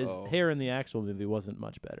 Yeah. But his oh. hair in the actual movie wasn't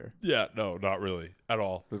much better. Yeah, no, not really at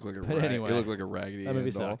all. looked like a But anyway, it looked like a raggedy That movie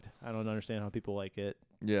Ann doll. sucked. I don't understand how people like it.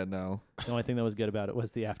 Yeah. No. The only thing that was good about it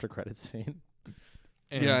was the after credits scene.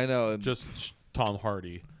 And yeah, I know. And just Tom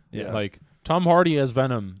Hardy. Yeah. Like Tom Hardy as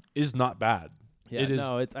Venom is not bad. Yeah, It is-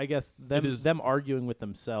 no, it's I guess them is- them arguing with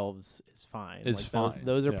themselves is fine. Is like fine,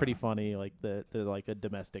 Those are yeah. pretty funny. Like they're like a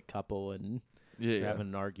domestic couple and yeah. they're Yeah. having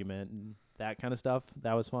an argument and that kind of stuff.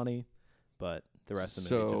 That was funny, but the rest of the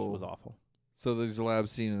movie just So- was awful. So there's a lab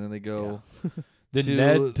scene, and then they go Then To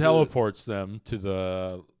Ned the- teleports them to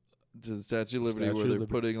the. to the Statue of Liberty Statue where of they're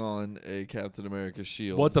Liberty. putting on a Captain America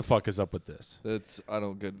shield. What the fuck is up with this? That's I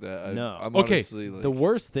don't get that. No. I'm Okay, honestly like, The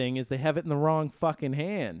worst thing is they have it in the wrong fucking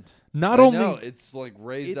hand. Not I only know, it's like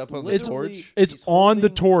raised It's up on the literally- torch. it's She's on the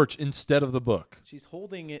holding- torch instead of the book. She's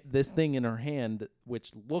holding this thing in her hand,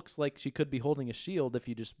 which looks like she could be holding a shield if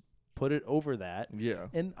you just put it over that. Yeah.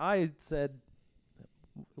 And I said,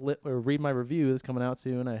 read my review. It's coming out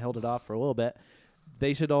soon. I held it off for a little bit.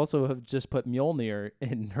 They should also have just put Mjolnir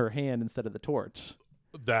in her hand instead of the torch.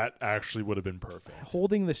 That actually would have been perfect.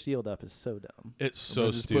 Holding the shield up is so dumb. It's And so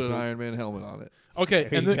then just stupid. put an Iron Man helmet on it. Okay,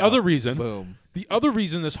 There and you the go. other reason, Boom. the other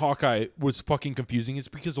reason this Hawkeye was fucking confusing is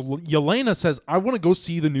because Yelena says, "I want to go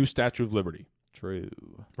see the new Statue of Liberty." True.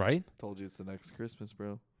 Right? Told you it's the next Christmas,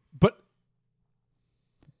 bro.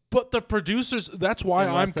 But the producers, that's why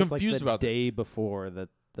I'm confused about that. day before the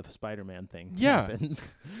Spider-Man thing Yeah.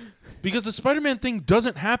 happens. Because the Spider-Man thing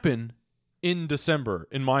doesn't happen in December,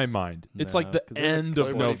 in my mind. It's like No, the 'cause there's a- end of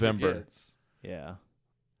Everybody November. forgets. Yeah.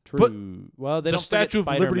 But True. Well, they The don't forget Statue of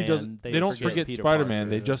Liberty Spider-Man, doesn't. They don't forget Peter Spider-Man. Parker.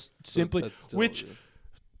 They yeah. just So simply. that's still- Which, yeah.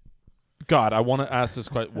 God, I want to ask this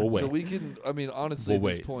question. We'll wait. So we can. I mean, honestly, We'll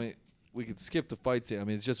at this wait. point, we could skip the fight scene. I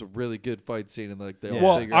mean, it's just a really good fight scene, and like they Yeah. all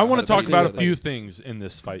Well, figure I out want how to talk beat about a each few other. things in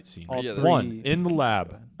this fight scene. All Yeah, One, three- in the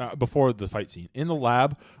lab, before the fight scene, in the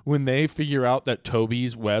lab, when they figure out that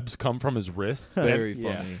Toby's webs come from his wrists, and Very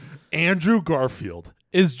Yeah. funny. Andrew Garfield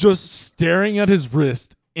is just staring at his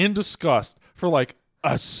wrist in disgust for like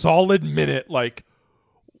a solid minute. Like,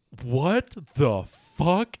 what the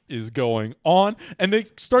fuck is going on? And they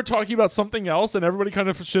start talking about something else, and everybody kind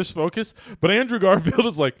of shifts focus. But Andrew Garfield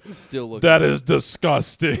is like, Still looking. that is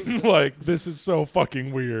disgusting. Like, this is so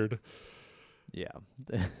fucking weird. Yeah.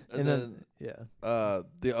 And then yeah.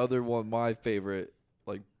 the other one, my favorite,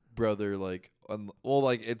 like brother, like, well,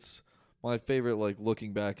 like, it's my favorite, like,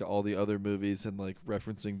 looking back at all the other movies and, like,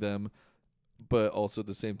 referencing them, but also at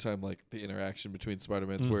the same time, like, the interaction between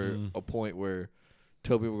Spider-Mans, where a point where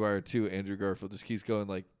Tobey Maguire too, Andrew Garfield just keeps going,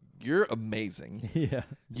 like, you're amazing. Yeah.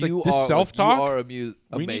 It's like this self-talk? You are We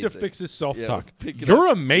amazing. need to fix this self-talk. Yeah, pick it You're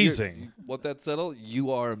up. amazing. Let that settle.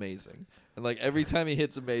 You are amazing. And, like, every time he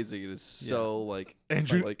hits amazing, it is so, like,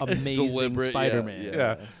 Andrew, like Amazing deliberate. Spider-Man.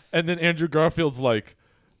 yeah. And then Andrew Garfield's like,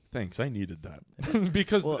 thanks, I needed that.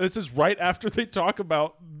 Because this is right after they talk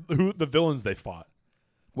about who the villains they fought.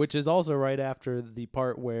 Which is also right after the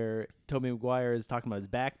part where Tobey Maguire is talking about his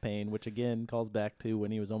back pain, which again calls back to when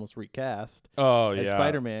he was almost recast Oh, as yeah.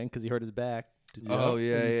 Spider-Man because he hurt his back. Oh,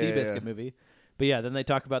 yeah, in the yeah, Seabiscuit yeah. movie. But yeah, then they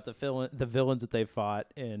talk about the villains that they fought,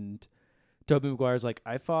 and Tobey Maguire's like,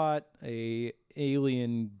 I fought a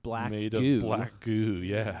alien black Made goo. of black goo,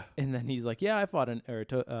 yeah. And then he's like, yeah, I fought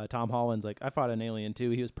Tom Holland's like, I fought an alien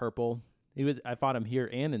too. He was purple. I fought him here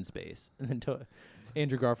and in space. And then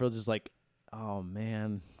Andrew Garfield's just like, oh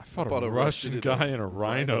man, I fought fought a a Russian Russian guy in in a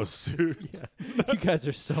rhino suit. you guys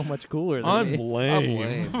are so much cooler than I'm me.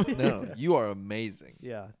 lame. I'm lame. No, you are amazing.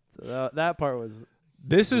 Yeah, so that part was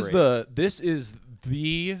This is great.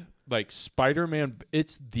 the like Spider-Man.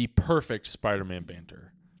 It's the perfect Spider-Man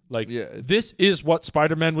banter. Like, Yeah, it's- this is what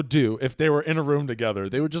Spider-Man would do if they were in a room together.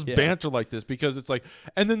 They would just Yeah. banter like this because it's like,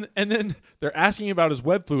 and then they're asking about his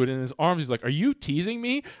web fluid in his arms. He's like, "Are you teasing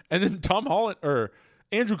me?" And then Tom Holland or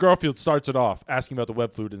Andrew Garfield starts it off asking about the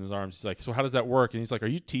web fluid in his arms. He's like, "So how does that work?" And he's like, "Are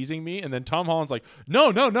you teasing me?" And then Tom Holland's like, No,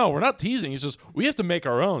 we're not teasing. He's just, we have to make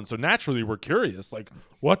our own. So naturally, we're curious, like,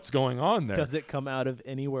 what's going on there?" Does it come out of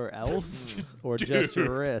anywhere else or just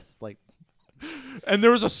your wrist? Like, And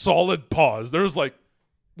there was a solid pause. There was like,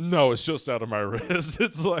 no, it's just out of my wrist.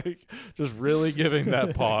 It's like just really giving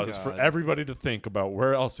that pause for God. everybody to think about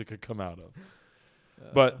where else it could come out of.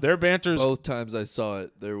 But their banter's Both times I saw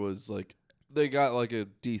it, there was like they got like a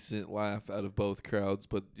decent laugh out of both crowds,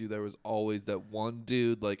 but there was always that one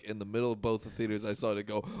dude like in the middle of both the theaters. I saw it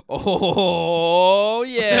go, "Oh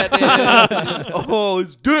yeah, dude! Oh,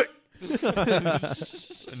 his dick!"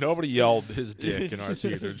 nobody yelled his dick in our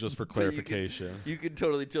theater, just for But you could- clarification. You can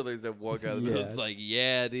totally tell there's that one guy Yeah. that's like,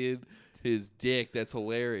 "Yeah, dude, his dick. That's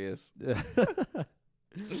hilarious." Did I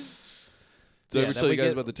Yeah, ever then tell we you guys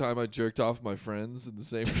get- about the time I jerked off my friends in the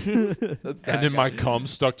same? That's that And then guy. my cum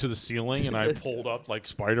stuck to the ceiling and I pulled up like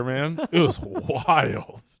Spider-Man. It was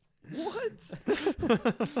wild.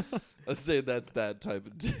 I say that's that type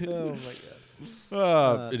of dude. oh my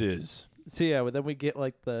god. It is. So yeah, but then we get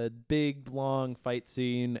like the big long fight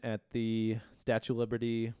scene at the Statue of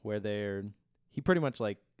Liberty where he pretty much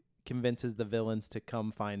like convinces the villains to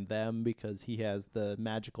come find them because he has the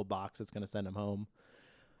magical box that's going to send him home.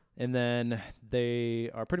 And then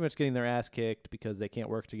they are pretty much getting their ass kicked because they can't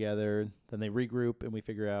work together. Then they regroup and we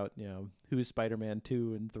figure out, who's Spider-Man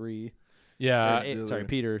 2 and 3. Yeah.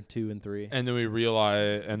 Peter 2 and 3. And then we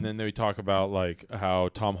realize, and then we talk about like how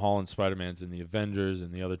Tom Holland Spider-Man's in the Avengers,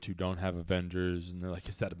 and the other two don't have Avengers, and they're like,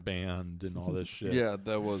 "Is that a band?" and all this shit. Yeah,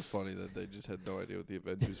 that was funny that they just had no idea what the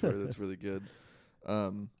Avengers were. That's really good.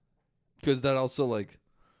 Because that also like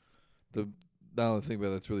now that I think about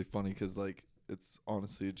it, that's really funny because like it's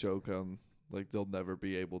honestly a joke on like they'll never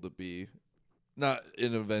be able to be not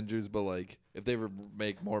in Avengers, but like if they ever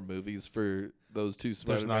make more movies for those two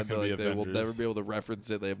Spider-Man, not gonna be like, they will Avengers. never be able to reference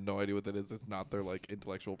it. They have no idea what that is. It's not their like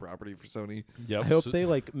intellectual property for Sony. Yep. I hope So- they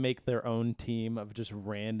like make their own team of just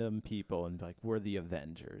random people and be like, we're the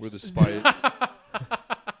Avengers. We're the Spider.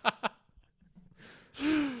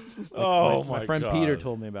 Oh my my friend God. Peter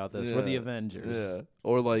told me about this. We're the Yeah, Avengers. Yeah,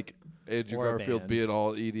 or like Andrew Or a Garfield band. being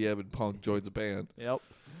all EDM and punk joins a band. Yep.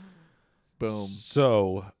 Boom.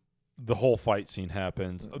 So the whole fight scene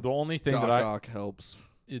happens. The only thing Doc that Ock helps.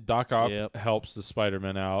 Doc Ock Yep. helps the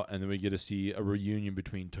Spider-Man out, and then we get to see a reunion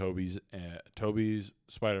between Toby's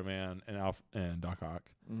Spider-Man and Doc Ock.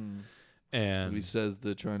 And he says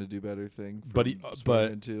the trying to do better thing. But he- from but-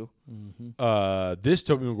 Spider-Man 2. Mm-hmm. This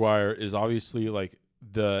Tobey Maguire is obviously like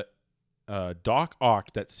the Doc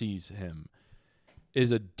Ock that sees him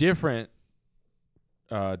is a different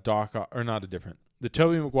Doc Ock, or not a different. The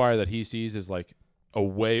Tobey Maguire that he sees is like a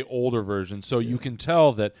way older version, so you can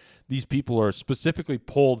tell that these people are specifically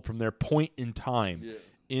pulled from their point in time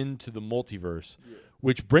into the multiverse,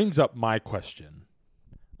 which brings up my question.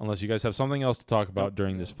 Unless you guys have something else to talk about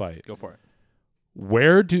during this fight. Go for it.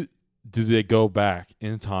 Where do they go back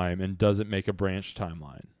in time, and does it make a branch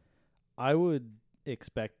timeline? I would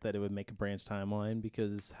expect that it would make a branch timeline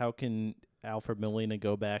because how can Alfred Molina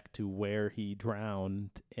go back to where he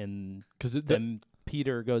drowned and Because then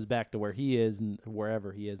Peter goes back to where he is and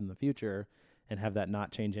wherever he is in the future, and have that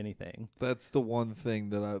not change anything. That's the one thing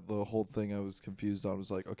that the whole thing I was confused on was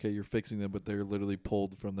like, okay, you're fixing them, but they're literally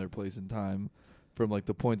pulled from their place in time, from like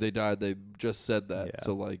the point they died. They just said that, Yeah.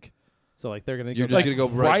 so like So like they're gonna you're go just back gonna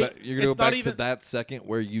go right- right. You're gonna it's go not back even- to that second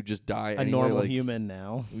where you just die. a anyway, normal like, human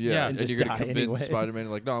now. Yeah, And and just you're gonna die convince anyway. Spider-Man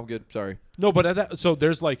like, no, I'm good. Sorry. No, but at that, so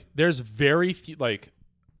there's very few, like,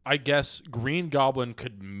 I guess Green Goblin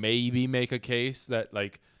could maybe make a case that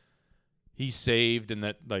like he's saved and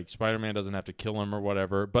that like Spider-Man doesn't have to kill him or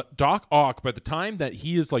whatever. But Doc Ock, by the time that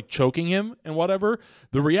he is like choking him and whatever,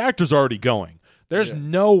 the reactor's already going. There's Yeah.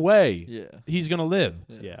 no way Yeah. he's gonna live.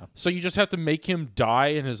 Yeah. So you just have to make him die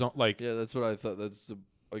in his own like. Yeah, that's what I thought.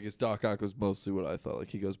 I guess Doc Ock was mostly what I thought. Like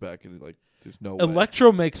he goes back and like, there's no way.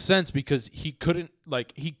 Electro makes sense because he couldn't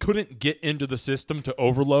get into the system to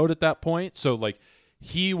overload at that point. So like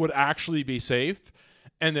he would actually be safe,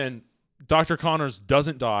 and then Dr. Connors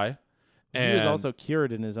doesn't die. And He was also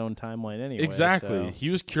cured in his own timeline anyway. exactly, so he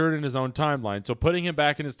was cured in his own timeline. So putting him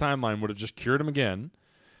back in his timeline would have just cured him again.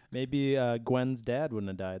 maybe Gwen's dad wouldn't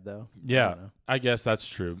have died though. I Yeah, don't know. I guess that's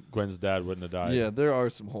true. Gwen's dad wouldn't have died. Yeah, there are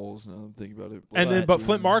some holes now. I'm thinking about it. But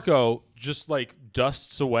Flint Marko just like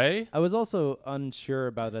dusts away. I was also unsure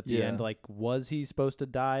about at the Yeah. end. Like, was he supposed to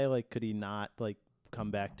die? Like, could he not like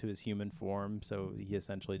come back to his human form? So he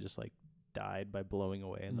essentially just like died by blowing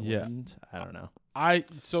away in the Yeah. wind. I don't know.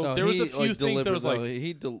 No, There was a he, few things that was like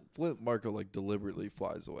Flint Marko like deliberately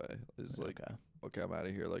flies away. It's like, Okay. I'm out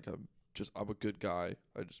of here. Like I'm a good guy.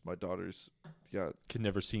 My daughter's got can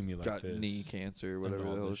never see me like this. knee cancer or and whatever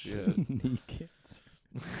all the hell this she shit. had. Knee cancer.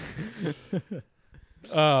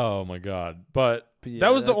 Oh my god! But But yeah,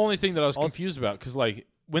 that was the only that's thing that I was also- confused about because like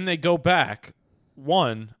when they go back,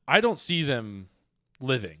 one, I don't see them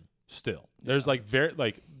living still. There's like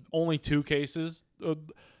only two cases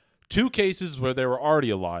where they were already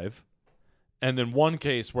alive, and then one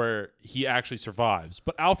case where he actually survives.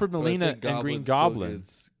 But Alfred But I Molina think and Green still Goblin,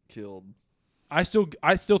 gets killed. I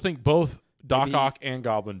still think both Doc Maybe- Ock and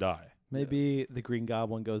Goblin die. Maybe the Green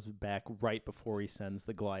Goblin goes back right before he sends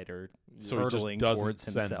the glider So he just hurtling doesn't towards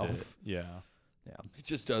send himself. it. Yeah. Yeah, He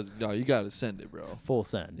just does. No, you gotta send it, bro. full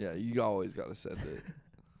send. Yeah, you always gotta send it.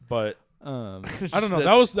 But Um, I don't know. That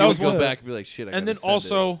That was he would one. go back and be like, shit. And then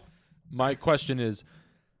also, my question is,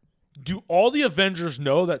 do all the Avengers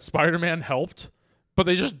know that Spider-Man helped, but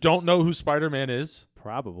they just don't know who Spider-Man is?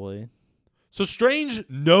 probably. So Strange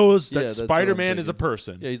knows Yeah, that that's what I'm Spider-Man is a thinking.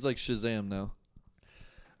 person. Yeah, he's like Shazam now.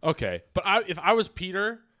 Okay, but if I was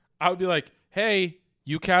Peter, I would be like, hey,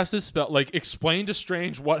 you cast this spell. Like, explain to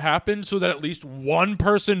Strange what happened so that at least one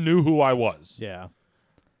person knew who I was. Yeah.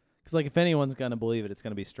 Because like if anyone's gonna believe it, it's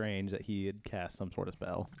gonna be Strange that he had cast some sort of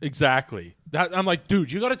spell. Exactly. That I'm like,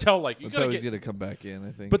 dude, you got to tell, like, you That's got how to he's get. gonna come back in.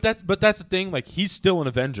 I think. But that's the thing. Like, he's still an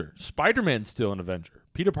Avenger. Spider-Man's still an Avenger.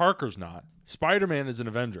 Peter Parker's not. Spider-Man is an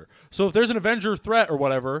Avenger. So if there's an Avenger threat or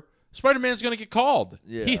whatever, Spider-Man's gonna get called.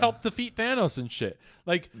 Yeah. He helped defeat Thanos and shit.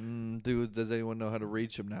 Like, Dude, does anyone know how to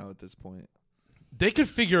reach him now at this point they could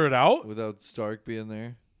figure it out. without Stark being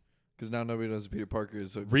there? Because now nobody knows who Peter Parker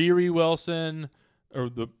is. So Riri Wilson or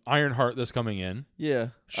the Ironheart that's coming in. yeah,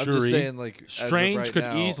 I'm Shuri. just saying, like, as of Strange right could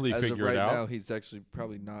now- easily as of figure it right out. Now, he's actually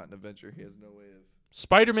probably not an Avenger. He has no way of.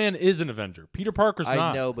 Spider-Man is an Avenger. Peter Parker's I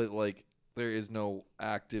not. know, but like, there is no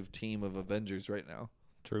active team of Avengers right now,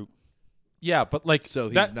 True. Yeah, but like so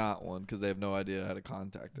he's that, not one because they have no idea how to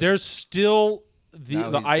contact him. there's still Now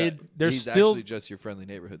there's he's still actually just your friendly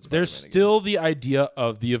neighborhood. there's Spider-Man still the idea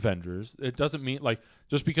of the Avengers. It doesn't mean like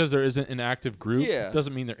just because there isn't an active group Yeah.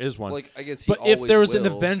 doesn't mean there is one. again. Like, I guess. He But if always there was an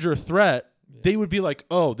will. Avenger threat, they would be like,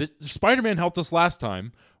 "Oh, this Spider-Man helped us last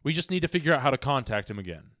time. We just need to figure out how to contact him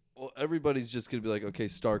again." Well, everybody's just gonna be like, okay,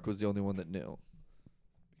 Stark was the only one that knew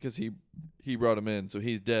because he brought him in, so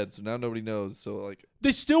he's dead. So now nobody knows. So like,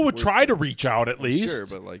 They still would We're try so- to reach out at I'm least. sure,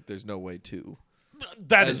 but like, there's no way to.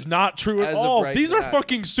 That as- is not true at as of all. right These are now-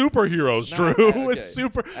 fucking superheroes, Nah, Drew. okay. It's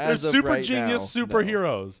super. They're As of super right genius now, no.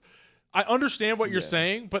 superheroes. I understand what you're Yeah.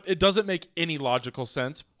 saying, but it doesn't make any logical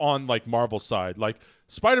sense on like Marvel's side. Like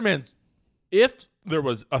Spider-Man, if there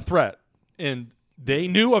was a threat and they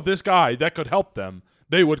knew of this guy that could help them,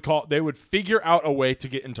 they would figure out a way to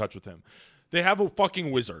get in touch with him. They have a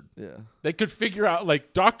fucking wizard. Yeah. They could figure out,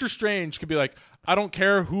 like, Doctor Strange could be like, I don't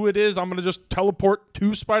care who it is, I'm going to just teleport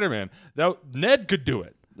to Spider-Man. Ned could do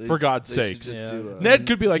it, for God's they should sakes. just do, Ned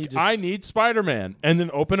could be like, he just- I need Spider-Man, and then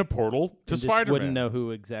open a portal to You just Spider-Man. wouldn't know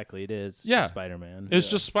who exactly it is. It's Yeah. just Spider-Man. It's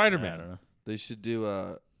Yeah. just I don't Spider-Man. know. They should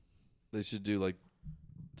do like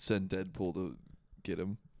send Deadpool to get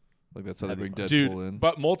him. Like that's how That'd they be bring fun. Deadpool in. Dude,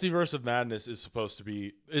 but Multiverse of Madness is supposed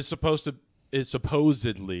to is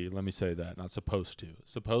supposedly, let me say that, not supposed to,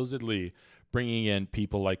 supposedly bringing in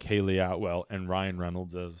people like Haley Atwell and Ryan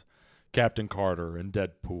Reynolds as Captain Carter and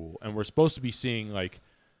Deadpool. And we're supposed to be seeing like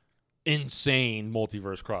insane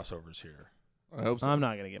multiverse crossovers here. I hope so. I'm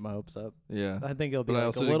not gonna get my hopes up. Yeah. I think it'll be But I like a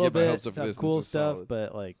also didn't little get my bit hopes up for of this. cool This was stuff, solid.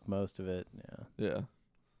 but like most of it, yeah. Yeah.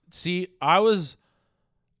 See,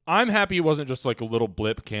 I'm happy it wasn't just like a little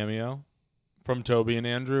blip cameo from Toby and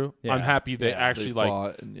Andrew. Yeah. I'm happy they Yeah. actually They like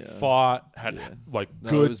fought and had Yeah. like No,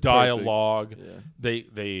 it good was perfect. dialogue. Yeah.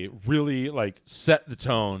 They really like set the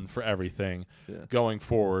tone for everything Yeah. going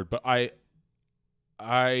forward. But I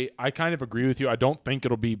kind of agree with you. I don't think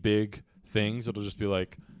it'll be big things. It'll just be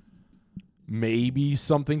like maybe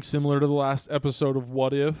something similar to the last episode of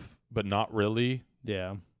What If, but not really.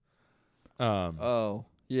 Yeah. Oh,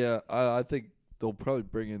 yeah. I think they'll probably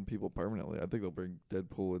bring in people permanently. I think they'll bring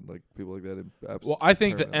Deadpool and like people like that in. Well, I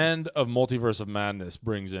think the permanently. end of Multiverse of Madness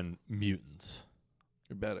brings in mutants.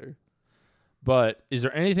 Better. But is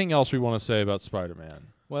there anything else we want to say about Spider-Man?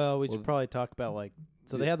 Well, we Well, should probably talk about like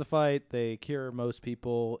so they yeah. have the fight, they cure most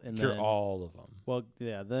people, and Cure then all of them. well,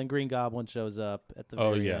 yeah, then Green Goblin shows up at the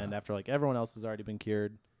Oh, very yeah. end after like everyone else has already been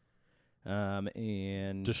cured.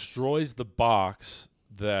 And Destroys the box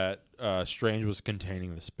that Strange was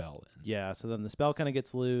containing the spell in. yeah, so then the spell kind of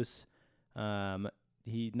gets loose.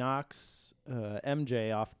 He knocks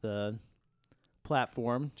MJ off the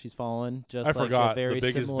platform. She's fallen. Just I like forgot a very the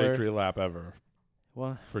biggest similar, victory lap ever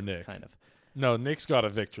Well, for Nick. kind of. No, Nick's got a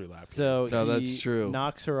victory lap. So No, he that's true.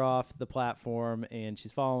 knocks her off the platform, and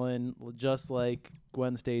she's fallen, just like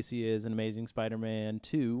Gwen Stacy is in Amazing Spider-Man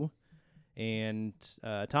 2. And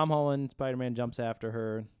Tom Holland, Spider-Man, jumps after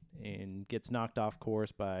her and gets knocked off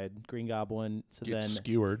course by Green Goblin. So Gets then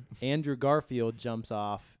skewered. Andrew Garfield jumps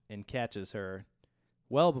off and catches her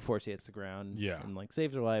well before she hits the ground. Yeah. And like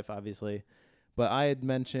saves her life, obviously. But I had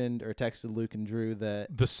mentioned or texted Luke and Drew that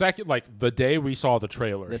The second, like the day we saw the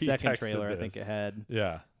trailer, the he second texted trailer, I this. think it had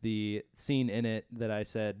Yeah. the scene in it that I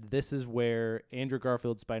said this is where Andrew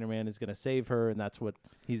Garfield's Spider-Man is going to save her, and that's what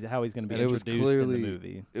how he's going to be And it was introduced in clearly- the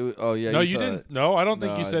movie. Oh yeah. No, you thought- didn't. No, I don't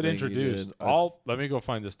think No, you I said think you introduced. did. Let me go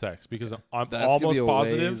find this text because I'm That's almost gonna be a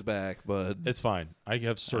positive. ways back, but It's fine. I have I don't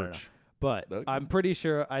know. search. But Okay. I'm pretty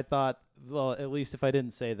sure I thought, well, at least if I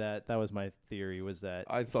didn't say that, that was my theory, was that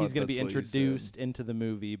I thought he's going to be that's what you said. introduced into the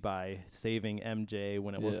movie by saving MJ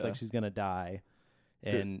when it looks Yeah. like she's going to die.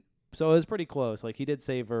 Good. And so it was pretty close. Like, he did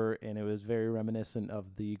save her, and it was very reminiscent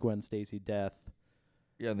of the Gwen Stacy death.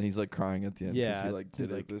 yeah, and then he's like crying at the end. 'cause Yeah, he like he's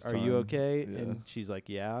did like, it this "Are time. you okay?" Yeah. And she's like,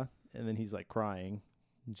 "Yeah." And then he's like crying,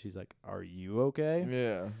 and she's like, "Are you okay?"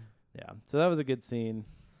 Yeah. Yeah. So that was a good scene.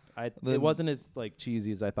 It Then- wasn't as like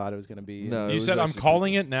cheesy as I thought it was going to be. No, it You was said I'm actually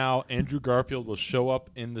calling pretty it now. Andrew Garfield will show up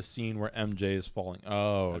in the scene where MJ is falling.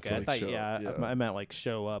 Oh, Okay, okay. I like thought, show yeah, up, yeah. I meant like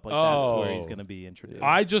show up. Like that's where he's Oh. going to be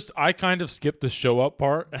introduced. I kind of skipped the show up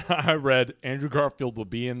part. I read Andrew Garfield will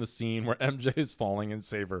be in the scene where MJ is falling and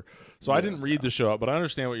save her. So I Yeah. didn't read the show up, but I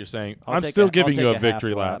understand what you're saying. I'll I'm take still a- I'll giving take you a a half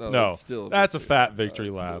victory lap. lap. No, No, it's still a that's a victory fat lap. victory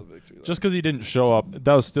It's still lap. a victory lap. Just because he didn't show up,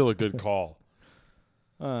 that was still a good call.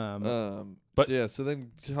 But But- so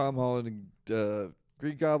then Tom Holland and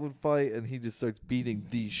Green Goblin fight, and he just starts beating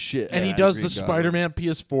the shit. And he out of does Green the Goblin. Spider-Man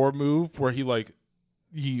PS4 move where he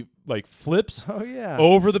flips oh yeah,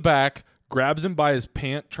 over the back, grabs him by his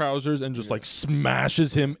pant trousers, and just like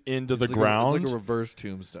smashes him into the It's like ground. it's like a reverse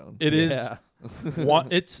tombstone. It is yeah. one.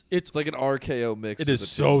 It's It's like an RKO mix. it with is a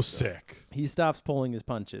so tombstone. sick. He stops pulling his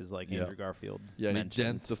punches like Yeah. Andrew Garfield. Yeah, and he mentioned.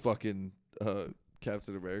 dents the fucking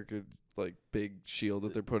Captain America like big shield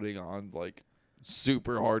that they're putting on like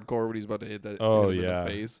super hardcore when he's about to hit that. Oh, hit him in yeah. the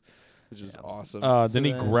face, which is Yeah. awesome. Then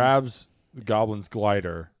he then- grabs the Goblin's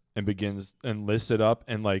glider and begins and lifts it up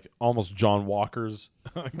and like almost John Walker's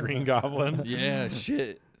Green Goblin. yeah,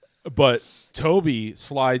 shit. But Toby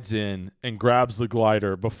slides in and grabs the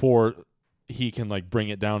glider before he can like bring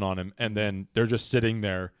it down on him, and then they're just sitting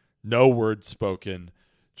there, no words spoken,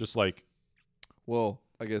 just like Well,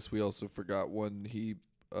 I guess we also forgot when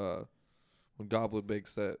when Goblin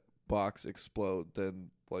makes that box explode,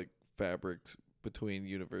 then like fabric between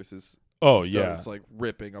universes. starts, like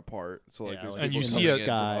ripping apart. So like Yeah, there's like, And people you see coming a- in from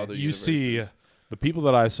sky. other you see universes. the people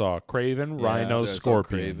that I saw: Craven, Yeah. Rhino, Yeah, I saw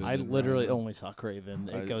Scorpion, Kraven. I and literally Rhino. only saw Craven.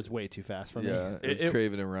 It I- goes way too fast for me. Yeah, it was It-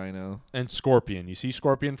 Craven and Rhino. and Scorpion. You see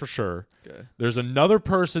Scorpion for sure. Okay. There's another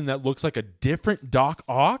person that looks like a different Doc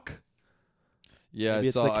Ock. Yeah, Maybe I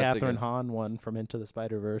it's saw. the I think Catherine I- Hahn one from Into the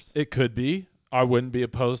Spider-Verse. It could be. I wouldn't be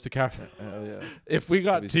opposed to Catherine. Hell yeah. If we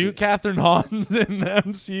got That'd be two sweet. Catherine Hahns in the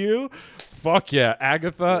MCU, fuck yeah.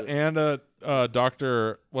 Agatha Yeah. and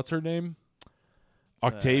Dr. What's her name?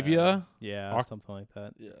 Octavia. Yeah, something like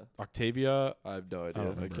that. Yeah, Octavia. I have no I idea.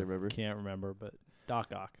 don't I can't remember. Can't remember, but Doc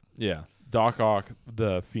Ock. Yeah, Doc Ock,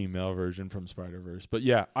 the female version from Spider-Verse. But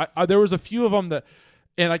yeah, I there was a few of them that,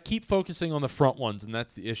 and I keep focusing on the front ones, and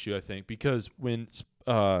that's the issue, I think, because when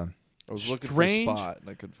I was looking Strange- for Spot and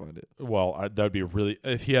I couldn't find it. well, that'd be really,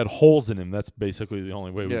 if he had holes in him, that's basically the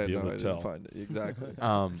only way Yeah, we'd be no, able I to didn't tell. find it.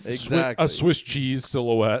 Exactly. A Swiss cheese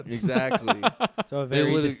silhouette. Exactly. So a They very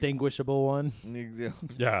literally- distinguishable one.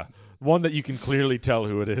 Yeah, one that you can clearly tell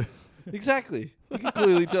who it is. Exactly. You can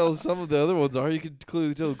clearly tell some of the other ones are. You can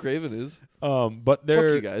clearly tell who Craven is. But Fuck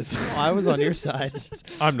they're. you guys. I was on your side.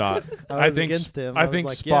 I'm not. I was think against him. I was think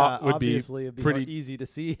like, Spot yeah, would be obviously it'd be pretty. more easy to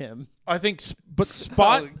see him. I think, but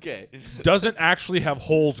Spot Okay. doesn't actually have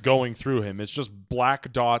holes going through him. It's just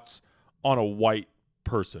black dots on a white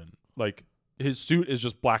person. Like his suit is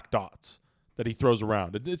just black dots that he throws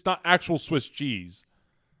around. It's not actual Swiss cheese.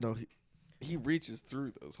 No, he reaches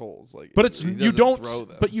through those holes. Like, But it's he you doesn't don't. throw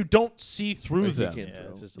them. But you don't see through Like, he them. can't Yeah,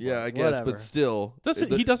 throw. it's just a Yeah, black- I guess, whatever. but still,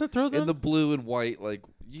 He doesn't throw them. in the blue and white. Like,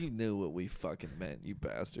 you knew what we fucking meant, you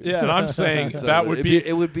bastard. Yeah, and I'm saying So that would be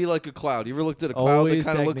it would be like a cloud. You ever looked at a cloud Always that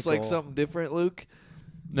kind of looks like technical. something different, Luke?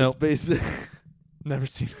 no. It's basic. Never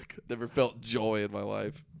seen it. Never felt joy in my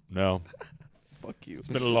life. No, Fuck you. it's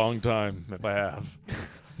been a long time if I have.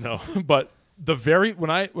 No, but when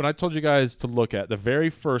I told you guys to look at the very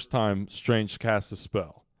first time Strange cast a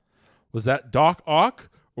spell, was that Doc Ock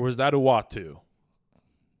or was that Uatu?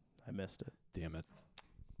 I missed it. Damn it.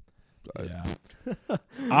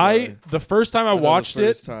 I- Yeah. The first time I know the watched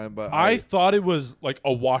first it, time, but I thought it was like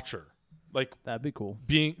a watcher. Like That'd be cool.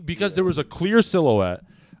 because there was a clear silhouette.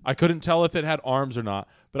 I couldn't tell if it had arms or not,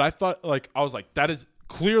 but I thought I was like, that is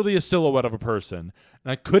clearly a silhouette of a person.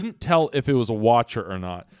 And I couldn't tell if it was a watcher or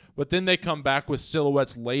not. But then they come back with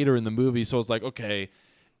silhouettes later in the movie, so I was like, okay,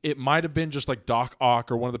 it might have been just like Doc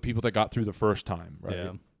Ock or one of the people that got through the first time, right?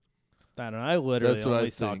 Yeah. I don't know. I literally That's what I only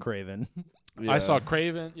saw think. Craven. Yeah. I saw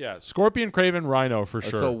Craven, Scorpion, Craven, Rhino for I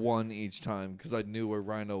sure. saw one each time because I knew where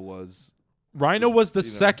Rhino was. Rhino was the you know.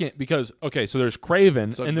 second because so there's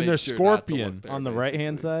Craven So I and then made there's sure not to look Scorpion. there, On the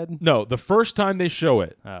right-hand basically. side? No, the first time they show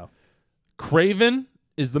it, Oh. Craven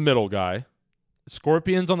is the middle guy.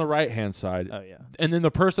 Scorpion's on the right-hand side. Oh, yeah. And then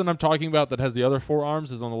the person I'm talking about that has the other four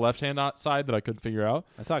arms is on the left-hand side that I couldn't figure out.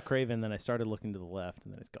 I saw Craven, then I started looking to the left,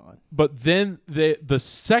 and then it's gone. But then the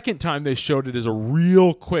second time they showed it is a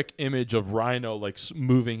real quick image of Rhino like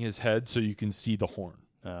moving his head so you can see the horn.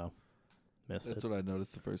 Oh. Missed That's it. what I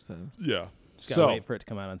noticed the first time. Yeah. Just gotta So wait for it to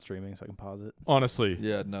come out on streaming so I can pause it. honestly,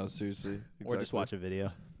 Yeah, no, seriously. Exactly. Or just watch a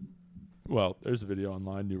video. well, there's a video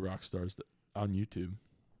online, New Rockstars on YouTube.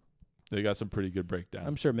 They got some pretty good breakdown.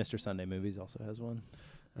 I'm sure Mr. Sunday Movies also has one.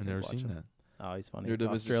 I've never watch seen him. that. Oh, he's funny. You're He's the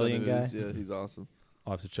Mr. Australian Sunday guy. Movies? Yeah, he's awesome.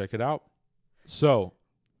 I'll have to check it out. So,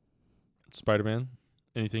 Spider-Man.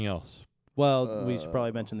 Anything else? Well, we should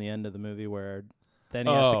probably mention the end of the movie where then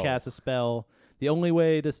he has to Oh. cast a spell. The only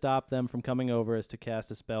way to stop them from coming over is to cast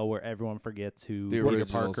a spell where everyone forgets who The Peter original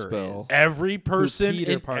Parker spell. is. Every person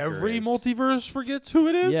Peter in Parker every is. multiverse forgets who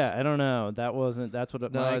it is? Yeah, I don't know. That's what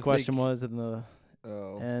No, my I question think- was in the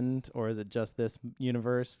Oh. end, or is it just this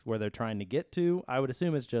universe where they're trying to get to? I would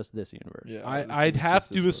assume it's just this universe. Yeah, I'd have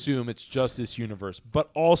to assume it's just this universe.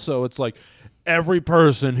 But also, it's like every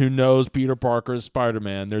person who knows Peter Parker is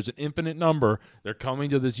Spider-Man, there's an infinite number. They're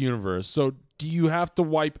coming to this universe. So do you have to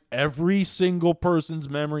wipe every single person's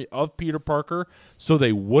memory of Peter Parker so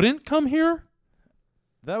they wouldn't come here?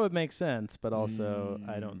 That would make sense, but also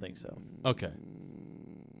I don't think so. Okay.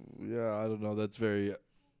 Yeah, I don't know. That's very.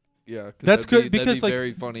 Yeah, That's that'd good be, because, that'd be like-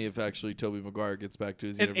 very funny if actually Tobey Maguire gets back to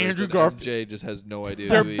his And universe Andrew and Garfield- MJ just has no idea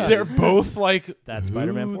They're who he they're is. both like That's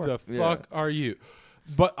Spider-Man who 4. the Yeah. fuck are you?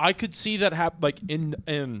 But I could see that happen like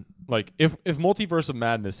in like if Multiverse of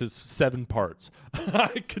Madness is 7 parts,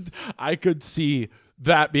 I could see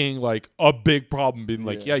that being like a big problem being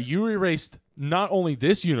like, yeah, you erased not only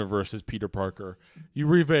this universe as Peter Parker, you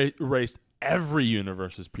erased every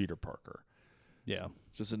universe as Peter Parker. Yeah.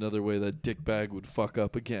 Just another way that dickbag would fuck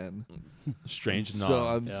up again. Strange So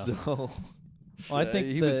not. I'm Yeah. so. Well, I think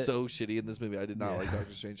he the- was so shitty in this movie. I did not Yeah. like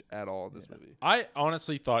Doctor Strange at all in this movie. I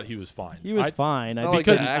honestly thought he was fine. He was fine. Not like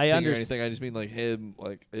because the I acting or understand. anything. I just mean like him,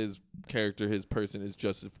 like his character, his person is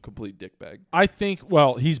just a complete dickbag. I think,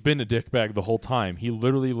 well, he's been a dickbag the whole time. He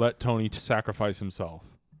literally let Tony sacrifice himself.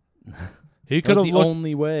 He could have the looked.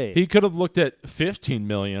 only way. He could have looked at 15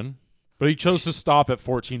 million, but he chose to stop at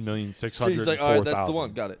 14,604,000. So he's like, all right, that's the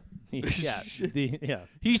one. Got it. yeah.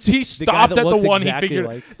 He guy stopped that at the looks one exactly he figured.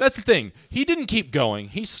 like- That's the thing. He didn't keep going.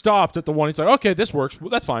 He stopped at the one. He's like, okay, this works. Well,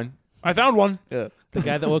 that's fine. I found one. Yeah. The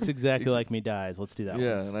guy that looks exactly like me dies. Let's do that one.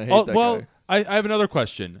 Yeah, and I hate Oh, that well, guy. I have another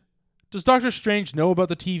question. Does Doctor Strange know about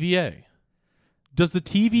the TVA? Does the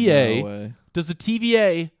TVA No way. does the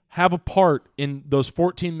TVA have a part in those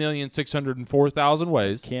 14,604,000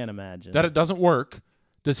 ways Can't imagine. that it doesn't work?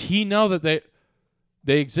 Does he know that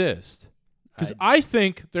they exist? Because I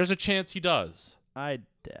think there's a chance he does. I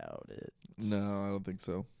doubt it. No, I don't think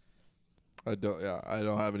so. I don't. Yeah, I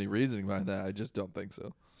don't have any reasoning behind that. I just don't think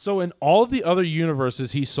so. So in all of the other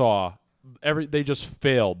universes he saw, they just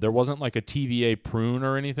failed. There wasn't like a TVA prune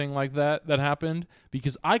or anything like that happened,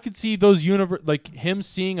 because I could see those like him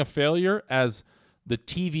seeing a failure as the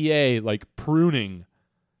TVA like pruning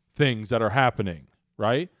things that are happening,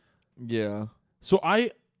 right? Yeah. So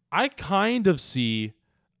I kind of see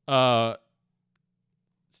Yeah,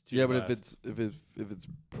 but if it's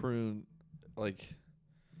pruned, like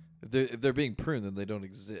if they're being pruned, then they don't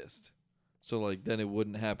exist. So like then it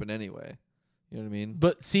wouldn't happen anyway. You know what I mean?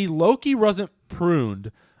 But see, Loki wasn't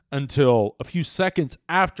pruned until a few seconds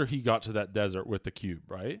after he got to that desert with the cube,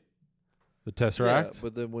 right? The Tesseract. Yeah,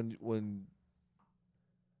 but then when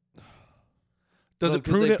Does No, it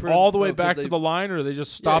 'cause prune they it prune- all the way no, 'cause back they- to the line, or do they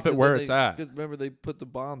just stop it where it's at? Because remember they put the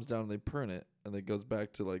bombs down and they prune it, and it goes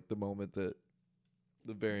back to like the moment that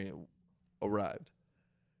the variant arrived.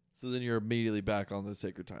 So then you're immediately back on the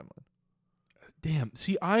sacred timeline. Damn.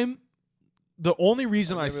 See, the only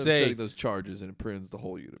reason I Remember them say setting those charges and it prunes the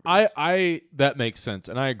whole universe. I that makes sense,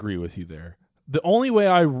 and I agree with you there. The only way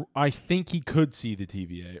I think he could see the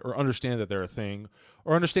TVA or understand that they're a thing,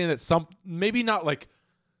 or understand that maybe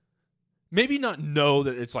not know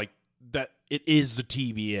that it's like that it is the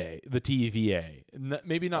TVA,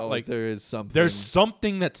 maybe not like there is something. there's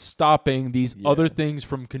something that's stopping these Yeah. other things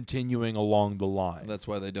from continuing along the line. And that's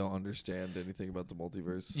why they don't understand anything about the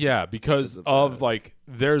multiverse. Yeah, because Because of of that. like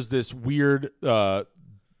there's this weird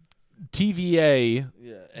TVA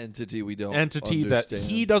Entity we don't entity understand. that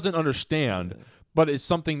he doesn't understand, Yeah. but it's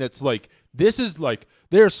something that's like this is like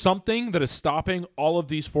there's something that is stopping all of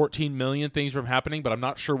these 14 million things from happening, but I'm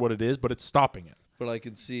not sure what it is, but it's stopping it. But I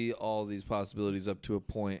can see all these possibilities up to a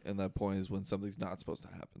point, and that point is when something's not supposed to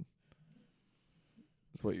happen.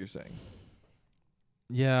 That's what you're saying.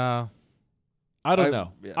 Yeah. I don't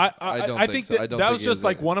know. yeah, I don't think so. I that, don't that think was it just is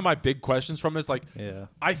like a- one of my big questions from is like Yeah.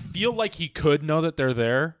 I feel like he could know that they're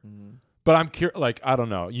there, Mhm. but I'm curious. Like I don't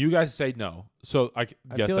know. You guys say no, so I guess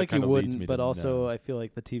I feel that like you kind of leads me wouldn't, to but also no. I feel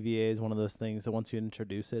like the TVA is one of those things that once you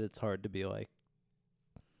introduce it, it's hard to be like,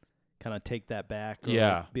 kind of take that back. Or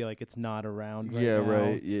Yeah. like, be like it's not around. Right Yeah, now.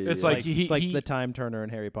 right. Yeah, It's yeah. like It's like he- the time turner in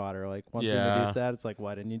Harry Potter. Like once you Yeah. introduce that, it's like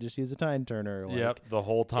why didn't you just use a time turner? Like, Yep, the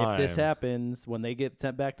whole time. If this happens, when they get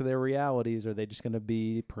sent back to their realities, are they just going to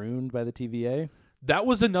be pruned by the TVA? That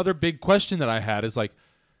was another big question that I had is like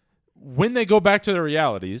when they go back to their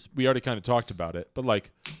realities, we already kind of talked about it, but like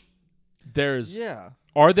there's yeah.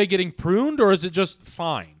 are they getting pruned or is it just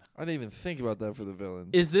fine? I didn't even think about that for the villains.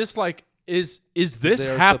 Is this like is this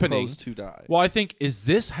They're happening? supposed to die. Well, I think is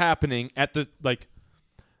this happening at the like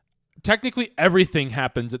technically everything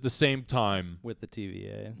happens at the same time. With the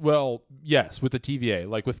TVA. Well, yes, with the TVA.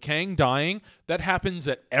 Like with Kang dying, that happens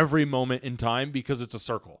at every moment in time because it's a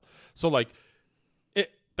circle. So like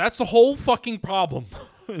that's the whole fucking problem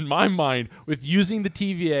in my mind with using the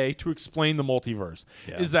TVA to explain the multiverse.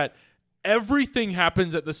 Yeah. Is that everything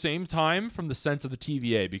happens at the same time from the sense of the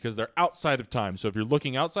TVA because they're outside of time. So if you're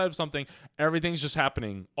looking outside of something, everything's just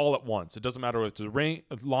happening all at once. It doesn't matter if it's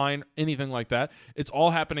a line, anything like that. It's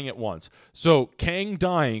all happening at once. So Kang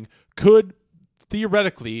dying could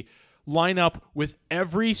theoretically line up with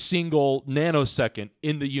every single nanosecond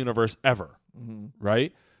in the universe ever,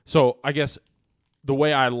 right? So I guess the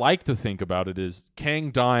way I like to think about it is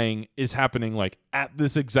Kang dying is happening like at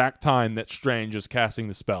this exact time that Strange is casting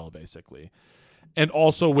the spell, basically. And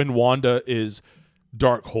also when Wanda is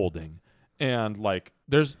dark holding. And like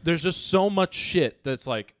there's just so much shit that's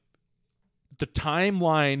like the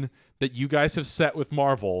timeline that you guys have set with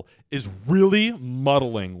Marvel is really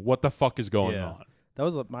muddling what the fuck is going Yeah. on. That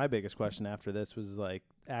was my biggest question after this was like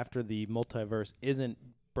after the multiverse isn't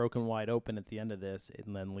broken wide open at the end of this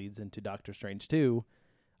and then leads into Doctor Strange 2,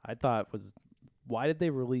 I thought was why did they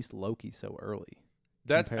release Loki so early?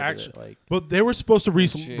 That's compared to actually like But they were supposed to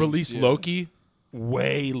changed, release yeah. Loki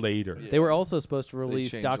way later. Yeah. they were also supposed to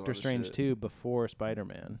release changed a lot Doctor of Strange shit. 2 before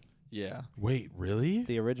Spider-Man. Yeah. Wait, really?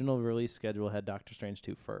 The original release schedule had Doctor Strange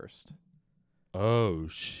 2 first, Oh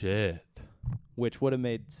shit. which would have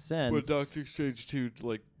made sense. But Doctor Strange 2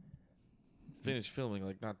 like finished filming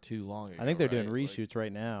like not too long ago. I think they're doing right? Like, reshoots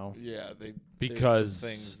right now. yeah, they Because there's some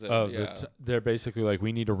things that, of yeah. they're basically like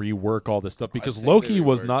we need to rework all this stuff I because think Loki they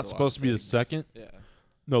was reworked a not lot supposed of to be the things. second. Yeah.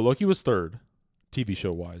 No, Loki was third. TV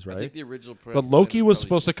show wise, I right? think the original. But Loki was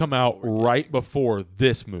supposed to come out right before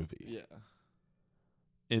this movie. Yeah,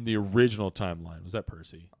 In the original timeline. Was that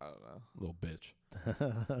Percy? I don't know. Little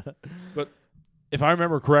bitch. But if I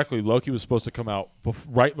remember correctly, Loki was supposed to come out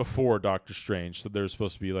right before Doctor Strange, so there's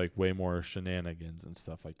supposed to be like way more shenanigans and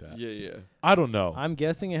stuff like that. Yeah. I don't know. I'm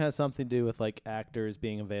guessing it has something to do with like actors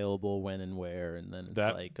being available when and where, and then it's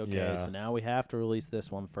That- like, okay, yeah. so now we have to release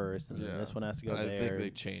this one first, and then this one has to go I there. think they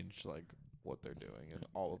changed like what they're doing, and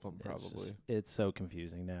all of them probably. It's so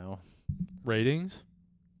confusing now. Ratings?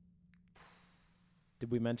 Did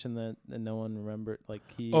we mention that no one remembered? Like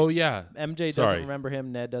Oh yeah. MJ Sorry. doesn't remember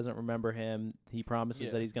him. Ned doesn't remember him. He promises Yeah.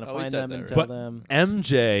 that he's going to Oh, he find said them that, and right? tell But- them.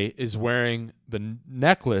 MJ is wearing the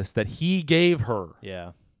necklace that he gave her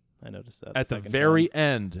Yeah, I noticed that at the second very time.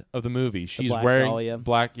 end of the movie. She's Black wearing Dahlia.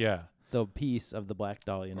 black, yeah, The piece of the Black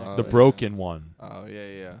Dahlia necklace. the Nice. broken one. Oh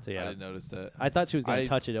yeah. So, yeah. I didn't notice that. I thought she was going I- to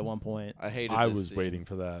touch it at one point. I hated. I this was scene. waiting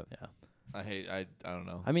for that. I don't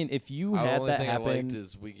know. I mean, if you The had only that thing I liked happen,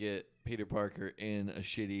 is we get Peter Parker in a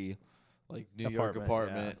shitty, like New York Apartment,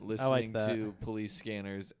 apartment, yeah. I like listening that. to police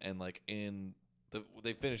scanners, and like in the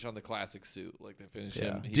they finish on the classic suit. Like they finish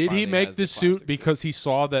Yeah. him. Did he finally make has the suit classic because he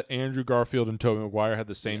saw that Andrew Garfield and Tobey Maguire had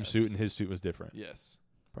the same Yes. suit and his suit was different? Yes,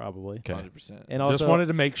 probably. Okay. 100%. And also, Just wanted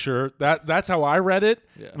to make sure that's how I read it,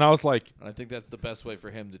 Yeah, and I was like, and I think that's the best way for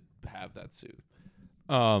him to have that suit.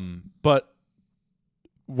 but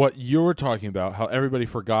what you were talking about, how everybody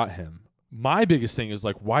forgot him. My biggest thing is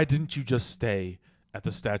like, why didn't you just stay at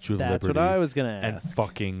the Statue of that's Liberty what I was going to and ask.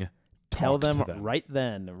 fucking Tell talk them, to them? right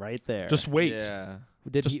then, right there. Just wait. Yeah,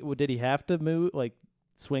 Did he have to move, like,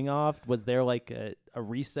 swing off? Was there like a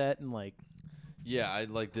reset and like? yeah. I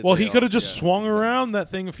like. Well, he could have just swung around that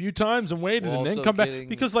thing a few times and waited Well, and then also come back. getting-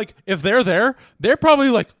 Because, like, if they're there, they're probably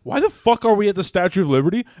like, why the fuck are we at the Statue of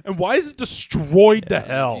Liberty? And why is it destroyed to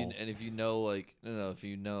hell? And if you know, like, no, if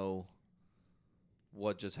you know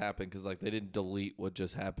what just happened, because like they didn't delete what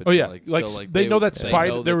just happened. Oh, yeah. like, Like, so, like they know that they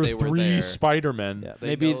Spider. know there that were they were 3 there. Spider-Men. Yeah, They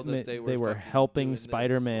maybe know that they they were fucking helping doing this,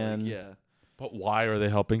 Spider-Man. Like, yeah. But why are they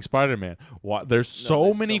helping Spider-Man? Why? There's No, so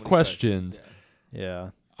there's many questions. Yeah. Yeah,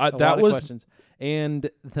 a That lot of was questions. And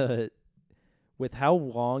with how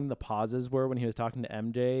long the pauses were when he was talking to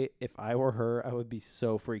MJ, if I were her, I would be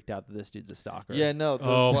so freaked out that this dude's a stalker. Yeah, no.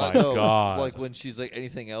 Oh my no, God. Like when she's like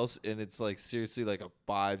anything else, and it's like seriously like a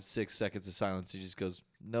 5-6 seconds of silence. He just goes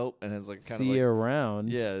nope, and it's like kind see of you like around.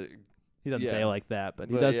 yeah, he doesn't say yeah. it like that, but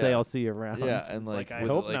he But does say yeah. I'll see you around. yeah, It's and like I with,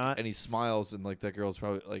 hope like, not. and he smiles, and like that girl's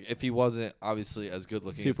probably like if he wasn't obviously as good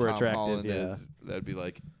looking Super as Tom attractive, Holland yeah. is, that'd be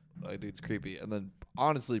like dude's creepy. And then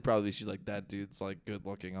honestly, probably she's like that dude's like good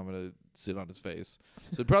looking. I'm gonna sit on his face. So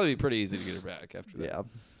it'd probably be pretty easy to get her back after that. Yeah,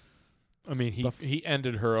 I mean, he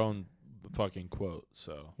ended her own fucking quote.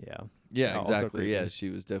 So yeah. Yeah, Also exactly. creepy. Yeah, she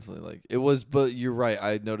was definitely like it was. But you're right.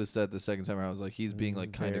 I noticed that the second time around. I was like, he's being This like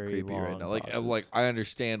is kind of very creepy right long now. Like, I'm pauses. like I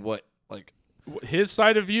understand what like his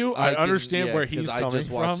side of view, I can- understand yeah, where 'cause he's I coming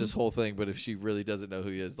just watched from. this whole thing, but if she really doesn't know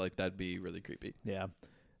who he is, like that'd be really creepy. Yeah.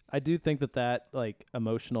 I do think that like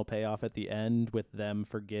emotional payoff at the end with them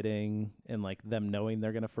forgetting and like them knowing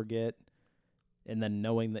they're going to forget and then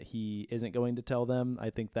knowing that he isn't going to tell them, I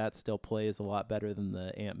think that still plays a lot better than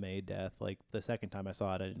the Aunt May death. Like the second time I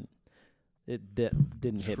saw it,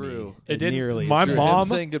 didn't hit me. True. It didn't- nearly. my as Sure, good. mom-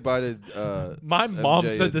 him saying goodbye to My mom MJ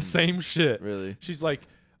said the and- same shit. really. She's like,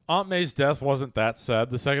 Aunt May's death wasn't that sad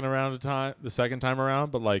the second time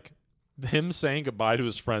around, but like him saying goodbye to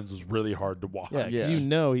his friends was really hard to watch. Yeah, 'cause Yeah. you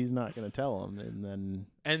know he's not going to tell him, and then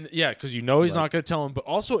And yeah, because you know he's Like- not going to tell him. But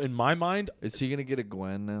also in my mind, Is he gonna get a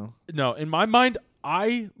Gwen now? no, in my mind,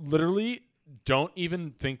 I literally don't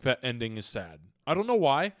even think that ending is sad. I don't know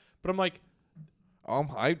why, but I'm like, I'm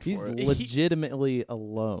hyped he's for it. legitimately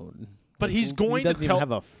alone. But Like, he's going he to doesn't even tell-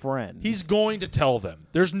 have a friend. he's going to tell them.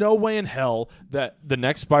 There's no way in hell that the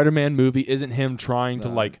next Spider-Man movie isn't him trying to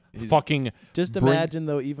Nah, like he's- fucking just bring- imagine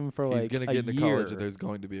though, even for He's like gonna a get into year, college, and there's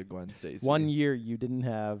going to be a Gwen Stacy. 1 year you didn't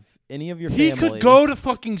have any of your He family. could go to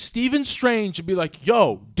fucking Stephen Strange and be like,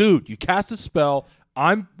 "Yo, dude, you cast a spell.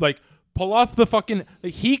 I'm like, pull off the fucking."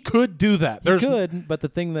 Like, he could do that. He could, but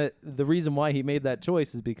the reason why he made that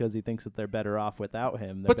choice is because he thinks that they're better off without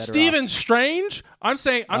him. They're But better Stephen Strange, I'm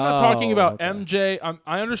saying, I'm not talking Oh, about okay. MJ.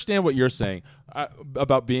 I understand what you're saying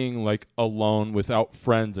about being like alone without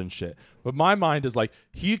friends and shit. But my mind is like,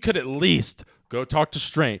 he could at least go talk to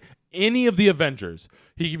Strange. Any of the Avengers,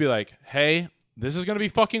 he could be like, "Hey, this is gonna be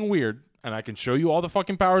fucking weird, and I can show you all the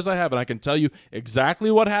fucking powers I have, and I can tell you exactly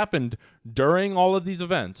what happened during all of these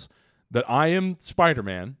events. That I am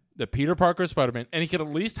Spider-Man, that Peter Parker is Spider-Man, and he could at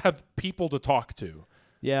least have people to talk to."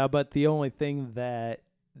 Yeah, but the only thing that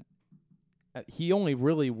he only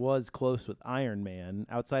really was close with Iron Man.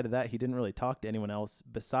 Outside of that, he didn't really talk to anyone else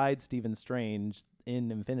besides Stephen Strange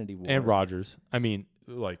in Infinity War. And Rogers. I mean,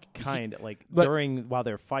 like kind of like but- during while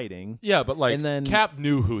they're fighting. yeah, but like And then- Cap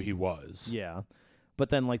knew who he was. Yeah. But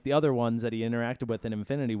then like the other ones that he interacted with in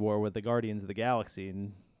Infinity War with the Guardians of the Galaxy,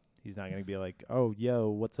 and he's not going to be like, "Oh, yo,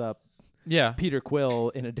 what's up, Yeah, Peter Quill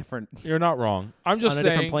in a different you're not wrong. I'm just on a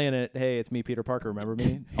saying. different planet. Hey, it's me, Peter Parker. Remember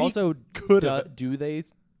me?" Also, could have. do they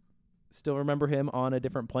still remember him on a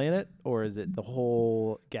different planet, or is it the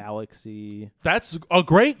whole galaxy? That's a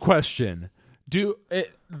great question.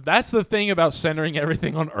 That's the thing about centering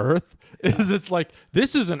everything on Earth is it's like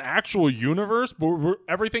this is an actual universe, but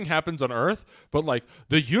everything happens on Earth, but like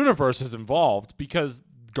the universe is involved because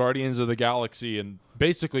Guardians of the Galaxy and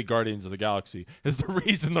basically Guardians of the Galaxy is the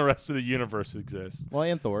reason the rest of the universe exists. Well,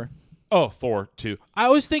 and Thor. Oh, Thor too. I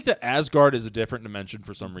always think that Asgard is a different dimension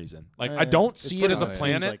for some reason. Like I don't It's see it pretty as a much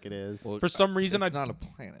planet, seems like it is. Well, for some reason it's I- not a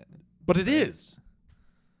planet. but it is.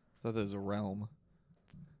 I thought there was a realm.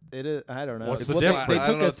 It is. I don't know. What's It's the what difference? They I don't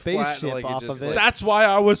took know, a it's flat, spaceship like, it off just, of it. like- That's why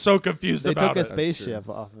I was so confused They about took a it. true. spaceship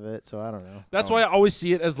off of it, so I don't know. That's why I always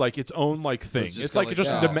see it as like its own like thing. it's It's, just like kinda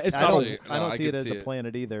just like, a oh, dim- it's I not don't, actually, I don't no, I see it could as see a it.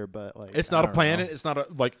 planet either, but like it's I not a don't planet. know. It's not a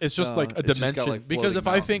like it's just like a it's just got, dimension. like, Because if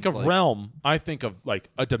floating I think of mountains, like- realm, I think of like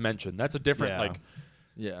a dimension. That's a different Yeah. like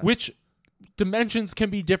Yeah. which dimensions can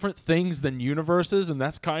be different things than universes, and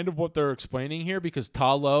that's kind of what they're explaining here because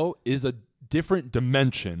Ta Lo is a different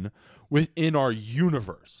dimension within our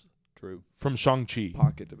universe True. from Shang-Chi.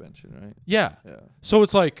 Pocket dimension, right? Yeah. Yeah. So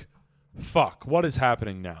it's like fuck, what is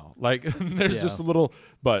happening now? Like there's Yeah. just a little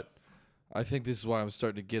but I think this is why I'm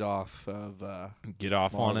starting to get off of get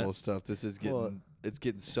off on Marvel it. stuff. This is getting Well- it's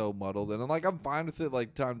getting so muddled, and I'm like I'm fine with it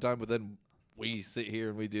like time to time, but then we sit here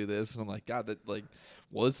and we do this, and I'm like, God, that like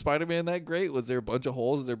was Spider-Man that great? Was there a bunch of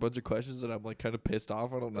holes? Is there a bunch of questions that I'm like kind of pissed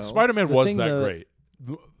off? I don't know. Spider-Man The was thing that that- great.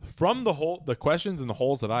 From the questions and the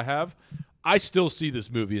holes that I have, I still see this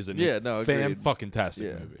movie as a Yeah, no, agreed. fucking tastic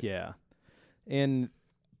Yeah. movie. Yeah. And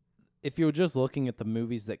if you were just looking at the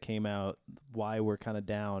movies that came out, why we're kind of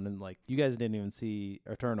down, and like you guys didn't even see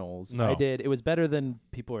Eternals. No. I did. It was better than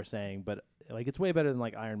people are saying, but like it's way better than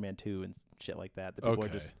like Iron Man 2 and shit like that people are Okay.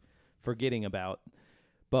 just forgetting about.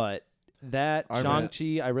 But that Iron Man-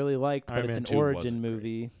 Shang-Chi I really liked, but Iron it's Man an 2 origin wasn't great.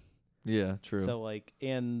 movie. Yeah, true. So like,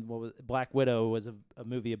 and what was Black Widow was a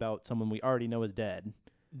movie about someone we already know is dead.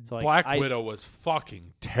 So like, Black Widow was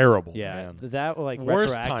fucking terrible. Yeah, man. that like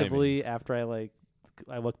Worst retroactively after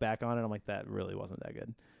I look back on it, I'm like that really wasn't that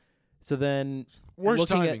good. So then Worst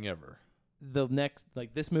looking at timing ever. the next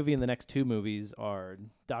like this movie and the next two movies are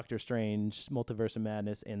Doctor Strange, Multiverse of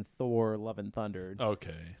Madness, and Thor: Love and Thunder.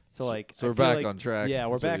 Okay. So like so I we're feel back like- on track. Yeah,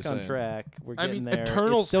 we're is what back you're on saying. track. We're I getting mean, there.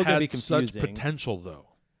 Eternals it's still gonna be had such confusing. potential though.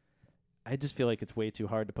 I just feel like it's way too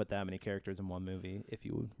hard to put that many characters in one movie. If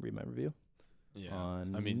you read my review Yeah.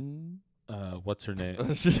 on, I mean, what's her name?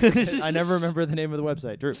 I never remember the name of the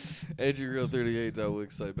website. Drew.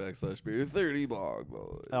 AndrewGrill38.wixsite/beer30 blog.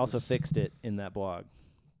 Boys. I also fixed it in that blog,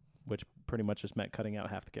 which pretty much just meant cutting out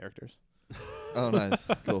half the characters. Oh, nice.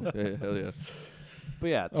 Cool. Yeah, hell yeah. But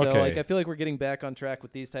yeah, so Okay. like I feel like we're getting back on track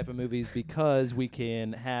with these type of movies because we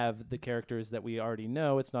can have the characters that we already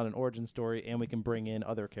know. It's not an origin story, and we can bring in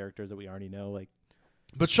other characters that we already know. Like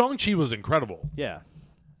But Shang-Chi was incredible. yeah,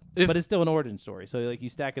 If- but it's still an origin story. So like you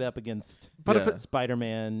stack it up against But if Yeah. it,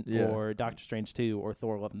 Spider-Man Yeah. or Doctor Strange 2 or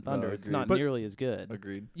Thor: Love and Thunder, it's agreed. not But- nearly as good.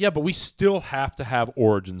 Agreed. yeah, but we still have to have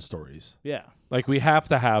origin stories. Yeah, Like we have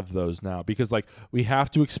to have those now because like we have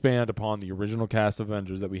to expand upon the original cast of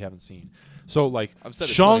Avengers that we haven't seen. So like I've said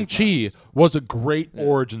it 20 Shang-Chi times. was a great Yeah.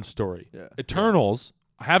 origin story. Yeah. Eternals,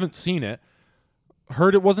 I haven't seen it.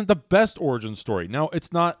 Heard it wasn't the best origin story. Now,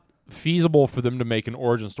 it's not feasible for them to make an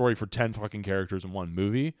origin story for 10 fucking characters in one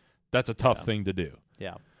movie. That's a tough Yeah. thing to do.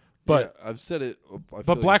 yeah. But Yeah, I've said it. I feel but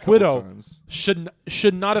like a Black couple Widow- times.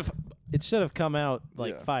 should not have It should have come out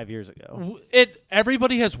like Yeah. 5 years ago.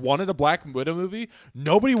 everybody has wanted a Black Widow movie.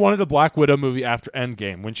 Nobody wanted a Black Widow movie after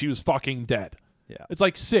Endgame when she was fucking dead. Yeah. It's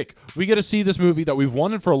like sick. We get to see this movie that we've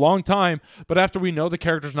wanted for a long time, but after we know the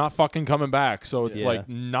character's not fucking coming back, so it's Yeah. like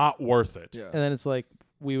not worth it. Yeah. And then it's like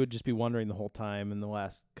we would just be wondering the whole time in the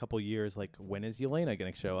last couple years, like when is Yelena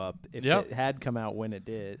going to show up? If Yep. it had come out when it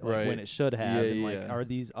did, like Right. when it should have, Yeah, and like yeah. are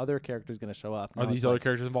these other characters going to show up? Are Now these it's other like,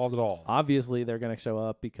 characters involved at all? obviously they're going to show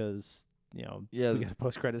up because Yeah. we got a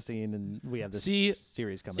post credit scene and we have this See,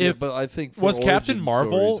 series coming. Yeah, up. but I think for was Captain origin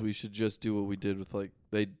Marvel- stories, we should just do what we did with like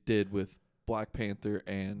they did with Black Panther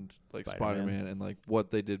and like Spider-Man. Spider-Man and like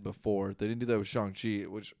what they did before. They didn't do that with Shang-Chi,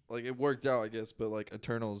 which like it worked out, I guess, but like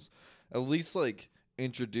Eternals at least like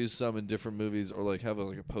introduce some in different movies or like have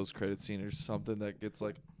like a post-credit scene or something that gets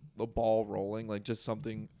like the ball rolling, like just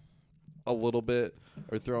something a little bit,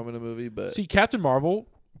 or throw him in a movie. But See, Captain Marvel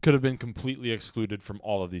could have been completely excluded from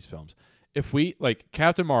all of these films. If we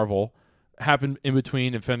Captain Marvel happened in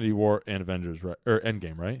between Infinity War and Avengers, right, or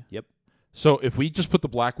Endgame, right? Yep. So if we just put the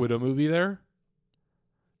Black Widow movie there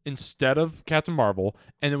instead of Captain Marvel,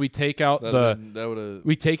 and then we take out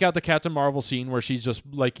we take out the Captain Marvel scene where she's just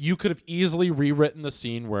like, you could have easily rewritten the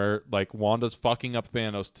scene where like Wanda's fucking up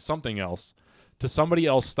Thanos to something else, to somebody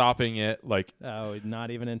else stopping it, like not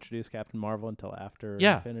even introduce Captain Marvel until after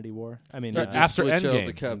Yeah. Infinity War. I mean, Yeah, just after switch out Endgame.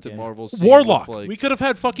 the Captain Okay. Marvel scene Warlock. with, like, We could have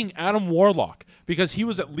had fucking Adam Warlock because he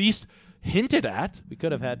was at least hinted at. we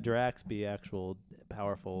could have had Drax be actual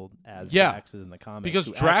powerful as Yeah. Drax is in the comics. Because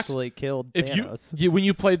who Drax- actually killed If Thanos. when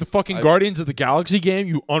you play the fucking Guardians of the Galaxy game,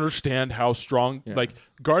 you understand how strong like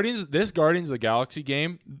Guardians of the Galaxy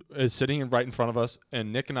game is sitting right in front of us,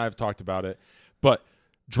 and Nick and I have talked about it. But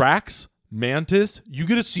Drax, Mantis, you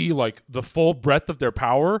get to see like the full breadth of their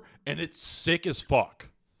power, and it's sick as fuck.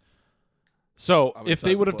 So I'm if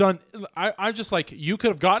they excited would have to done, I just like, you could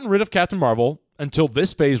have gotten rid of Captain Marvel until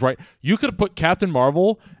this phase, right? You could have put Captain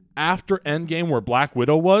Marvel after Endgame where Black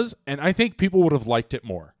Widow was, and I think people would have liked it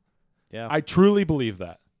more. Yeah, I truly believe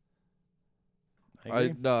that. I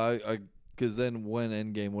agree. I because then when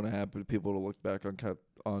Endgame would have happened, people would have looked back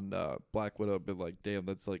on Black Widow and been like, damn,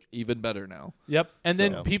 that's like even better now. Yep. And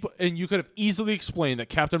So- then you could have easily explained that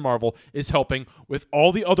Captain Marvel is helping with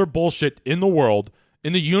all the other bullshit in the world,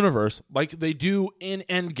 in the universe, like they do in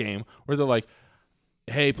Endgame, where they're like,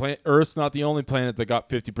 hey, Earth's not the only planet that got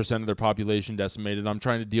 50% of their population decimated. I'm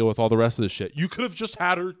trying to deal with all the rest of this shit. You could have just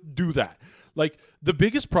had her do that. Like, the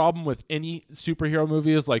biggest problem with any superhero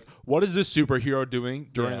movie is like, what is this superhero doing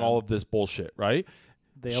during Yeah. all of this bullshit, right?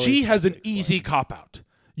 They She always has have an to easy cop out.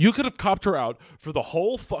 You could have copped her out for the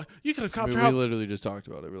whole you could have I copped mean, her we out. literally just talked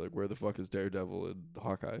about it. We're like, where the fuck is Daredevil and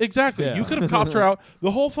Hawkeye? Exactly. Yeah. You could have copped her out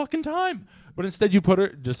the whole fucking time. But instead you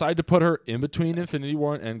decide to put her in between Infinity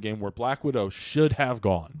War and Endgame where Black Widow should have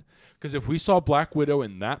gone. Because if we saw Black Widow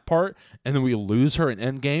in that part and then we lose her in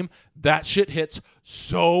Endgame, that shit hits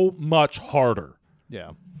so much harder.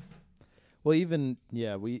 Yeah. Well, even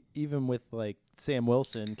with like Sam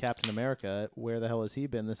Wilson, Captain America, where the hell has he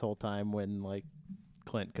been this whole time when like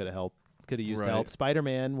Clint could have used Right. help?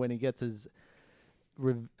 Spider-Man, when he gets his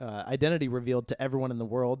identity revealed to everyone in the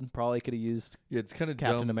world, probably could have used Yeah, it's kind of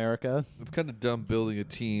Captain dumb. America. It's kind of dumb building a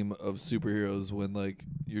team of superheroes when like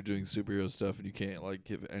you're doing superhero stuff and you can't like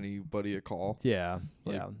give anybody a call. Yeah,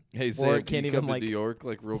 Like, yeah, Hey, Or Sam, it can can't you even, come to like- New York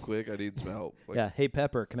like real quick? I need some help. Like, yeah. Hey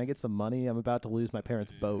Pepper, can I get some money? I'm about to lose my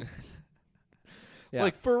parents' boat. Yeah.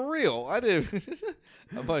 Like for real, I did.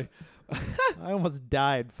 I'm like, I almost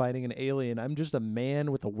died fighting an alien. I'm just a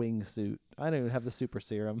man with a wingsuit. I don't even have the super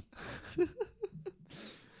serum.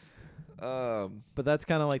 But that's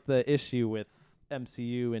kind of like the issue with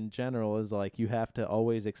MCU in general is like you have to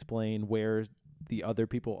always explain where the other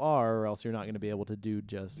people are, or else you're not going to be able to do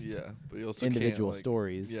just yeah, but you also individual can't, like,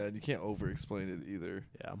 stories. Yeah, and you can't over-explain it either,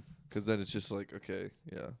 Yeah. because then it's just like, okay,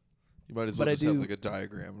 yeah, you might as well But I just have do- like a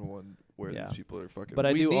diagram of one where Yeah. these people are fucking. But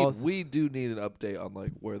I do also- we do need an update on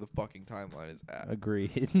like where the fucking timeline is at.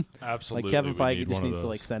 Agreed. Absolutely. Like Kevin we Feige need just one of needs to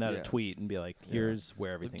like those. send out Yeah. a tweet and be like, Yeah. "Here's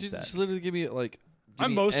where Like, everything's just at." literally give me like. give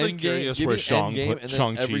I'm me mostly Endgame- curious give where me Endgame and then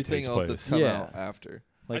Shang-Chi everything takes else place. that's come Yeah. out after.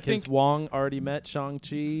 Like, I has think- Wong already met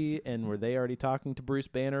Shang-Chi, and were they already talking to Bruce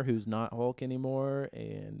Banner, who's not Hulk anymore?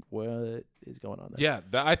 And what is going on there?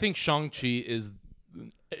 Yeah, I think Shang-Chi is.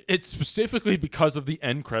 It's specifically because of the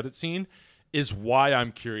end credit scene is why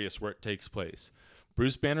I'm curious where it takes place.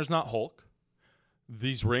 Bruce Banner's not Hulk.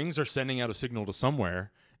 These rings are sending out a signal to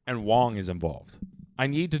somewhere, and Wong is involved. I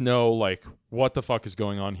need to know, like, what the fuck is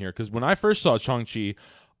going on here. Because when I first saw Shang-Chi,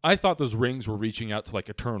 I thought those rings were reaching out to, like,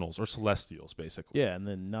 Eternals or Celestials, basically. Yeah, and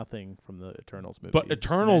then nothing from the Eternals movie. But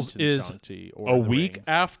Eternals mentions is Shang-Chi or A the week rings.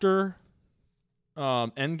 after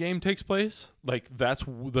Endgame takes place. Like, that's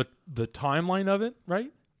the timeline of it,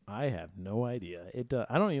 right? I have no idea.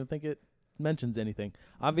 I don't even think it mentions anything.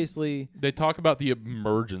 Obviously, They talk about the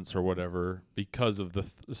emergence or whatever because of the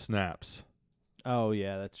snaps. oh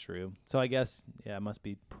yeah, that's true. So I guess it must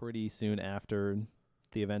be pretty soon after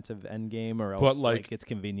the events of Endgame, or else But, like, it's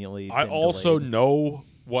conveniently. I been also delayed. know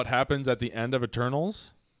what happens at the end of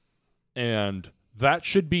Eternals, and that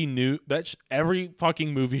should be new. Every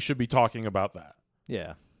fucking movie should be talking about that.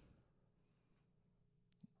 Yeah.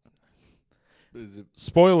 Is it?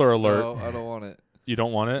 Spoiler alert: No, I don't want it. you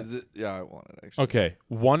don't want it. Is it? Yeah, I want it actually. Okay,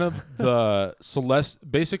 one of the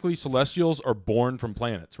basically Celestials are born from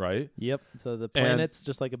planets, right? Yep. So the planet's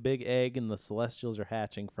just like a big egg, and the Celestials are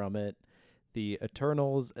hatching from it. The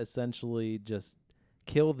Eternals essentially just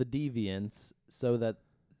kill the deviants so that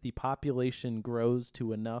the population grows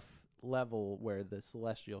to enough level where the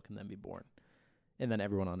celestial can then be born, and then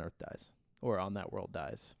everyone on Earth dies, or on that world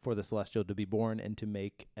dies, for the celestial to be born and to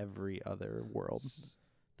make every other world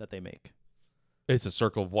that they make. It's a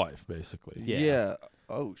circle of life, basically. Yeah.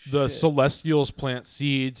 Oh shit. The Celestials plant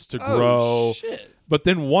seeds to Oh, grow, shit. but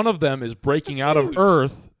then one of them is breaking That's out huge. of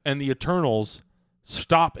Earth, and the Eternals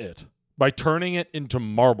stop it by turning it into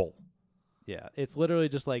marble. Yeah, it's literally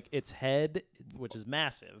just like its head, which is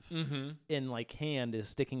massive, Mm-hmm. in like hand is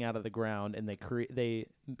sticking out of the ground, and they It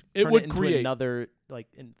turn would it into create- another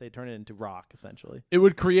they turn it into rock essentially. It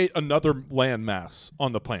would create another land mass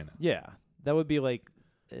on the planet. Yeah, that would be like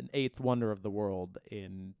an eighth wonder of the world,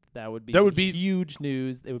 and that would be huge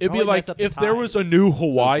news. It would It'd be probably like mess up the if there was a tides. new So it's,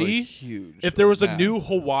 Hawaii. like, huge. If there was a mass. new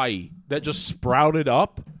Hawaii that just sprouted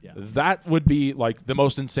up, Yeah. that would be like the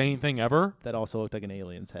most insane thing ever. that also looked like an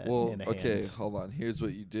alien's head. Well, in a okay, hand. hold on. Here's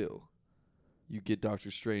what you do. You get Doctor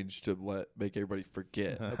Strange to make everybody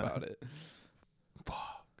forget about it.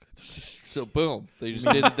 Fuck. So boom, they just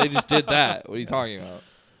did. They just did that. What are you talking about?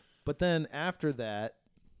 But then after that,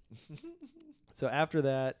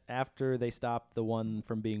 after they stopped the one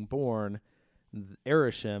from being born,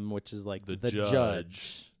 Erishim, which is like The the judge.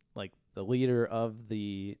 judge, like the leader of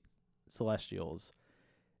the Celestials,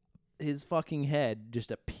 his fucking head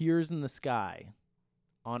just appears in the sky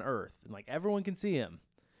on Earth, and like everyone can see him.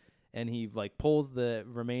 And he like pulls the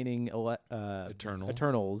remaining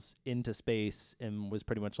Eternals into space and was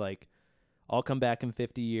pretty much like, I'll come back in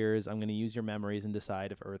 50 years. I'm going to use your memories and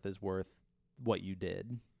decide if Earth is worth what you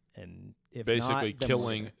did. And if Basically, not, then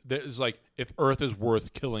killing. There's like if Earth is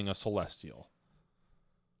worth killing a Celestial.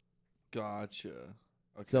 Gotcha.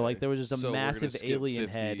 Okay. So, like, there was just a So we're gonna massive skip alien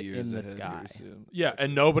 50 head years in the ahead sky. here soon. Yeah, Gotcha.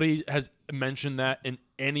 and nobody has mentioned that in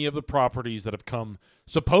any of the properties that have come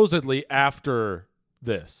supposedly after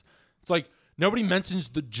this. It's like nobody mentions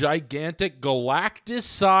the gigantic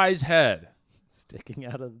Galactus-size head. Sticking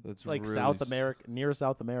out of That's like really South America, near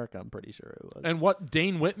South America, I'm pretty sure it was. And what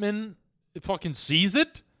Dane Whitman fucking sees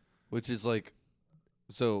it? Which is like,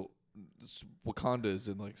 so Wakanda is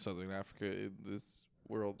in like Southern Africa in this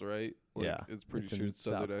world, right? Like, yeah, it's pretty it's sure in it's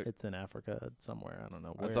Southern. it's in Africa somewhere. I don't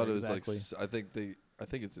know. I Where thought it was exactly. like I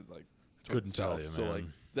think it's in like towards Couldn't the tell south. you, So like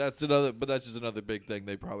man. that's another, but that's just another big thing.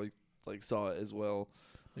 They probably like saw it as well.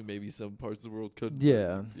 Like maybe some parts of the world couldn't. but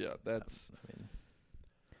Yeah. yeah. That's I mean,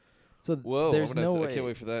 so whoa. there's I'm gonna no have to, way. I can't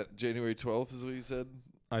wait for that. January 12th is what you said.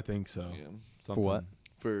 I think so. Yeah. Something. what?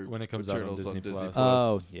 For When it comes out on Eternals Disney Disney Plus.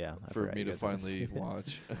 Oh yeah, I for forgot me you to guys haven't finally seen it.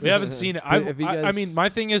 watch. We haven't seen it. Have you I mean, my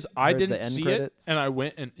thing is, I heard the didn't end see credits? it, and I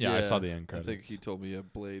went and I Yeah, saw the end I credits. think he told me a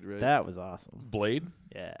Blade, right? That was awesome. Blade.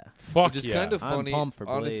 Yeah. Fuck Which is yeah. kind of I'm funny. pumped for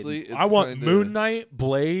Blade. Honestly, it's I want kinda, Moon Knight,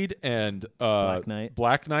 Blade, and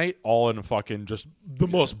Black Knight. all in fucking just the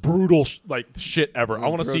most brutal shit ever. I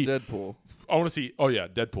want to throw see. Deadpool. I want to see. Oh yeah,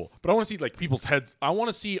 Deadpool. But I want to see like people's heads. I want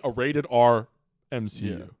to see a rated R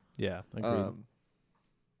MCU. Yeah. Agreed.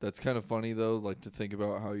 That's kind of funny though, like to think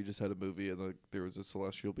about how you just had a movie and like there was a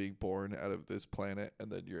celestial being born out of this planet, and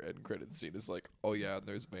then your end credit scene is like, oh yeah, and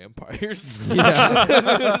there's vampires.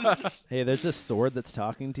 Yeah. Hey, there's this sword that's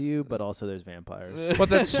talking to you, but also there's vampires. But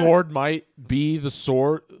that sword might be the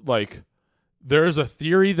sword. Like, there is a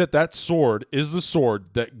theory that sword is the sword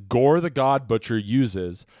that Gore the God Butcher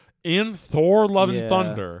uses in Thor: Love and Yeah.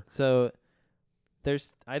 Thunder. So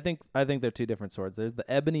there's I think they're two different swords. There's the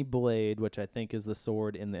ebony blade, which I think is the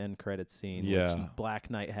sword in the end credits scene, Yeah. which Black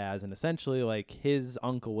Knight has, and essentially like his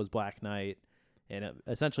uncle was Black Knight, and it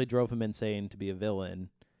essentially drove him insane to be a villain.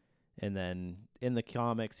 And then in the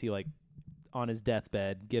comics, he like on his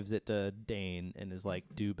deathbed gives it to Dane and is like,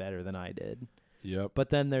 "Do better than I did." Yep. But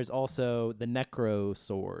then there's also the Necro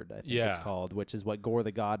Sword, I think it's Yeah. called, which is what Gore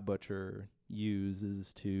the God Butcher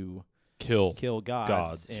uses to Kill. kill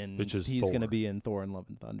gods, and which is he's going to Thor. be in Thor and Love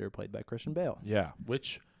and Thunder, played by Christian Bale. Yeah.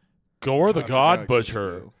 Which Gore the I God forgot Butcher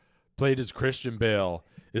Christian Bale. played as Christian Bale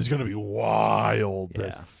is going to be wild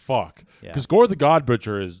as Yeah. fuck. Yeah. Because Gore the God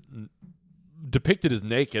Butcher is depicted as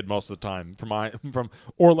naked most of the time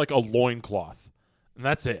or like a loincloth, and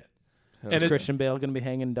that's it. Hell, And Is it- Christian Bale going to be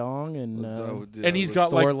hanging dong and And he's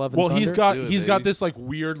got Thor, like, Love, and well, he's Thunder? got Do it, he's got baby. this like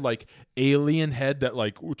weird like alien head that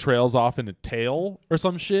like trails off in a tail or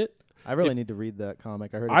some shit. I really need to read that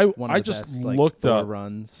comic. I heard I- it's one of I the just best, like, looked Thor up-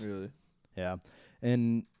 runs. really. Yeah,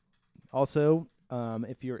 and also,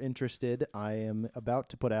 if you're interested, I am about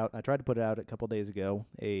to put out. I tried to put it out a couple days ago.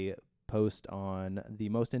 A post on the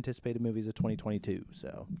most anticipated movies of 2022.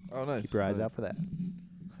 So Oh, nice. keep your eyes Nice. out for that.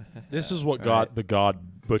 This is what All right. the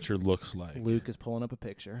God Butcher looks like. Luke is pulling up a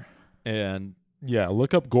picture. And yeah,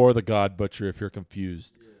 look up Gore the God Butcher if you're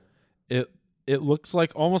confused. it looks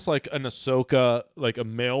like almost like an Ahsoka, like a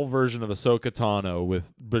male version of Ahsoka Tano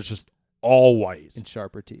but it's just all white And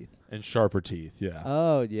sharper teeth. and sharper teeth. Yeah,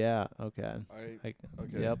 Oh yeah. Okay.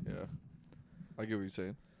 Okay. Yep. Yeah. I get what you're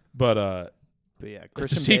saying. but But yeah, to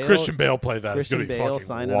see Christian Bale play that is Christian gonna be Bale fucking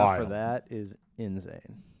signing wild. up for that is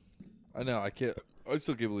insane. I know. I can't. I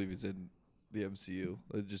still can't believe he's in the MCU.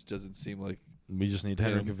 It just doesn't seem like We just need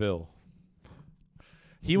Henry Him. Cavill.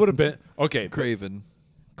 He would have been okay. Craven.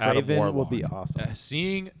 Adam Craven will Warlock. be awesome.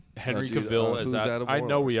 Seeing Henry dude, Cavill as who's that, Adam I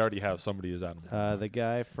know Warlock? we already have somebody as Adam. The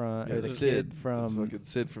guy from Yeah, or the Sid. kid It's from fucking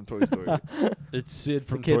Sid from Toy Story. It's Sid the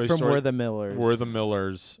from kid Toy from Story. We're the Millers. We're the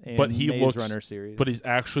Millers, and but he Maze looks. Runner series. But he's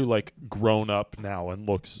actually like grown up now and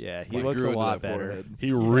looks. yeah, he Like, looks grew a into lot that better. forehead.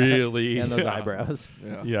 He really And those yeah. eyebrows.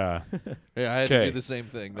 Yeah. Yeah. Yeah, I had to Okay. do the same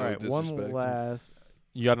thing. No All right, disrespect. one last.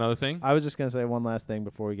 You got another thing? I was just gonna say one last thing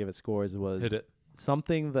before we give it scores was Hit it.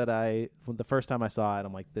 something that the first time I saw it,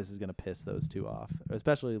 I'm like, this is gonna piss those two off,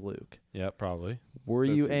 especially Luke. Yeah, probably. Were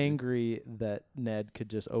That's you easy. angry that Ned could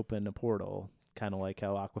just open a portal, kind of like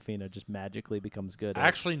how Aquafina just magically becomes good? at-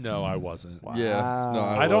 Actually, no, I wasn't. Wow. Yeah, no,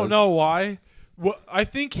 I don't was. know why. Well, I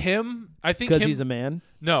think him. Because he's a man.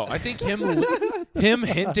 No, I think him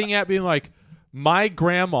hinting at being like, my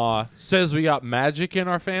grandma says we got magic in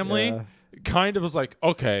our family. Yeah. Kind of was like,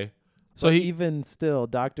 okay. So But he even still,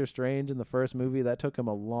 Doctor Strange in the first movie, that took him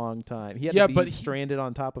a long time. He had Yeah, to be but he- stranded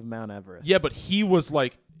on top of Mount Everest. yeah, but he was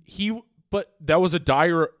like but that was a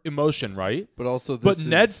dire emotion, right? But also, this But is,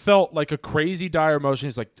 Ned felt like a crazy dire emotion.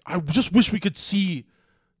 He's like, I just wish we could see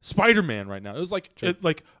Spider-Man right now. It was like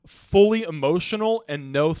like fully emotional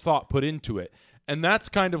and no thought put into it. And that's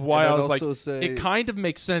kind of why And I I'd was like, also say- it kind of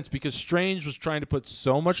makes sense because Strange was trying to put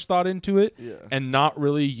so much thought into it Yeah. and not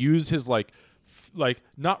really use his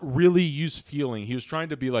not really use feeling. He was trying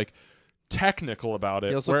to be like technical about it.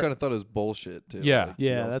 He also where- kind of thought it was bullshit too. Yeah. Like, he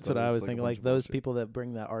Yeah, also that's thought what it I was like, a thinking. bunch Like of those bullshit. people that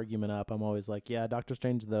bring that argument up, I'm always like, yeah, Doctor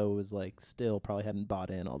Strange though was like still probably hadn't bought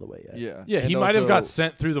in all the way yet. Yeah. Yeah, he And might have got also-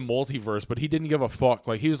 sent through the multiverse, but he didn't give a fuck.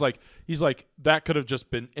 Like he's like that could have just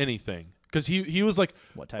been anything because he was like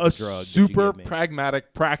What type a of drug? did you super give me? practical,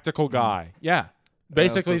 practical guy. Yeah,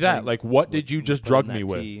 basically also that. think- Like, what did you just Put drug in me that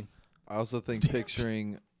with? tea. I also think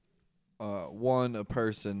picturing, one, a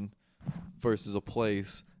person versus a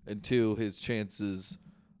place, and two, his chances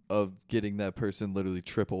of getting that person literally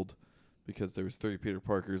tripled because there was 3 Peter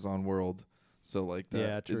Parkers on World. So like that.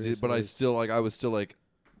 Yeah, true. is it- So but I there's- still like. I was still like,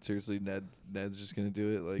 seriously, Ned's just gonna do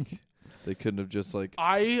it. Like, they couldn't have just like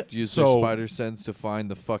I used their so spider sense to find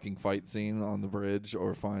the fucking fight scene on the bridge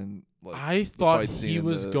or find like. I thought fight scene he in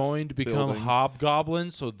was the going to become building.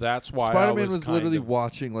 Hobgoblin, so that's why Spider-Man I was kind literally of-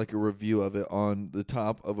 watching like a review of it on the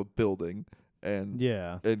top of a building, and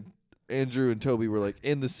Yeah. and Andrew and Toby were like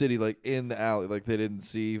in the city, like in the alley, like they didn't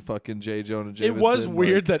see fucking J. Jonah Jameson. It was like-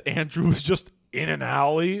 weird that Andrew was just in an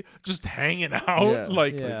alley, just hanging out. Yeah.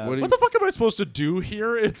 Like, Yeah. what do what the fuck am I supposed to do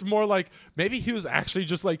here? It's more like maybe he was actually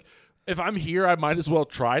just like, if I'm here, I might as well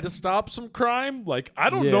try to stop some crime. Like, I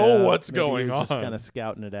don't know Yeah, what's maybe going he was on. Just kind of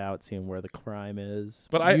scouting it out, seeing where the crime is.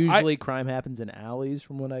 But I- usually crime happens in alleys,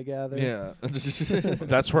 from what I gather. Yeah,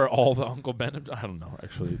 That's where all the Uncle Ben. I don't know.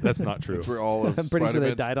 Actually, that's not true. that's where all of I'm pretty sure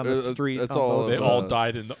they Spider-Man's- died on the street That's on all. both Of, They of all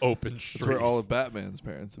died in the open That's street. where all of Batman's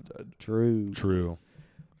parents have died. True. True.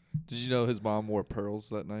 Did you know his mom wore pearls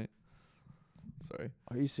that night? Sorry.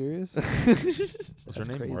 Are you serious? Was her That's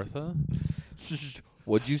name crazy. Martha?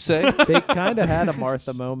 What'd you say? They kind of had a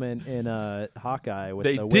Martha moment in Hawkeye with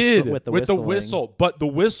They the did whistle, with the with the whistling. whistle, but the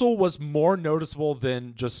whistle was more noticeable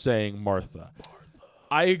than just saying Martha.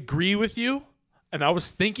 I agree with you, and I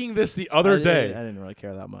was thinking this the other day. I didn't really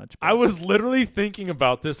care that much. I but- was literally thinking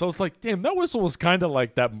about this. I was like, damn, that whistle was kind of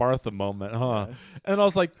like that Martha moment, huh? Yeah. And I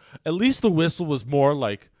was like, at least the whistle was more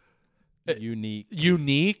like unique.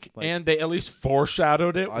 unique, Like- and they at least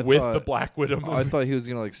foreshadowed it I with thought- the Black Widow movie. I thought he was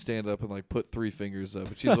gonna like stand up and like put 3 fingers up,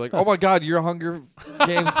 and she's like, "Oh my God, you're a Hunger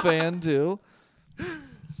Games fan too."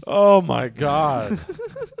 oh my god.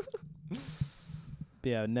 But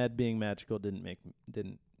yeah, Ned being magical didn't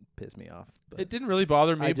piss me off. But It didn't really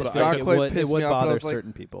bother me, I but just Not feel I like could, quite it would, pissed it would me off, but I bother was like-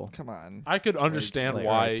 certain people. Come on. I could understand like,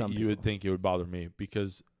 why some you would people. think it would bother me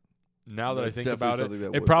because now that I It's think definitely about it, something that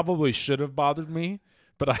it would. probably should have bothered me.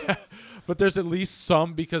 But but there's at least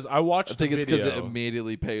some because I watched I think the it's video. because it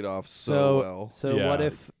immediately paid off so well. So Yeah. what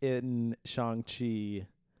if in Shang-Chi,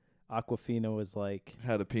 Aquafina was like,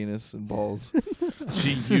 Had a penis and balls.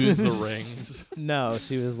 She used the rings. no,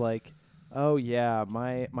 she was like, oh yeah,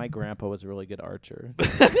 my grandpa was a really good archer.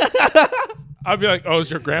 I'd be like, oh,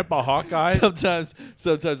 is your grandpa Hawkeye?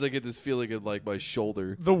 Sometimes I get this feeling in like my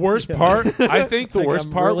shoulder. The worst part, I think the Like, worst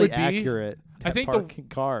I'm part really would be accurate. I at think the- parking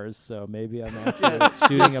cars, so maybe I'm accurate at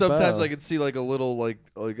shooting a Sometimes bow. I can see like a little like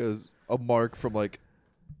a mark from like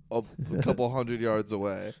a couple hundred yards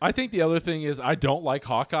away. I think the other thing is I don't like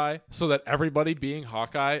Hawkeye, so that everybody being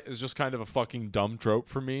Hawkeye is just kind of a fucking dumb trope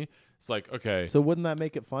for me. It's like, okay, So wouldn't that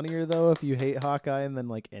make it funnier though if you hate Hawkeye and then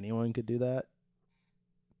like anyone could do that?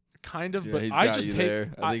 kind of, Yeah, but he's I got just you hate.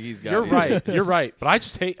 there. I think he's got You're you right. there. You're right. But I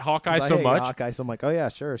just hate Hawkeye 'Cause I so hate much. Hawkeye, so I'm like, oh yeah,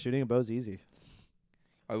 sure, shooting a bow's easy.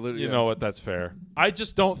 I literally, You know what? That's fair. I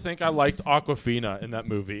just don't think I liked Aquafina in that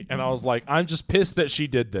movie, and I was like, I'm just pissed that she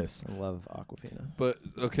did this. I love Aquafina. But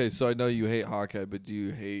okay, so I know you hate Hawkeye, but do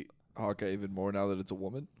you hate Hawkeye even more now that it's a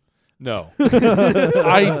woman? No,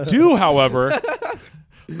 I do. However,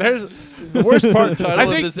 there's the worst part. The title I of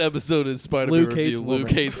think this episode is Spider-Man Luke hates Review. Luke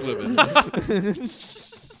women. hates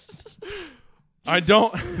women. I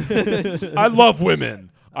don't. I love women.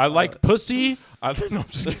 I like pussy. No, I'm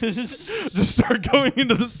just kidding. Just start going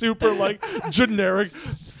into the super like generic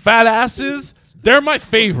fat asses. They're my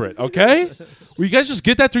favorite. Okay, will you guys just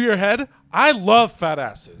get that through your head? I love fat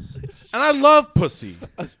asses and I love pussy.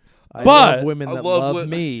 I But- love women I that love love wo-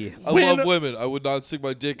 me. I When- love women. I would not stick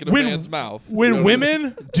my dick in a when- man's mouth. When You know?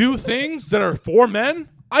 women do things that are for men,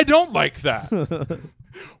 I don't like that.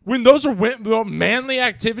 When those are manly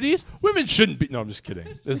activities, women shouldn't be. No, I'm just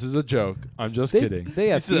kidding. This is a joke. I'm just kidding. They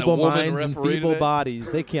have see that feeble woman minds and referee feeble today?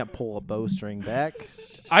 bodies. They can't pull a bowstring back.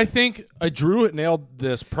 I think Drew nailed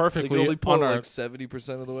this They can perfectly only pull on it our like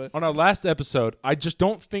 70% of the way. on our last episode. I just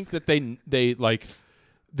don't think that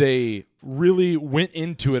they really went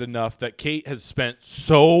into it enough that Kate has spent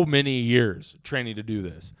so many years training to do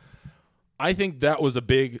this. I think that was a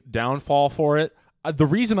big downfall for it. The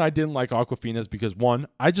reason I didn't like Aquafina is because, one,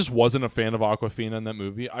 I just wasn't a fan of Aquafina in that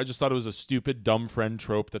movie. I just thought it was a stupid, dumb friend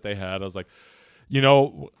trope that they had. I was like,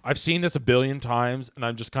 I've seen this a billion times, and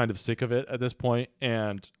I'm just kind of sick of it at this point.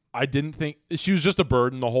 And I didn't think she was just a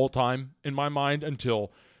burden the whole time in my mind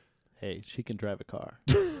until Hey, she can drive a car.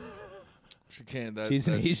 She can. That, She's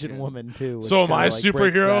an that she Asian can. woman too. which So am I a kinda,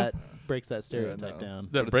 like, superhero? Breaks that stereotype no. down.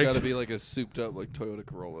 that But it's breaks got to be like a souped up like Toyota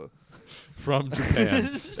Corolla. from Japan.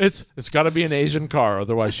 It's got to be an Asian car,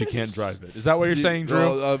 otherwise she can't drive it. Is that what you're saying, Drew?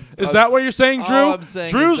 Well, Is that what you're saying, Drew? all I'm saying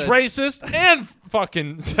is Drew's that- racist and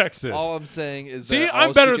fucking sexist. All I'm saying is See, that all I'm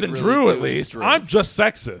she better can than really Drew do at is least. drink. I'm just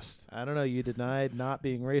sexist. I don't know. You denied not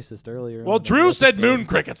being racist earlier. Well, on in the Drew said episode. moon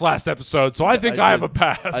crickets last episode, so I think I I have did. a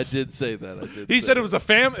pass. I did say that. He said it was a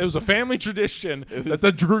family tradition It that was-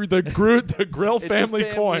 the Grill It's family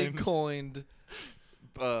a coined.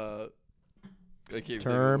 I can't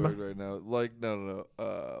Term. think of the word right now. Like no.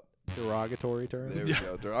 derogatory term. There we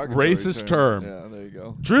go. Derogatory Racist term. Yeah, there you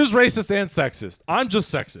go. Drew's racist and sexist. I'm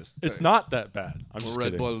just sexist. It's Okay. not that bad. I'm I'm a just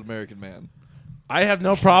kidding. red-blooded American man. I have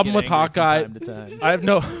no problem with Get angry from Hawkeye. time to time.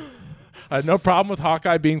 I have no problem with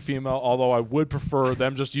Hawkeye being female, although I would prefer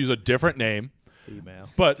them just use a different name. Female.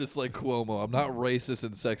 But Just like Cuomo, I'm not racist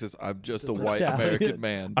and sexist. I'm just a Just white Italian. American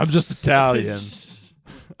man. I'm just Italian.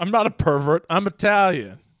 I'm not a pervert. I'm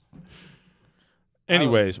Italian.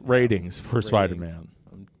 Anyways, ratings for Ratings. Spider-Man.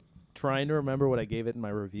 I'm trying to remember what I gave it in my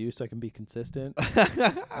review so I can be consistent.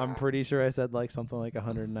 I'm pretty sure I said like something like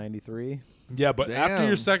 193. Yeah, but after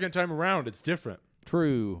your Damn. second time around, it's different.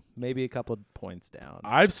 True. Maybe a couple points down.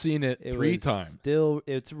 I've seen it It 3 was times. Still,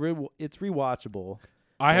 it's rewatchable.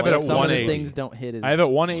 I have But it at some of the 180. things don't hit as I have it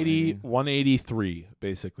 180, 183,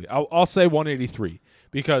 basically. I'll say 183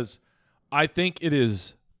 because I think it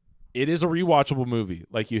is a rewatchable movie,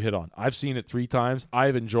 like you hit on. I've seen it 3 times.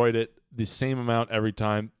 I've enjoyed it the same amount every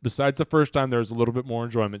time. Besides the first time, there's a little bit more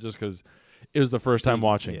enjoyment just because it was the first time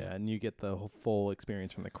watching. Yeah, and you get the full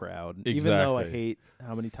experience from the crowd. Even though I Exactly. hate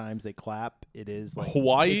how many times they clap, it is like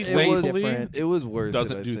Hawaii it's It way was, different. it was worth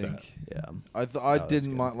Doesn't it, I do think. that. Yeah. I that's didn't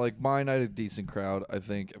good. mind like mine. I had a decent crowd. I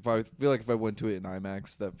think if I feel like if I went to it in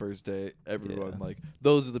IMAX that first day, everyone Yeah. like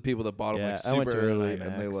those are the people that bought them Yeah, like I went super to it in early and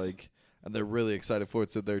they IMAX. and they're really excited for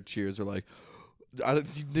it. So their cheers are like,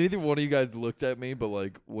 neither one of you guys looked at me, but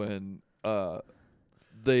like when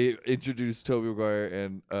they introduced Tobey Maguire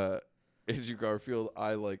and Andrew Garfield,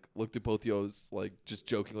 I like looked at both of you. I was like just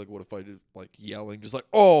joking, like what if I did like yelling, just like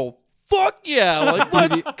oh fuck yeah, like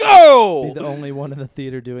let's Be go. the only one in the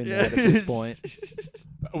theater doing that at this point.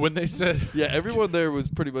 When they said, Yeah, everyone there was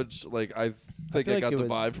pretty much like I think feel I like got it the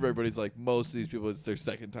was- vibe from everybody's like most of these people it's their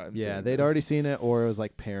second time. Yeah, seeing they'd this. already seen it, or it was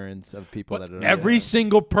like parents of people but that had every Yeah.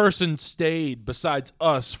 single person stayed besides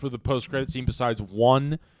us for the post-credit scene, besides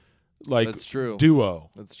one like That's true.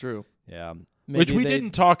 duo. That's true. Yeah. which we they-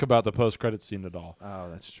 didn't talk about the post-credit scene at all. Oh,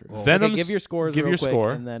 that's true. Well, Venom's, Okay, give your scores give real your quick,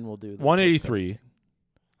 score. and then we'll do the 183. post-credit scene.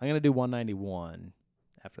 I'm gonna do 191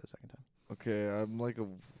 after the second time. Okay, I'm like a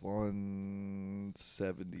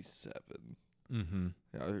 177. Mm-hmm.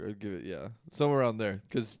 Yeah, I'd give it somewhere around there.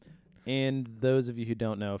 Because And those of you who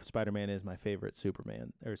don't know, Spider-Man is my favorite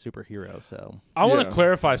Superman or superhero. So I want to Yeah.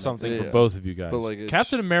 clarify something Yeah. for both of you guys. But, like, it's-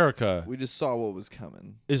 Captain America we just saw what was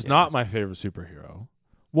coming. is Yeah. not my favorite superhero.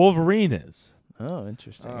 Wolverine is. oh,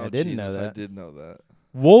 interesting. Oh, I didn't know Jesus, that. I did know that.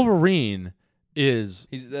 Wolverine is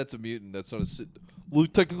That's a mutant. That's not a. Well,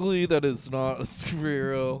 technically, that is not a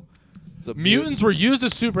superhero. It's a mutants were used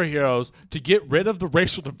as superheroes to get rid of the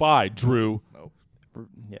racial divide. Drew, Nope.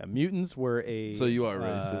 Yeah, mutants were a. So you are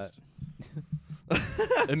racist.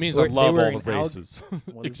 it means Were- I they love were all the an alg- races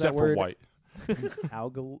What is except that for word? white.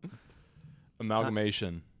 Algal.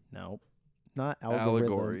 Amalgamation. No, not algorithm.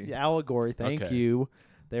 Allegory. Yeah, allegory. Thank Okay. you.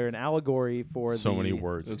 They're an allegory for So the many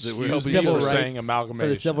words. That's it. Excuse We'll me be civil for rights- saying for amalgamation.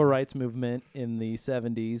 the civil rights movement in the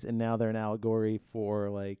 70s, and now they're an allegory for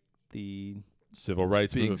like the Civil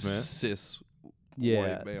rights being movement. cis yeah.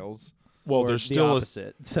 white males. Well, or there's the still a,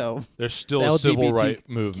 opposite. So there's still the a civil LGBTQ right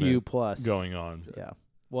movement plus going on. Yeah.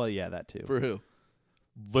 Well, yeah, that too. For who?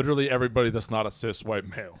 Literally everybody that's not a cis white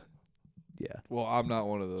male. Yeah. Well, I'm not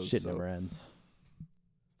one of those. Shit so. never ends.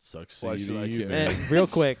 Sucks Why to should I you, care? man. And real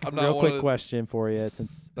quick, I'm not real one quick of- question for you,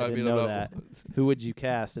 since I I didn't mean, I'm know not- that. Who would you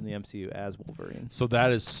cast in the MCU as Wolverine? So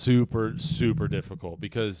that is super, super difficult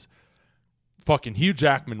because fucking Hugh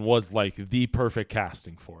Jackman was like the perfect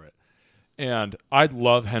casting for it. And I'd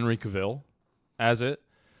love Henry Cavill as it.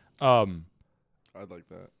 I'd like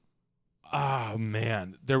that.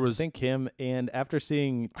 Man, there I was think him, and after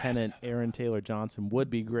seeing Tenet, Aaron Taylor Johnson would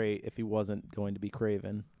be great if he wasn't going to be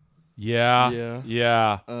Craven. yeah. He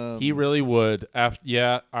Um, really would.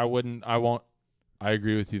 I wouldn't. I won't. I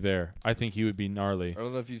agree with you there. I think he would be gnarly. I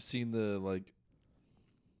don't know if you've seen the like.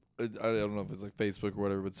 I don't know if it's like Facebook or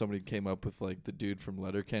whatever, but somebody came up with like the dude from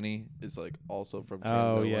Letterkenny is like also from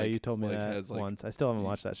Canada. Oh yeah, like- you told me like, that has, like, once. I still haven't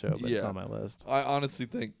watched that show, but it's Yeah. on my list. I honestly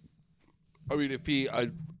think. I mean, if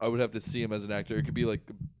I would have to see him as an actor. It could be like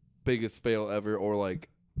the biggest fail ever, or like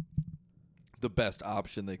the best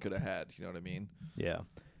option they could have had. You know what I mean? Yeah.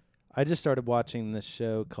 I just started watching this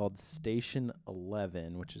show called Station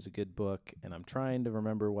 11, which is a good book, and I'm trying to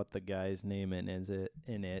remember what the guy's name is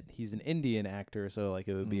in it. He's an Indian actor, so like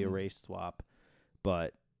it would be a Mhm. race swap,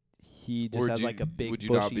 but he just Or has do like a big Would you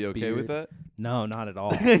bushy not be okay with beard. that? No, not at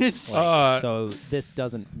all. Uh, So this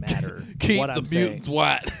doesn't matter. Keep what the I'm mutants saying.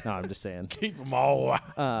 white. No, I'm just saying. Keep them all.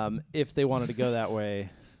 If they wanted to go that way,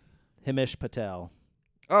 Himesh Patel.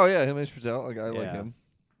 Oh yeah, Himesh Patel. Like I like Yeah. him.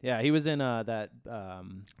 Yeah, he was in that.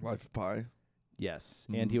 Life of Pi. Yes,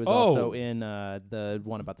 Mhm. and he was Oh. also in the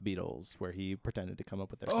one about the Beatles where he pretended to come up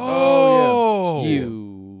with their song. Oh,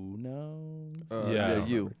 You know? Yeah.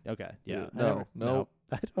 You. Okay. Yeah. No, no.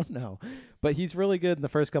 I don't know. But he's really good in the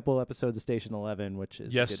first couple episodes of Station 11, which is a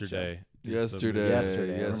good Yesterday. Yesterday.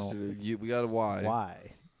 Yesterday, I don't know. Yesterday. We got a show. Y. Why?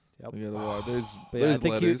 Yep. We got a Y. There's But yeah, I there's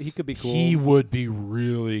think letters. he could be cool. He would be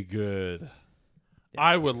really good. Yeah.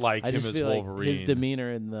 I would like I him just as feel Wolverine. like his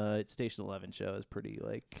demeanor in the Station 11 show is pretty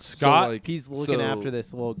like Scott, So, like, he's looking so- after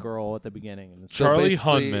this little girl at the beginning, and it's So Charlie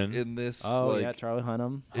basically Hunman. in this. oh like, yeah, Charlie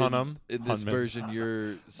Hunnam. Hunnam. In this Hunman. version,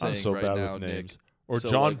 you're saying I'm so right bad now, with Nick. names. Or so,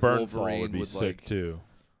 John like, Bernthal Wolverine would be would, sick like- too.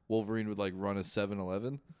 Wolverine would like run a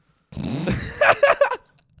 7-Eleven.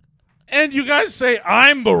 And you guys say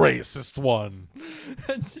I'm the racist one.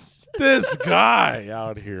 This guy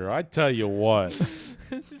out here, I tell you what.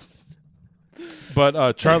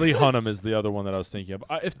 But Charlie Hunnam is the other one that I was thinking of. If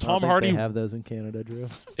I don't Tom think Hardy, they have those in Canada, Drew.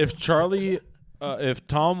 if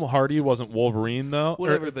Tom Hardy wasn't Wolverine though, or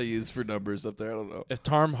Whatever they use for numbers up there, I don't know. if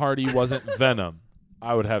Tom Hardy wasn't Venom,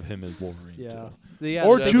 I would have him as Wolverine. Yeah. too. Yeah,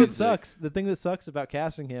 Or the two- thing that sucks. The thing that sucks about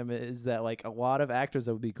casting him is that like a lot of actors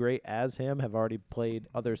that would be great as him have already played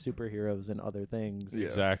other superheroes and other things. Yeah.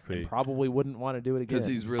 Exactly. Probably wouldn't want to do it again. Because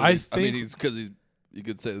he's really. I I mean, think- he's because he's. You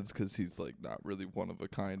could say it's because he's like not really one of a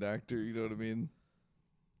kind actor. You know what I mean?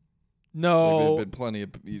 Like, No. there've been plenty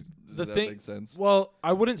of. Does The that thing- make sense? Well,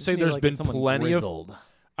 I wouldn't say Just need, there's like, been someone plenty grizzled.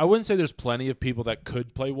 I wouldn't say there's plenty of people that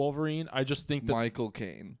could play Wolverine. I just think that Michael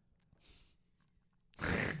Caine.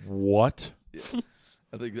 what?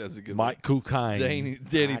 I think that's a good Michael Caine. one.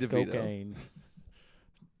 Danny Crack DeVito. cocaine.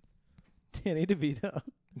 Danny DeVito.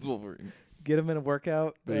 It's Wolverine. Get him in a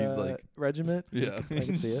workout But he's like- regiment. Yeah. I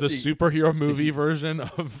can see it. The superhero movie version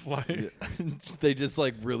of like Yeah. They just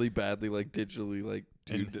like really badly like digitally like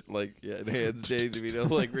enhance Danny DeVito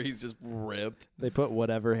like where he's just ripped. They put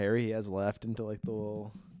whatever hair he has left into like the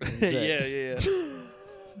little. yeah.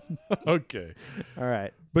 okay. All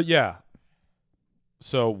right. But yeah.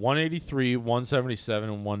 So 183, 177,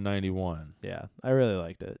 and 191. Yeah, I really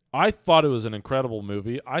liked it. I thought it was an incredible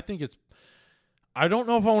movie. I think it's. I don't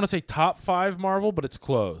know if I want to say top 5 Marvel, but it's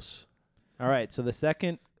close. All right, so the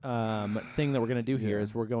second thing that we're going to do here Yeah.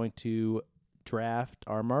 is we're going to draft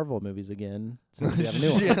our Marvel movies again since we have a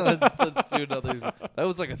new one. Yeah, let's do another. That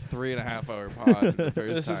was like a 3.5 hour pod. The first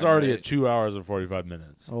This time, is already right? at 2 hours and 45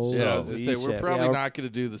 minutes. Oh, Yeah, I was So, gonna say we're shit. probably Yeah, not going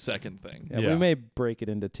to do the second thing. Yeah, Yeah. we may break it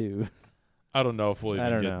into 2. I don't know if we'll I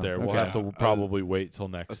even don't get know. there. We'll Okay. have to probably wait till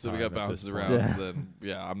next So time. we got at this bounces point. around. Yeah. Then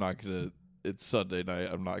yeah, I'm not gonna. It's Sunday night.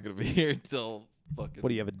 I'm not gonna be here until fucking. What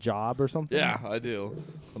do you have, a job or something? Yeah, I do.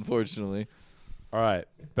 Unfortunately, All right,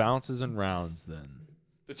 bounces and rounds then.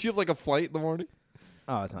 don't you have like a flight in the morning?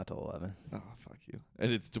 Oh, it's not till 11. Oh fuck you!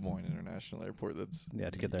 And it's Des Moines International Airport. That's Yeah,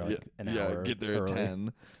 to get there like an yeah. hour Get there early. at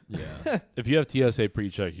 10. Yeah. If you have TSA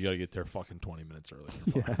pre-check, you got to get there fucking 20 minutes early.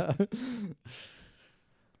 You're fine. Yeah.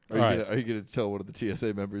 Are you, All right. gonna, are you gonna tell one of the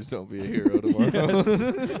TSA members don't be a hero tomorrow?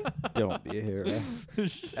 Don't be a hero.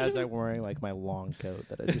 As I'm wearing like my long coat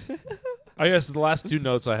that I just. I guess the last 2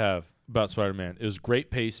 notes I have about Spider-Man, it was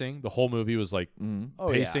great pacing. The whole movie was like Mhm.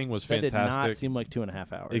 Oh, Pacing yeah. was That did not fantastic. seem like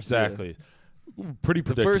 2.5 hours. exactly pretty The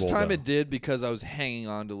predictable. first time though. it did because I was hanging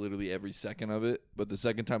on to literally every second of it, but the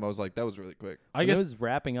second time I was like, that was really quick. I When guess it was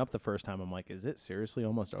wrapping up the first time. I'm like, is it seriously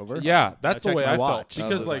almost over? yeah, that's the checked way my I watch. felt I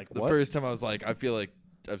because was like The what? first time I was like, I feel like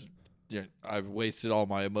I've wasted all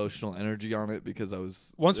my emotional energy on it because I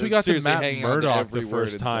was once we got to seriously Matt hanging on to Murdock every the word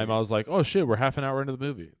first and time, saying I was like, oh shit, we're half an hour into the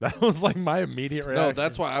movie. That was like my immediate reaction. no,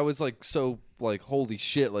 that's why I was like so like holy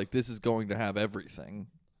shit, like this is going to have everything.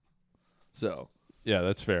 So Yeah,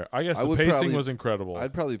 that's fair. I guess I the would pacing probably- was incredible.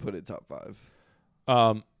 I'd probably put it top 5.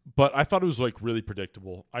 But I thought it was like really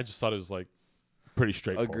predictable. I just thought it was like pretty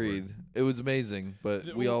straightforward. Agreed. It was amazing,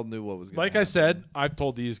 but we all knew what was going to Like happen. I said, I've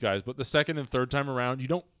told these guys, but the second and third time around, you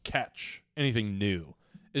don't catch anything new.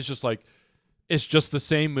 It's just like it's just the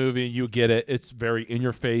same movie. You get it. It's very in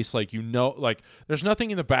your face. Like like there's nothing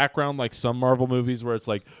in the background like some Marvel movies where it's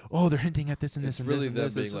like, oh, they're hinting at this and this It's and really this and them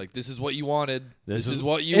this. being This- like, this is what you wanted. This is is-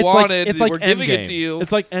 what you it's wanted. Like, it's like We're giving Endgame. it to you.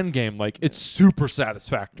 It's like Endgame. Like it's super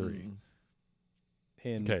satisfactory. Mm.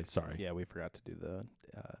 And Okay, sorry. Yeah, we forgot to do the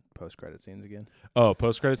post-credit scenes again. Oh,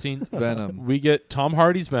 post credit scenes. Venom. We get Tom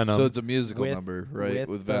Hardy's Venom. So it's a musical with- number, right? With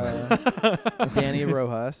with, Venom. Danny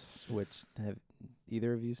Rojas, which have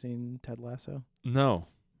either of you seen Ted Lasso? no.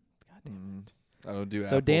 God damn. Mm. I don't do So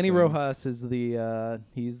Apple Danny things. Rojas is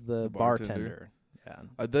he's the The bartender. bartender?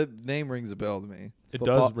 Yeah. The name rings a bell to me. It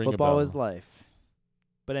Football- does ring a football bell. is life.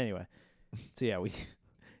 But anyway, so yeah,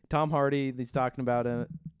 Tom Hardy, he's talking about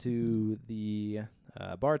to the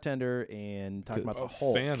bartender and talking about the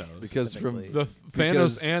Hulk. Thanos. Because from specifically. The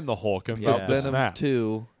Because- Thanos and the Hulk and Yeah. the Venom snap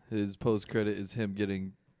 2, his post credit is him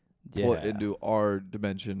getting put into our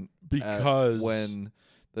dimension because when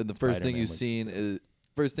then the first thing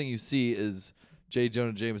Spider-Man you see is J.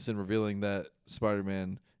 Jonah Jameson revealing that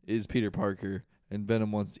Spider-Man is Peter Parker and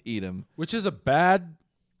Venom wants to eat him. which is a bad.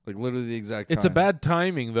 Like literally the exact It's a time. bad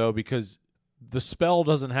timing though because the spell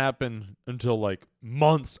doesn't happen until like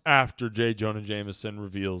months after J. Jonah Jameson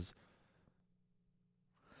reveals.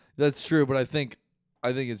 That's true, but I think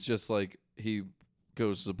it's just like he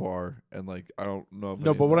goes to the bar and like I don't know. If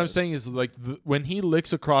No, any but of what that I'm is- saying is like when he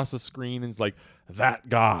licks across the screen and is like that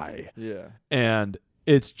guy, Yeah. and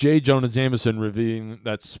it's J. Jonah Jameson revealing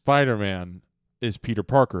that Spider-Man is Peter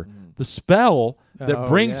Parker. Mhm. The spell that Oh,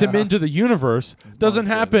 brings him yeah. into the universe It's doesn't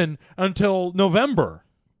months in. happen until November.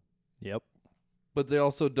 Yep. But they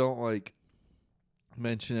also don't like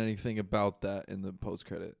mention anything about that in the post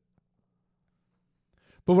credit.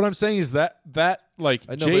 But what I'm saying is that like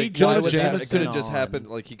I know, J. but why Jonah was that? It could Jameson. have just on. happened.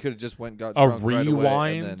 Like he could have just went and got A drunk right away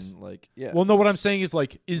rewind? and then like yeah. Well, no, what I'm saying is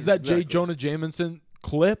like, is that J. Exactly. Jonah Jameson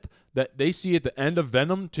clip that they see at the end of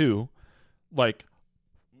Venom 2, like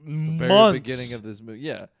the very months beginning of this movie.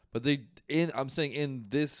 Yeah, but I'm saying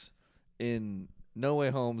in No Way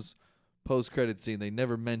Home's post credit scene, they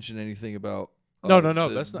never mention anything about No, the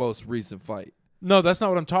that's not- most recent fight. No, that's not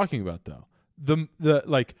what I'm talking about though. The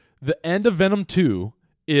end of Venom 2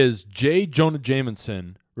 is J. Jonah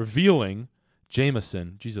Jameson revealing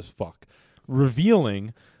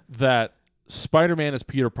revealing that Spider-Man is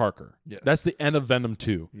Peter Parker. Yes. That's the end of Venom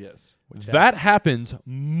 2. Yes, That happens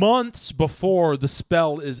months before the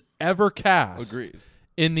spell is ever cast agreed.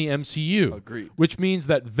 in the MCU. Agreed. Which means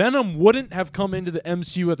that Venom wouldn't have come into the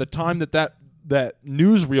MCU at the time that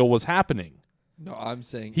newsreel was happening. No, I'm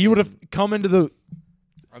saying He would have come into the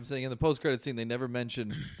I'm saying in the post credit scene, they never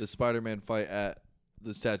mention the Spider-Man fight at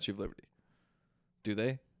the Statue of Liberty. Do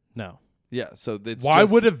they? No. Yeah. So it's Why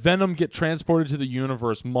just, would a Venom get transported to the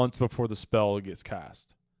universe months before the spell gets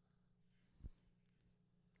cast?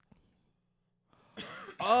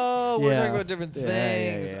 we're Yeah. talking about different Yeah,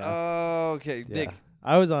 yeah, things. yeah. Oh, okay, Yeah. Nick,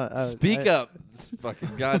 I was on. speak up. This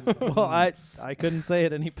fucking God. Well, I couldn't say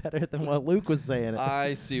it any better than what Luke was saying it.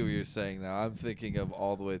 I see what you're saying now. I'm thinking of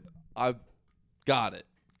all the way. I got it.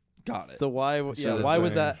 So why? What Yeah, you're why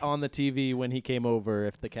was saying. that on the TV when he came over?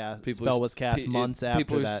 If the spell was cast months after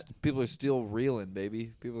people that. People are still reeling,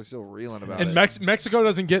 baby. People are still reeling about And it. Mexico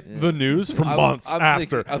doesn't get Yeah. the news for I'm months thinking-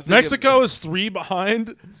 after. I'm thinking- Mexico is 3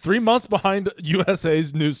 months behind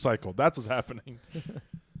USA's news cycle. That's what's happening.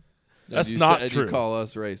 That's you not and true. You call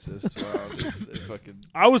us racist. Wow, they fucking.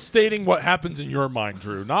 I was stating what happens in your mind,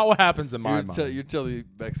 Drew, not what happens in my mind. You're telling me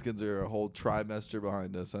Mexicans are a whole trimester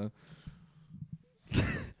behind us, huh?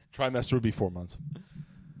 Trimester would be 4 months.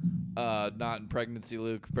 Not in pregnancy,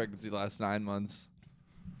 Luke. Pregnancy lasts 9 months.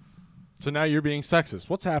 So now you're being sexist.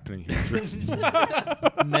 What's happening here, Drew?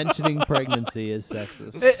 Mentioning pregnancy is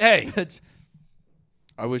sexist. Hey.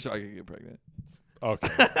 I wish I could get pregnant.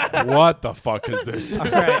 Okay. What the fuck is this All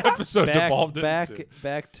right. episode devolved into?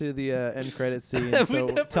 Back to the end credit scene. We So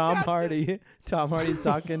never Tom got to- Hardy's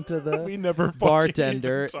talking to We the never fucking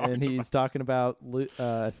bartender, even talked and he's talking about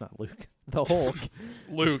not Luke, the Hulk.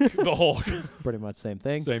 Luke, the Hulk. Pretty much same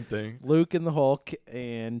thing. Same thing. Luke and the Hulk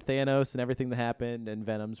and Thanos and everything that happened, and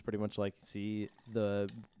Venom's pretty much like, see, the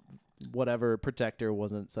whatever Protector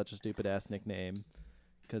wasn't such a stupid ass nickname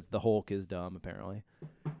because the Hulk is dumb apparently.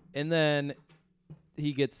 And then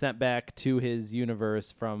he gets sent back to his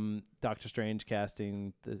universe from Doctor Strange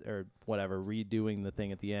casting or whatever, redoing the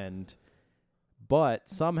thing at the end. But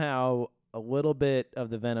somehow a little bit of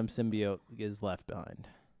the Venom symbiote is left behind.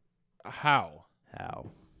 How?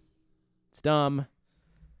 How? It's dumb,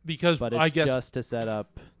 Because but it's I guess just to set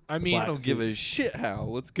up. I mean I don't give a suits. shit how.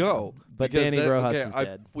 Let's go. But Because Danny Rojas is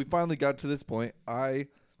dead. We finally got to this point. I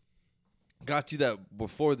got to that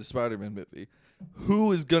before the Spider-Man movie.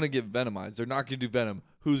 Who is going to get Venomized? They're not going to do Venom.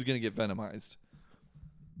 Who's going to get Venomized?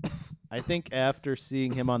 I think after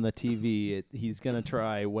seeing him on the TV, he's going to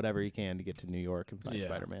try whatever he can to get to New York and find Yeah.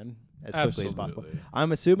 Spider-Man as quickly as possible. Absolutely.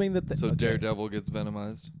 I'm assuming that So Daredevil gets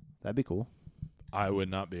Venomized? that'd be cool. I would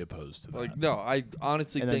not be opposed to that. Like, no, I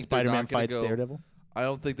honestly And then think they're Spider-Man not going fights to go. Daredevil. I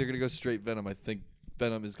don't think they're going to go straight Venom. I think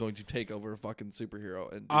Venom is going to take over a fucking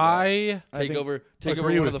superhero and do I that. take over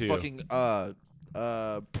agree one of with the you. fucking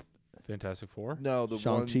Fantastic Four. no, the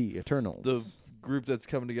one Shang-Chi, Eternals. the group that's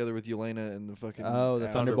coming together with Yelena and the fucking the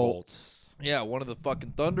Thunderbolts. Thunderbolts. Yeah, one of the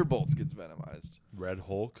fucking Thunderbolts gets Venomized. Red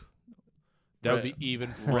Hulk. That would Red- be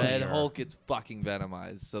even funnier. Red Hulk gets fucking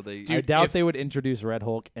Venomized. So they I Dude, doubt if- they would introduce Red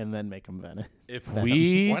Hulk and then make him Venom. If Venom.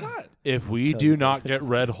 we why not? if we 'Cause do they're not get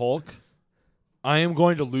Red Hulk, I am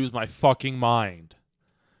going to lose my fucking mind.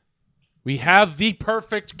 We have the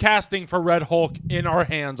perfect casting for Red Hulk in our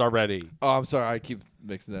hands already. Oh, I'm sorry. I keep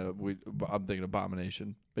mixing that up. I'm thinking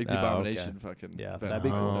Abomination. Make the Oh, okay. Abomination fucking Yeah, Venomized. that'd be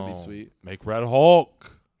cool. That'd be Oh, sweet. Make Red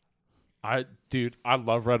Hulk. I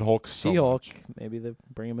love Red Hulk so She-Hulk. much. Maybe they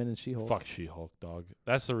bring him in as She-Hulk. Fuck She-Hulk, dog.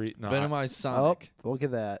 That's the reason. No, Venomized Oh, Sonic. look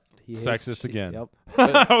at that. He hates Sexist again.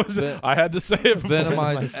 Yep. I had to say it. before.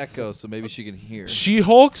 Venomized Echo, so maybe she can hear.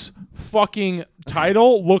 She-Hulk's fucking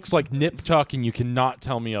title looks like Nip Tuck, and you cannot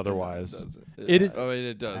tell me otherwise. Does it? It is- Oh, wait,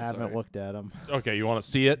 it does. I haven't sorry. looked at him. Okay, you want to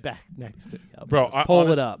see it, Back next to yep. bro? Let's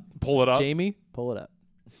pull it up. Pull it up. Jamie, pull it up.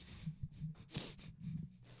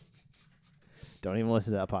 Don't even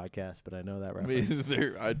listen to that podcast, but I know that I mean, reference.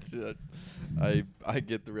 I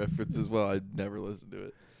get the reference as well. I never listened to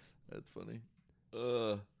it. That's funny.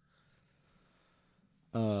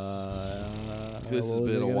 This has what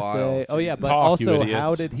was been I a gonna while say? Oh yeah, since- but Talk, you also, idiots.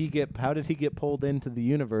 how did he get pulled into the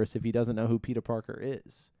universe if he doesn't know who Peter Parker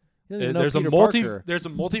is? He doesn't even know There's Peter a Parker. there's a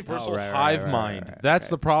multiversal Oh, right, hive right, mind. right, That's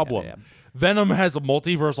okay. the problem. Yeah. Venom has a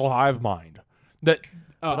multiversal hive mind. That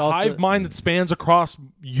But also- hive mind that spans across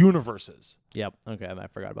universes. Yep. Okay, I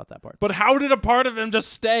forgot about that part. But how did a part of him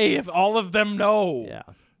just stay if all of them know? Yeah.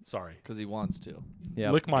 Sorry. Because he wants to.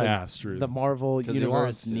 Yeah. Lick my ass, Drew. The Marvel 'Cause he wants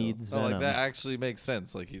universe to. needs Oh, Venom. like that actually makes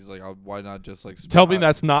sense. Like he's like, why not just like Tell me spread-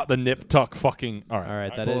 that's not the Nip Tuck fucking. All right. All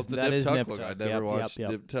right, that pull is up the that Nip is Tuck Nip look. I Tuck. never Yep, watched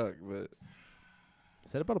yep, yep. Nip Tuck, but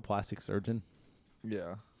Is that about a plastic surgeon?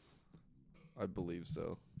 yeah, I believe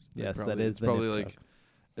so. Yes, that Probably- is It's the probably Nip like Tuck.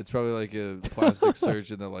 it's probably like a plastic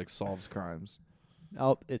surgeon that like solves crimes.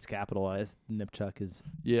 Oh, it's capitalized. Nip Tuck is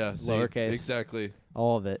Yeah, see, Lowercase. exactly.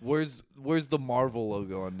 all of it. Where's the Marvel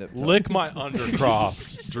logo on Nip Tuck? Lick my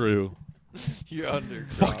undercroft, Drew. You're under.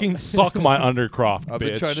 Fucking suck my undercroft, I've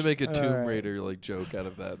bitch. been trying to make a Tomb Alright. Raider like joke out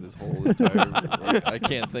of that this whole entire. like, I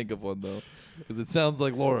can't think of one though, because it sounds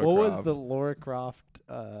like Laura What Croft. was the Laura Croft?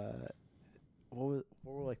 What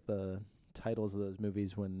were like the titles of those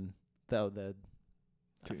movies when the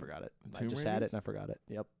I Tomb- forgot it. I Tomb just had it Raiders? and I forgot it.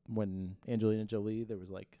 Yep. When Angelina Jolie, there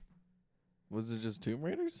was like Was it just Tomb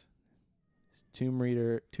Raiders? Tomb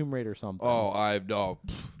Raider something. Oh, I've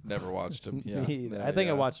never watched them. Yeah, Me either. yeah, I think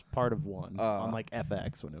I yeah. watched part of one on like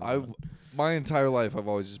FX when it was on. My entire life, I've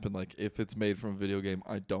always just been like, if it's made from a video game,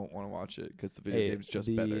 I don't want to watch it because the video game's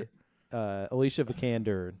just better. Alicia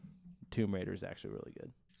Vikander Tomb Raider is actually really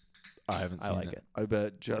good. I haven't seen I like it. I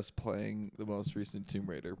bet just playing the most recent Tomb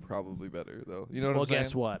Raider probably better though. You know what Well, I'm saying?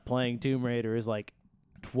 guess what? Playing Tomb Raider is like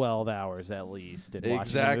 12 hours at least, and watching the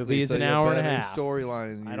Exactly. movie is so an you have hour and a better half.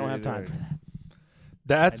 Storyline. I don't have time for that.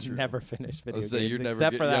 That's I never finished video So games you're never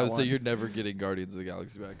except for that one. So you're never getting Guardians of the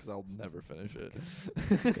Galaxy back because I'll never finish it.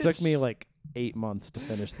 It took me like 8 months to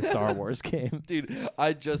finish the Star Wars game. Dude,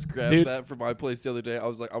 I just grabbed that from my place the other day. I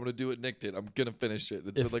was like, I'm gonna do what Nick did. I'm gonna finish it.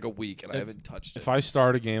 It's been like a week and I haven't touched it. if I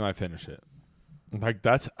start a game, I finish it. Like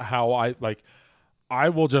that's how I like.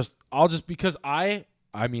 I'll just because I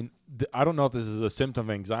mean I don't know if this is a symptom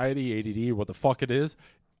of anxiety, ADD, or what the fuck it is.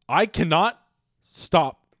 I cannot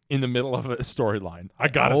stop in the middle of a storyline. I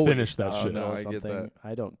gotta Always finish that stop shit. no, on I get something. that.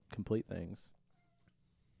 I don't complete things.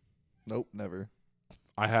 Nope, never.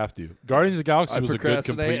 I have to. Guardians of the Galaxy I was a good complete.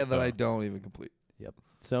 procrastinate and then though. I don't even complete.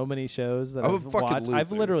 So many shows that I'm a I've fucking watched.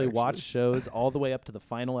 I've loser, literally actually. watched shows all the way up to the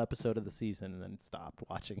final episode of the season and then stopped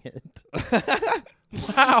watching it.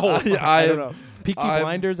 Wow. I don't know. Peaky I'm-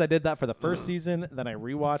 Blinders, I did that for the first season, then I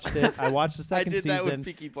rewatched it. I watched the I second did that with season,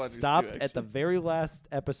 Peaky Blinders stopped too, at the actually. very last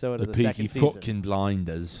episode The of the Peaky second season. fucking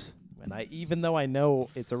blinders. And even though I know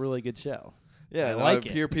it's a really good show. Yeah, I and like I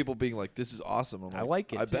it. hear people being like, "This is awesome." I'm I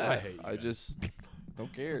like it, I too. bet. I hate you I guys. just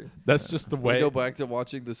don't care. That's just the I way. go back to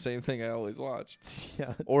watching the same thing I always watch,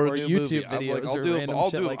 Yeah. or a new YouTube movie. I'm videos like, I'll or do it. random I'll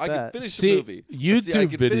shit do it. like I can that. finish a See, movie. YouTube See, I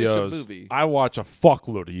can finish a videos. movie. I watch a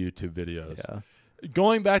fuckload of YouTube videos. Yeah.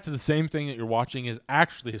 Going back to the same thing that you're watching is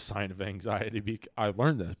actually a sign of anxiety. I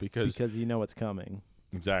learned this because Because you know what's coming.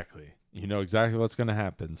 exactly. You know exactly what's going to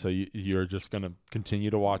happen. So you're just going to continue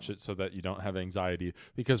to watch it so that you don't have anxiety.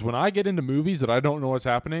 Because when I get into movies that I don't know what's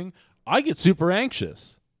happening, I get super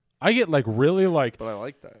anxious. I get like really like But I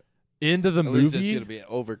like that. into the At least it's movie. gonna be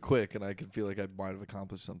over quick, and I can feel like I might have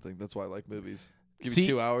accomplished something. That's why I like movies. Give See- me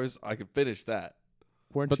 2 hours, I can finish that.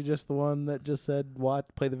 Weren't But- you just the one that just said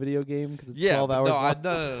play the video game because it's Yeah, 12 but hours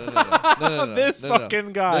no, long? no. This no, no.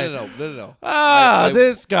 fucking guy. No. Ah, I-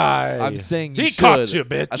 this guy. I'm saying you he should. caught you,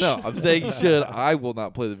 bitch. I know. I'm saying you should. I will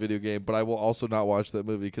not play the video game, but I will also not watch that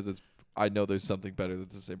movie because I know there's something better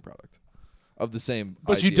that's the same product. Of the same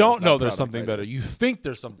But you idea, don't not know there's product something idea. better. You think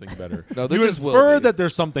there's something better. No, there you just will infer be. that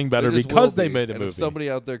there's something better There just because will they be. made a And movie. If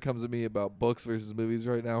somebody out there comes at me about books versus movies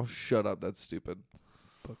right now, shut up. That's stupid.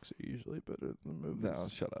 Books are usually better than movies. No,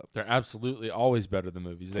 shut up. They're absolutely always better than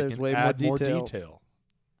movies. They There's can way more add more detail. detail.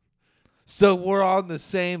 So we're on the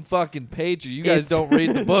same fucking page. You guys don't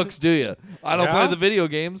read the books, do you? I don't Yeah? play the video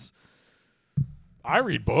games. I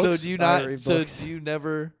read books. So do you I not? read So books. do you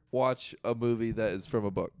never watch a movie that is from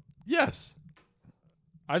a book? Yes.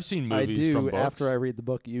 I've seen I movies do from books. after I read the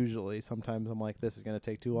book. Usually, sometimes I'm like, "This is going to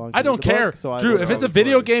take too long." To I read don't the book, care. so I Drew, will if it's a always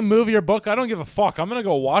video worse. game, movie, or book, I don't give a fuck. I'm going to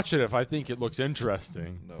go watch it if I think it looks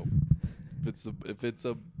interesting. No. If it's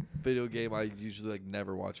a video game, I usually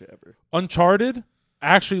never watch it ever. Uncharted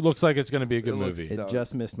actually looks like it's going to be a good It looks- movie. It No.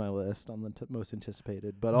 just missed my list on the most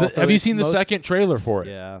anticipated. But The- also, have you it's seen the most- second trailer for it?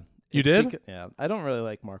 Yeah, You It's did? yeah, I don't really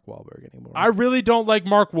like Mark Wahlberg anymore. I really don't like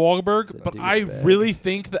Mark He's Wahlberg, a but I douchebag. really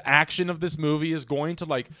think the action of this movie is going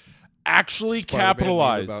to actually Spider-Man meme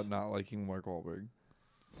capitalize. about not liking Mark Wahlberg.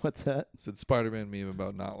 What's that? Said Spider-Man meme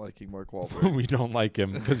about not liking Mark Wahlberg. We don't like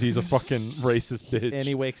him because he's a fucking racist bitch. And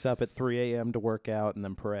he wakes up at 3 a.m. to work out and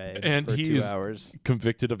then pray And for 2 he's- hours.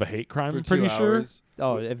 Convicted of a hate crime, For I'm pretty 2 sure. hours.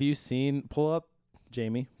 Oh, have you seen? Pull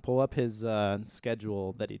up his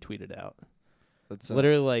schedule that he tweeted out. That's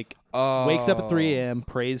Literally, wakes up at 3 Oh. a.m.,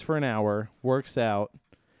 prays for an hour, works out,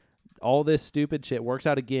 all this stupid shit, works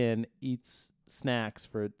out again, eats snacks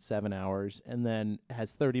for 7 hours, and then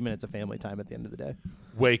has 30 minutes of family time at the end of the day.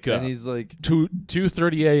 Wake up. And he's like,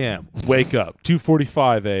 2:30 a.m. Wake up.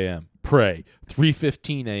 2:45 a.m. Pray.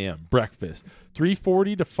 3:15 a.m. Breakfast.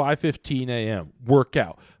 3:40 to 5:15 a.m.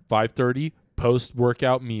 Workout. 5:30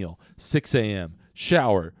 post-workout meal. 6 a.m.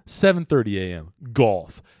 shower. 7:30 a.m.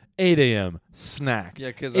 golf. 8 a.m. snack.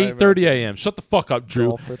 Yeah, 'cause 8:30 a.m. Shut the fuck up, Drew.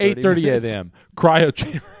 Golf for 30 8:30 minutes. a.m. cryo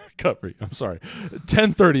chamber recovery. I'm sorry.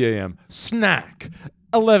 10:30 a.m. snack.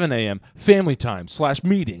 11 a.m. family time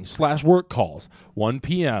 /meeting /work calls. 1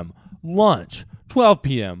 p.m. lunch. 12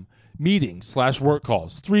 p.m. meeting /work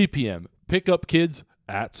calls. 3 p.m. pick up kids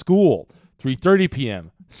at school. 3:30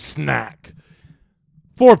 p.m. snack.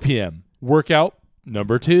 4 p.m. workout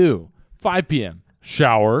number 2. 5 p.m.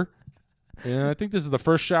 shower. Yeah, I think this is the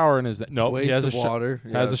first shower in his. No, Waste he has of a water.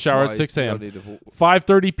 has a shower at twice. 6 You a.m. don't need to-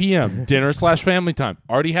 5:30 p.m. dinner/family time.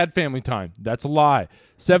 Already had family time. That's a lie.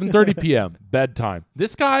 7:30 p.m. bedtime.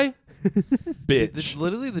 This guy, bitch.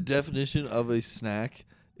 Literally, the definition of a snack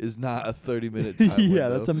is not a 30-minute time window. Yeah,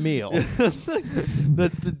 that's a meal.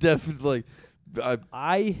 That's the definite. Like,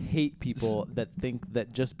 I hate people that think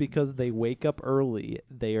that just because they wake up early,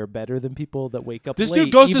 they are better than people that wake up This late,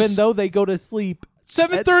 dude goes to even s- though they go to sleep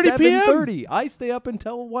 7:30 at p.m. 7:30. I stay up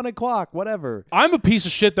until 1 o'clock, whatever. I'm a piece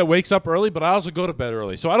of shit that wakes up early, but I also go to bed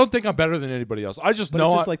early. So I don't think I'm better than anybody else. I just But know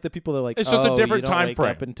it's just I- like the people that are like, it's just a "Oh, different you don't time wake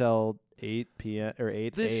frame." up until 8 p.m. or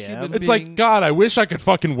 8 This a.m. human it's being- like, God, I wish I could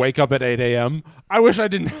fucking wake up at 8 a.m. I wish I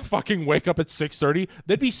didn't fucking wake up at 6:30.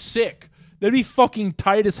 That'd be sick. That'd be fucking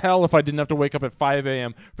tight as hell if I didn't have to wake up at 5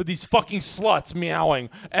 a.m. for these fucking sluts meowing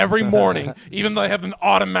every morning, even though they have an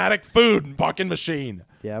automatic food fucking machine.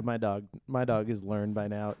 Yeah, my dog has learned by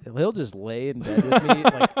now. He'll just lay in bed with me.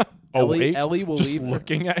 Like Awake, Ellie will just leave.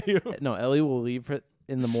 looking at you. No, Ellie will leave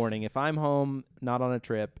in the morning. If I'm home, not on a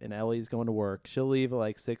trip, and Ellie's going to work, she'll leave at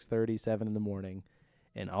like 6:30, 7 in the morning,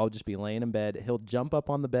 and I'll just be laying in bed. He'll jump up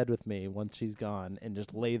on the bed with me once she's gone and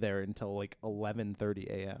just lay there until like 11:30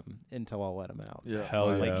 a.m. until I'll let him out. yeah, Hell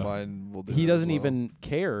mine, yeah. mine will do He that as doesn't well. even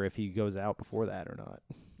care if he goes out before that or not.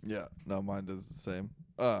 Yeah, no, mine does the same.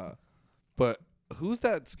 But who's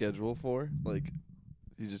that schedule for? Like,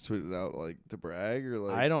 he just tweeted out like to brag or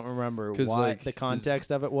like. I don't remember 'cause, what like, the does-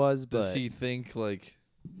 context of it was, Does but he think like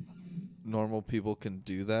normal people can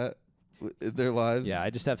do that in their lives? yeah, I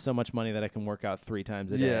just have so much money that I can work out 3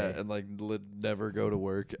 times a day. Yeah, and like never go to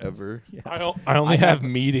work ever. Yeah. I only I have have-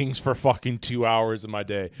 meetings for fucking 2 hours in my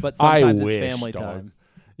day. But I sometimes wish, it's family dog. time.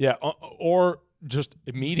 Yeah, or just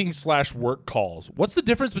meeting/work calls. What's the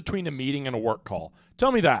difference between a meeting and a work call?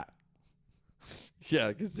 Tell me that. Yeah,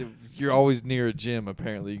 because you're always near a gym.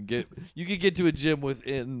 Apparently, you can get to a gym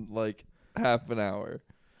within like half an hour.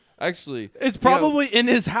 Actually, It's you know- probably in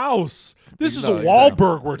his house. This is No, a exactly.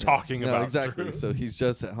 Wahlberg we're talking no, about. exactly. Drew. So he's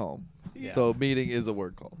just at home. Yeah. So meeting is a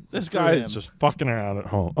work call. This Screw guy him. is just fucking around at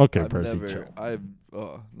home. Okay, I've Percy, never, chill. I've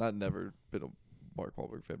not never been a Mark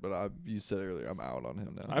Wahlberg fan, but you said earlier I'm out on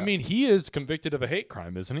him now. I mean, he is convicted of a hate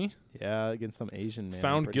crime, isn't he? Yeah, against some Asian man. I'm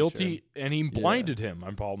Found pretty guilty, and he Yeah. blinded him.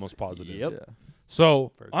 I'm almost positive. Yep. Yeah.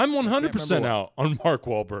 So For- I'm I can't 100% remember out on Mark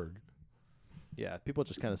Wahlberg. Sure. Yeah, people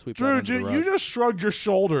just kind of sweep that Drew, under the rug. you just shrugged your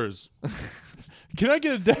shoulders. Can I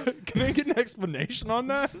get an explanation on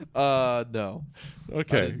that? No.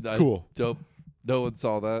 Okay, I cool. Don't. No one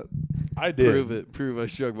saw that. I did. Prove it. Prove I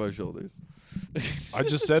shrugged my shoulders. I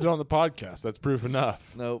just said it on the podcast. That's proof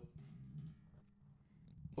enough. Nope.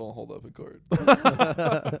 Won't hold up in court.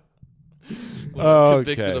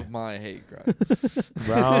 Convicted Okay. of my hate crime.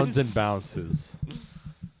 Rounds and bounces.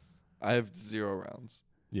 I have 0 rounds.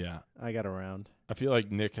 Yeah. I got around. I feel like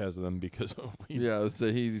Nick has them because we Yeah,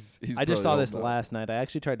 so he's. I just saw probably this holding out. last night. I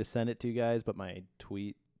actually tried to send it to you guys, but my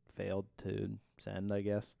tweet failed to send, I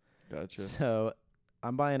guess. Gotcha. So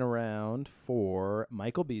I'm buying around for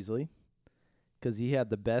Michael Beasley because he had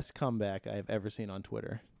the best comeback I've ever seen on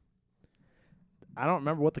Twitter. I don't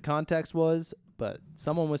remember what the context was, but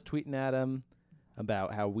someone was tweeting at him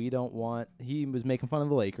about how he was making fun of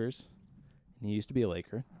the Lakers, and he used to be a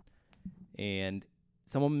Laker, and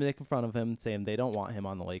someone was making fun of him saying they don't want him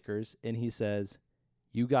on the Lakers, and he says,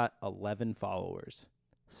 "You got 11 followers.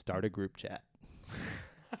 Start a group chat."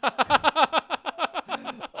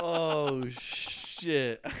 Oh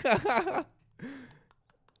shit.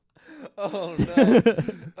 Oh no.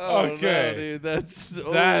 Oh Okay. no, dude. That's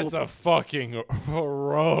That's a fucking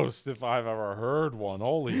roast if I've ever heard one.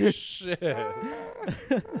 Holy shit.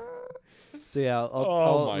 So yeah, I'll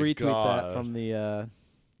Oh my retweet God. that from the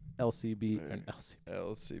LCB.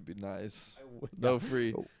 LC be nice. No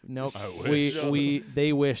free. Nope. I wish.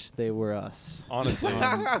 They wish they were us. Honestly,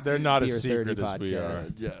 they're not Beer as 30 secret as we are.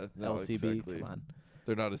 podcast. Yeah, no, LCB, exactly. come on.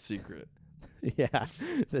 They're not a secret. Yeah,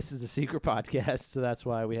 this is a secret podcast, so that's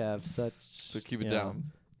why we have such. So keep it you know, down.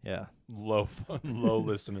 Yeah, Low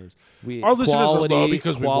listeners. we Our listeners are low quality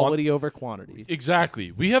because we want- quality over quantity.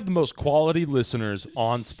 Exactly. We have the most quality listeners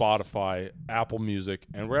on Spotify, Apple Music,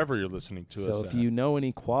 and wherever you're listening to us. So if at. you know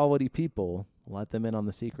any quality people, let them in on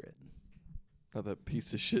the secret. Not that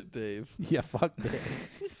piece of shit, Dave. Yeah, fuck that.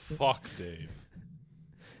 Fuck Dave.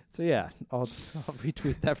 So yeah, I'll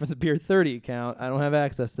retweet that from the Beer 30 account. I don't have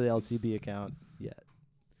access to the LCB account yet.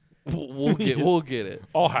 We'll get it.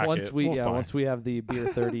 I'll hack Once it. we We'll find. once we have the Beer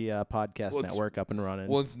 30 podcast Once- network up and running.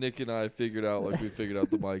 Once Nick and I figured out we figured out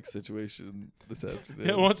the mic situation this afternoon.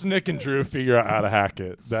 Yeah, once Nick and Drew figure out how to hack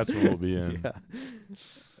it, that's what we'll be in. Yeah.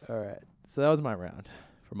 All right. So that was my round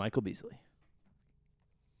for Michael Beasley.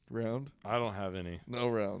 Round? I don't have any. No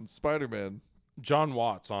round. Spider-Man. John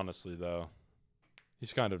Watts, honestly, though.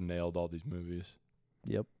 He's kind of nailed all these movies.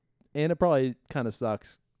 Yep. And it probably kind of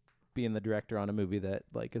sucks being the director on a movie that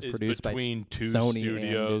like is It's produced by between two Sony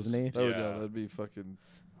studios. and Disney. Oh, Yeah. no, that'd be fucking...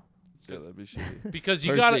 Yeah, that'd be shitty. Because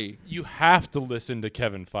Percy. you have to listen to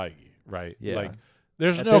Kevin Feige, right? Yeah. Like,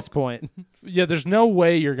 there's At no this point. Yeah, there's no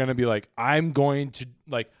way you're going to be like, I'm going to,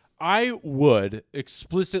 like, I would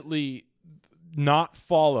explicitly not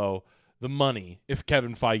follow the money if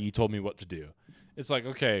Kevin Feige told me what to do. It's like,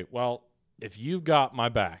 okay, well, if you've got my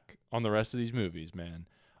back on the rest of these movies, man,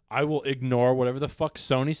 I will ignore whatever the fuck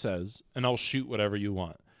Sony says and I'll shoot whatever you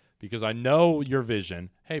want because I know your vision.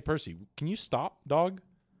 Hey, Percy, can you stop, dog?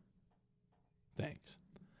 Thanks.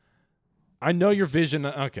 I know your vision.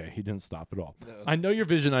 Okay, he didn't stop at all. No. I know your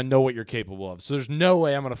vision. I know what you're capable of. So there's no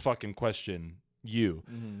way I'm going to fucking question you.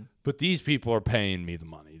 Mm-hmm. But these people are paying me the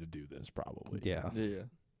money to do this, probably. Yeah. Yeah.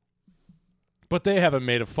 But they haven't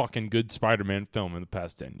made a fucking good Spider-Man film in the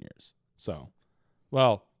past 10 years. So,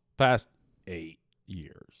 well, past 8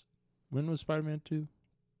 years. When was Spider-Man 2?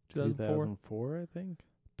 2004? 2004, I think.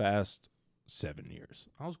 Past 7 years.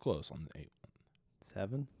 I was close on the 8 one.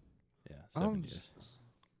 7. Yeah, 7 years. just-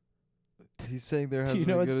 He's saying there Do hasn't you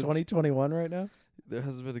know been it's good 2021 right now? there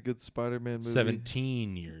hasn't been a good Spider-Man movie.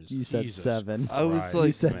 17 years. You said Jesus 7. I was Christ, like,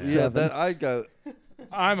 You said man. yeah, 7. that I got.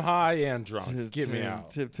 I'm high and drunk. Tip Get me turned- out.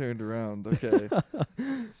 Tip turned around. Okay.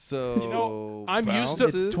 So I'm used to-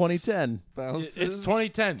 It's 2010. Bounces. It's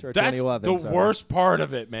 2010. Or That's 2011, the sorry. worst part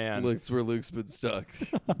of it, man. Looks where Luke's been stuck.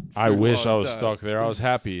 I for a wish I long was time. stuck there. I was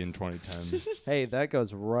happy in 2010. Hey, that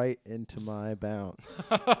goes right into my bounce.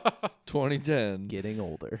 2010. Getting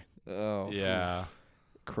older. Oh. Yeah.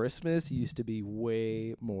 Christmas used to be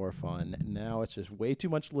way more fun. Now it's just way too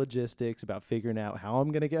much logistics about figuring out how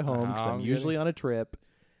I'm going to get home because How I'm I'm usually on a trip,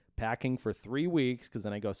 packing for 3 weeks because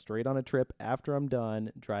then I go straight on a trip after I'm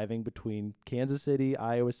done, driving between Kansas City,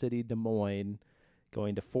 Iowa City, Des Moines,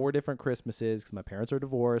 going to 4 different Christmases because my parents are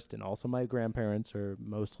divorced and also my grandparents are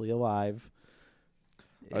mostly alive.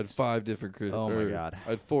 I had It's- 5 different Christmas. Oh my God.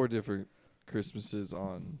 I had 4 different Christmases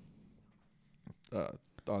on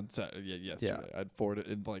Saturday. Yeah, yesterday. I had 4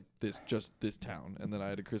 in like this town, and then I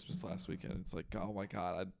had a Christmas last weekend. It's like, oh my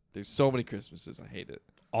God, there's so many Christmases. I hate it.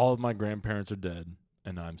 All of my grandparents are dead,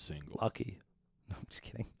 and I'm single. Lucky. No, I'm just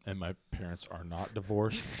kidding. And my parents are not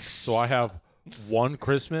divorced. So I have one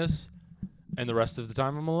Christmas, and the rest of the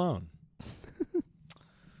time I'm alone.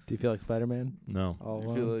 Do you feel like Spider-Man? No. All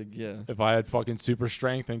I feel alone? like yeah. If I had fucking super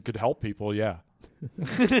strength and could help people, yeah.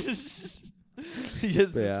 Yes,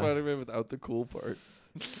 the Yeah. Spider-Man without the cool part.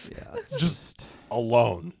 Yeah. It's Just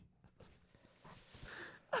alone.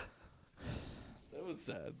 That was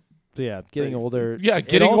sad. So yeah, getting Thanks. older. Yeah, It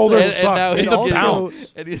getting also- older and sucks. now It's he's a also-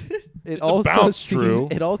 bounce. And he- It It's a also bounce, Drew.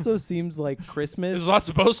 It also seems like Christmas. It's not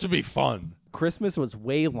supposed to be fun. Christmas was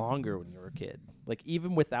way longer when you were a kid. Like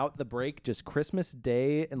even without the break, just Christmas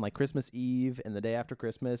Day and like Christmas Eve and the day after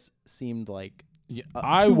Christmas seemed like Yeah,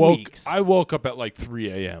 2 weeks. I woke up at like 3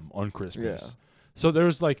 a.m. on Christmas. Yeah. So there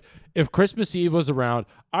was like, if Christmas Eve was around,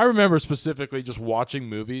 I remember specifically just watching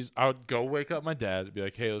movies. I would go wake up my dad and be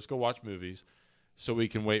like, hey, let's go watch movies so we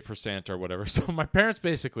can wait for Santa or whatever. So my parents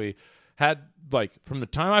basically had like from the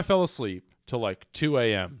time I fell asleep till like 2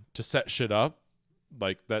 a.m. to set shit up.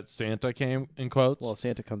 Like that Santa came in quotes. well,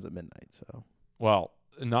 Santa comes at midnight, so Well,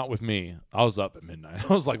 not with me. I was up at midnight.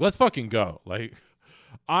 I was like, let's fucking go. Like,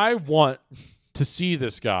 I want to see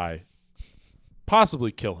this guy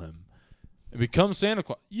possibly kill him and become Santa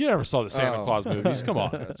Claus. You never saw the Santa Oh. Claus movies. Come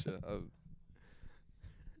on. Gotcha.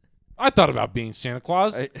 I thought about being Santa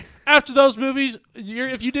Claus. I- After those movies,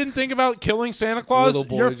 if you didn't think about killing Santa Claus, Little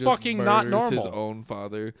boy you're just fucking not murders His normal. own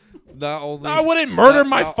father. Not only I wouldn't murder not-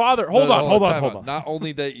 my not- father. no, Hold no, on, hold on, time hold out. on. Not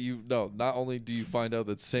only that not only do you find out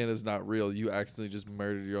that Santa's not real, you accidentally just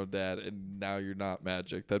murdered your own dad, and now you're not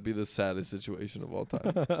magic. That'd be the saddest situation of all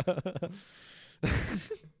time.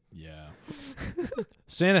 Yeah.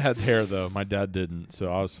 Santa had hair, though. My dad didn't,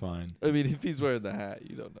 so I was fine. I mean, if he's wearing the hat,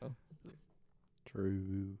 you don't know.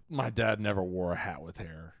 true. My dad never wore a hat with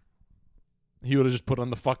hair. He would have just put on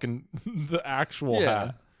the fucking the actual Yeah.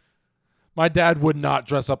 hat. My dad would not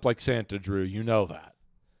dress up like Santa, Drew. You know that.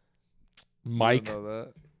 Mike, You don't know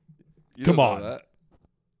that. You Come don't know on. that.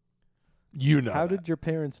 you know How that. did your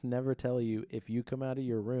parents never tell you if you come out of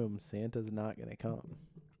your room, Santa's not going to come?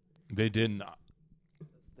 They did not.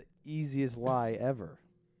 The easiest lie ever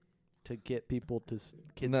to get people to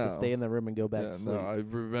kids No. to stay in the room and go back Yeah, to sleep. no, I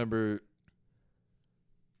remember.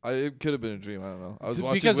 It could have been a dream. I don't know. I was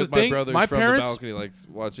watching Because with the my thing- brothers my from parents- the balcony, like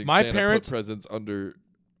watching my Santa parents- put presents under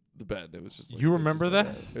the bed. It was just. Like, You this is remember my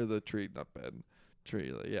that? bed. Or the tree, not bed.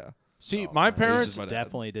 tree. Like, yeah. See, Oh, my man. It was parents just my dad.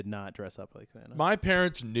 Definitely did not dress up like Santa. my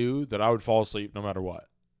parents knew that I would fall asleep no matter what.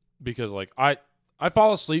 Because like I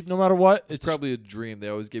fall asleep no matter what. It's probably a dream. They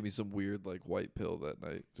always gave me some weird like white pill that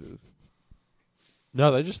night, dude.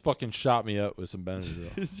 No, they just fucking shot me up with some Benadryl.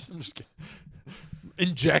 I'm just kidding.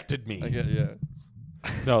 Injected me. I get yeah.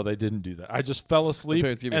 No, they didn't do that. I just fell asleep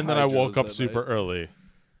parents gave me and then I woke hydros up that super night. early.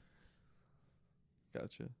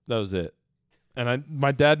 Gotcha. That was it. And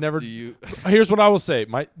my dad never. Do you? Here's what I will say: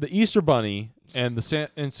 the Easter Bunny and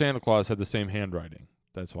and Santa Claus had the same handwriting.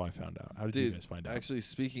 That's how I found out. How did you Dude, guys find out? actually,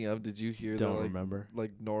 speaking of, did you hear Don't that? remember.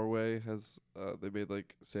 Like Norway has, they made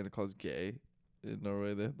like Santa Claus gay. In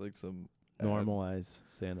Norway, they had like some ad. Normalize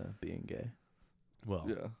Santa being gay. Well,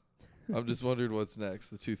 Yeah. I'm just wondering what's next.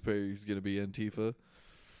 The tooth fairy is gonna be Antifa.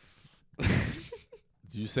 did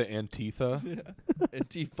you say Antifa? Yeah.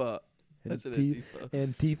 Antifa. I said Antifa.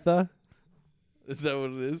 Antifa Is that what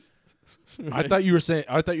it is? I thought you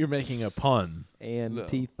were making a pun.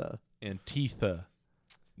 Antifa. Antifa.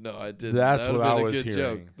 No, I didn't. That's that what would've I been a was good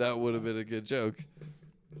hearing. joke. That would have been a good joke.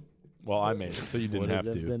 Well, I made it, so you didn't Would have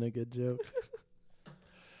have to. been a good joke.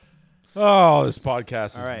 Oh, this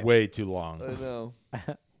podcast is All right. way too long. I know.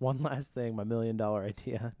 One last thing, my $1 million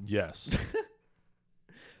idea. Yes.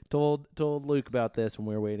 Told Luke about this when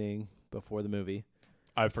we were waiting before the movie.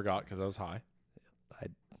 I forgot because I was high.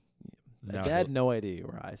 My Now dad had he'll- no idea you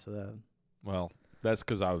were high, so that. Well, that's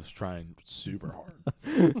because I was trying super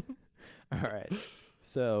hard. All right.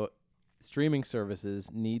 So, streaming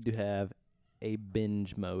services need to have a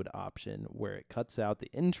binge mode option where it cuts out the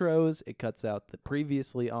intros, it cuts out the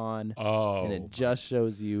previously on, Oh. and it just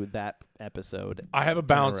shows you that episode. I have a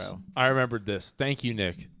bounce. row. I remembered this. Thank you,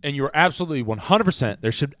 Nick. And you're absolutely 100%.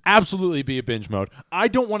 There should absolutely be a binge mode. I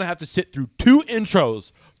don't want to have to sit through 2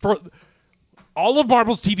 intros for all of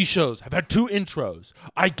Marvel's TV shows. Have had 2 intros.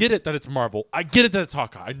 I get it that it's Marvel. I get it that it's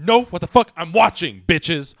Hawkeye. I know what the fuck I'm watching,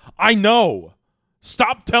 bitches. I know.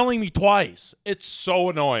 Stop telling me twice. It's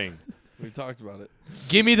so annoying. We talked about it.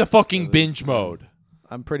 Give me the fucking binge mode.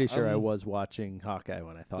 I'm pretty sure I Um, was watching Hawkeye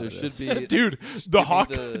when I thought There of should this. be Dude, the give me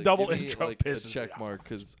Hawkeye double give me, intro like, pisses a me check off. mark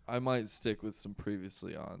because I might stick with some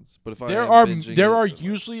previously ons. But if There I are am binging there it, are then,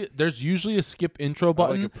 like, usually a skip intro I like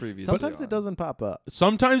button. a previously Sometimes on. it doesn't pop up.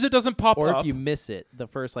 Sometimes it doesn't pop Or up. if you miss it, the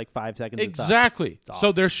first like 5 seconds. it's up. Exactly. It's So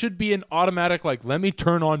off. there should be an automatic like let me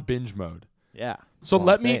turn on binge mode. Yeah. So That's what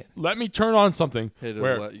let I'm me saying. let me turn on something Hit a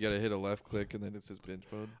where you gotta hit a left click and then it says binge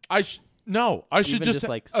mode. I should Even just just,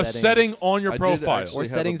 like, a settings. setting on your I did profile. actually Or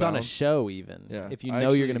have a settings on a bounce. show, even. Yeah. If you I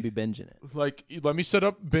know you're going to actually- be binging it. Like let me set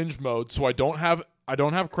up binge mode so I don't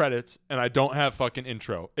have credits and I don't have fucking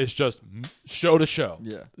intro. It's just show to show.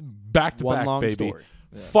 Yeah. Back to One back, long baby. story.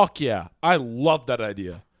 Yeah. Fuck yeah. I love that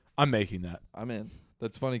idea. I'm making that. I'm in.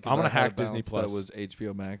 That's funny because I'm gonna I had hack a Disney bounce Plus. That was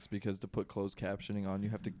HBO Max because to put closed captioning on, you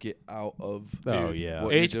have to get out of. Oh, Dude, yeah.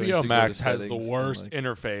 what you're doing to HBO go Max to has the settings and, worst like-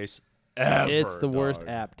 interface ever. It's the worst dog.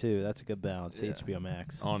 app, too. That's a good balance. Yeah. HBO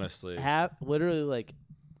Max. Honestly. Literally, like,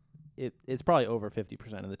 it's probably over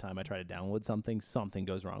 50% of the time I try to download something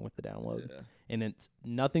goes wrong with the download. Yeah. And it's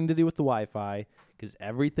nothing to do with the Wi-Fi because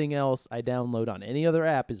everything else I download on any other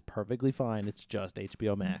app is perfectly fine. It's just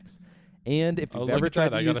HBO Max. And if Oh, you've look ever at tried that.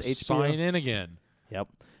 to I use gotta HBO, sign in again. Yep.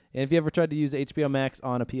 And if you ever tried to use HBO Max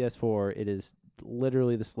on a PS4, it is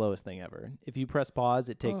literally the slowest thing ever. If you press pause,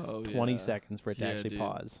 it takes Oh, 20 yeah. seconds for it to Yeah, actually dude.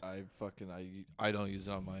 pause. I don't use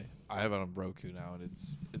it on my. I have it on Roku now, and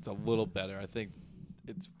it's a little better. I think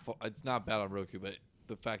it's not bad on Roku, but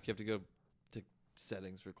the fact you have to go to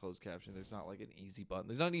settings for closed caption, there's not like an easy button.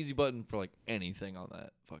 There's not an easy button for like anything on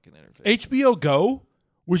that fucking interface. HBO Go,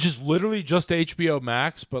 which is literally just HBO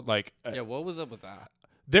Max, but like Yeah, what was up with that?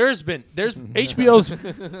 there's HBO's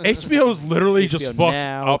literally just HBO fucked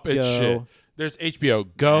Now, up its Go, shit. There's HBO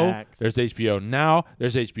Go, Max. there's HBO Now,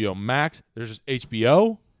 there's HBO Max, there's just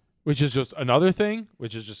HBO, which is just another thing,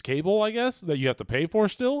 which is just cable, I guess, that you have to pay for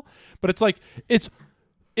still. But it's like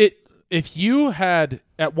if you had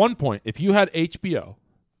at one point, if you had HBO,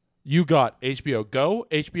 you got HBO Go,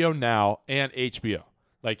 HBO Now, and HBO.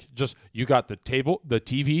 Like just you got the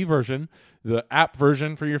TV version, the app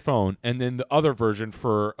version for your phone, and then the other version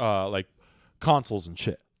for like consoles and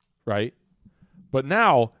shit, right? But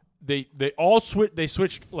now they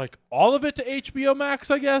switched like all of it to HBO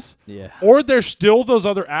Max, I guess. Yeah. Or there's still those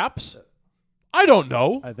other apps. I don't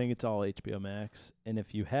know. I think it's all HBO Max. And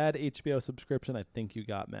if you had HBO subscription, I think you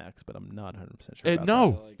got Max, but I'm not 100% sure about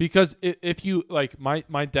No, that. Like- because if you like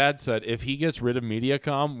my dad said if he gets rid of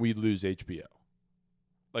Mediacom, we lose HBO.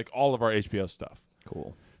 Like all of our HBO stuff.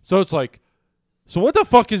 Cool. So it's like, so what the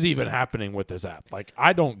fuck is even happening with this app? Like,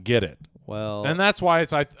 I don't get it. Well, And that's why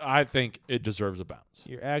I think it deserves a bounce.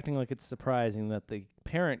 you're acting like it's surprising that the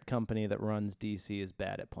parent company that runs DC is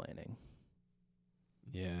bad at planning.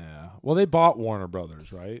 Yeah. Well, they bought Warner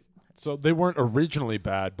Brothers, right? So they weren't originally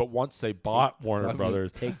bad, but once they bought Warner I mean,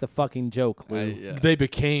 Brothers, Take the fucking joke, Lou. yeah. they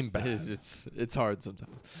became bad. It's hard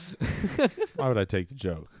sometimes. Why would I take the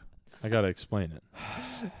joke? I got to explain it.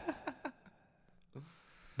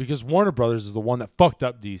 Because Warner Brothers is the one that fucked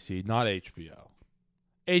up DC, not HBO.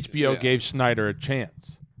 HBO Yeah. gave Snyder a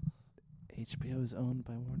chance. HBO is owned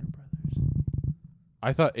by Warner Brothers.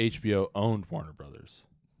 I thought HBO owned Warner Brothers.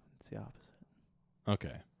 It's the opposite.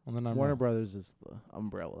 Okay. Well, then I'm Warner wrong. Brothers is the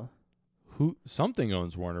umbrella. Something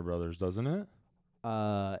owns Warner Brothers, doesn't it?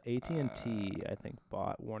 AT&T, I think,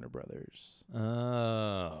 bought Warner Brothers.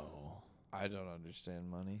 Oh. I don't understand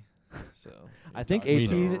money, so I think talking AT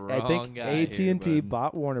to the I think wrong guy here, AT&T bud.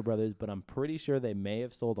 bought Warner Brothers, but I'm pretty sure they may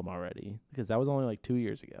have sold them already because that was only like 2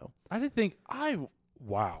 years ago. I didn't think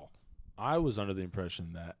wow. I was under the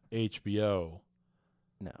impression that HBO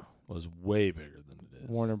No, was way bigger than it is.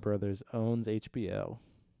 Warner Brothers owns HBO,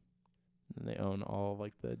 and they own all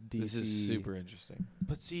like the DC. this is super interesting.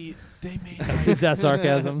 But see, they made Is that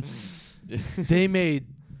sarcasm? they made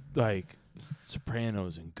like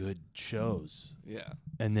Sopranos and good shows. Yeah,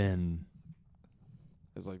 And then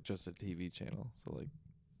it's like just a TV channel, so like,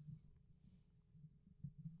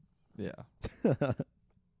 yeah,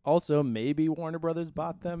 Also, maybe Warner Brothers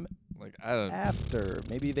bought them like I don't. after.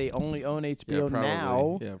 Maybe they only own Yeah, HBO probably.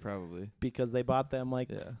 now Yeah, probably. because they bought them like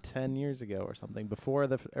Yeah. 10 years ago or something, before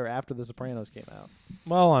or after The Sopranos came out.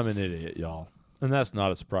 well, I'm an idiot, y'all. And that's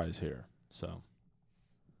not a surprise here. So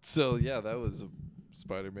So yeah, that was a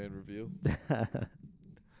Spider-Man review.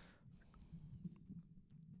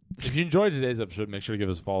 if you enjoyed today's episode, make sure to give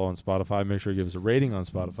us a follow on Spotify. Make sure to give us a rating on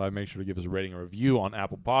Spotify. Make sure to give us a rating and review on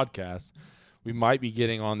Apple Podcasts. We might be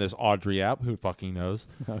getting on this Audrey app. Who fucking knows?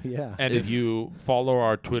 Oh, yeah. And if you follow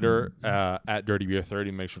our Twitter at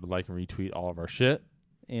DirtyBeer30, make sure to like and retweet all of our shit.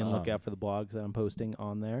 And look Um, out for the blogs that I'm posting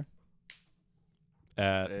on there.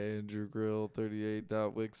 At Andrew Grill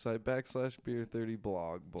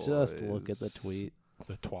 38.wixsite/beer30blog. Boys. Just look at the tweet.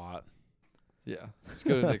 the twat. Yeah, just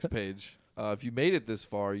go to the next page. If you made it this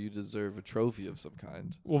far, you deserve a trophy of some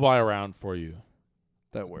kind. We'll buy a round for you.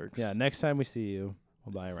 That works. Yeah, next time we see you,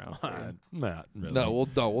 we'll buy a round for you. Not really. No, we'll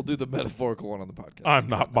do the metaphorical one on the podcast. I'm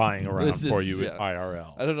not buying a round This for is- you yeah.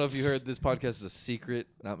 IRL. I don't know if you heard this podcast is a secret.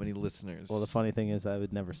 Not many listeners. Well, the funny thing is I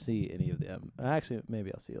would never see any of them. Actually,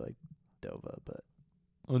 maybe I'll see like Dova, but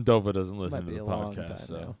And Dova doesn't it listen might to be the a long time podcast,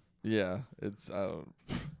 so now. Yeah, it's I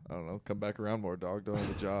don't know. Come back around more, dog. Don't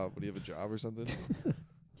have a job. What, do you have a job or something?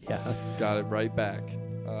 Yeah. Got it right back.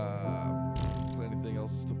 Anything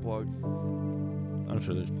else to plug? I'm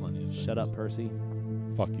sure there's plenty of Shut things. up, Percy.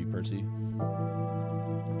 Fuck you, Percy.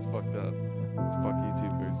 It's fucked up. Fuck you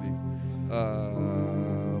too, Percy.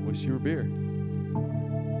 Wish you were beer.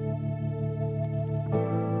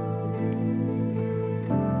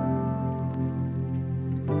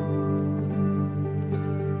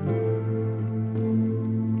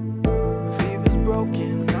 Fever's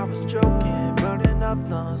broken, I was choking, burning up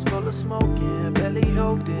lungs full of smoking, barely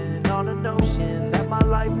holding on a notion that my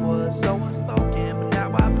life was so unspoken. But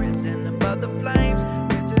now I've risen above the flames,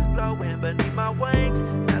 winds is blowing beneath my wings.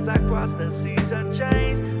 As I cross the seas of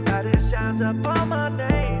change, light it shines upon my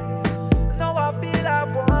name. Though I feel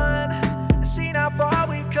I've won, seen how far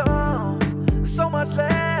we've come, so much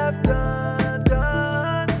left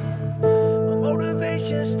undone. My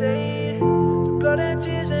motivation stayed through blood and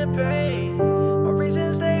tears and pain. My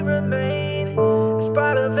reasons they remain in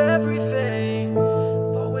spite of everything.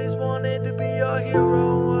 I've always wanted to be a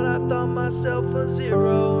hero when I thought myself a zero.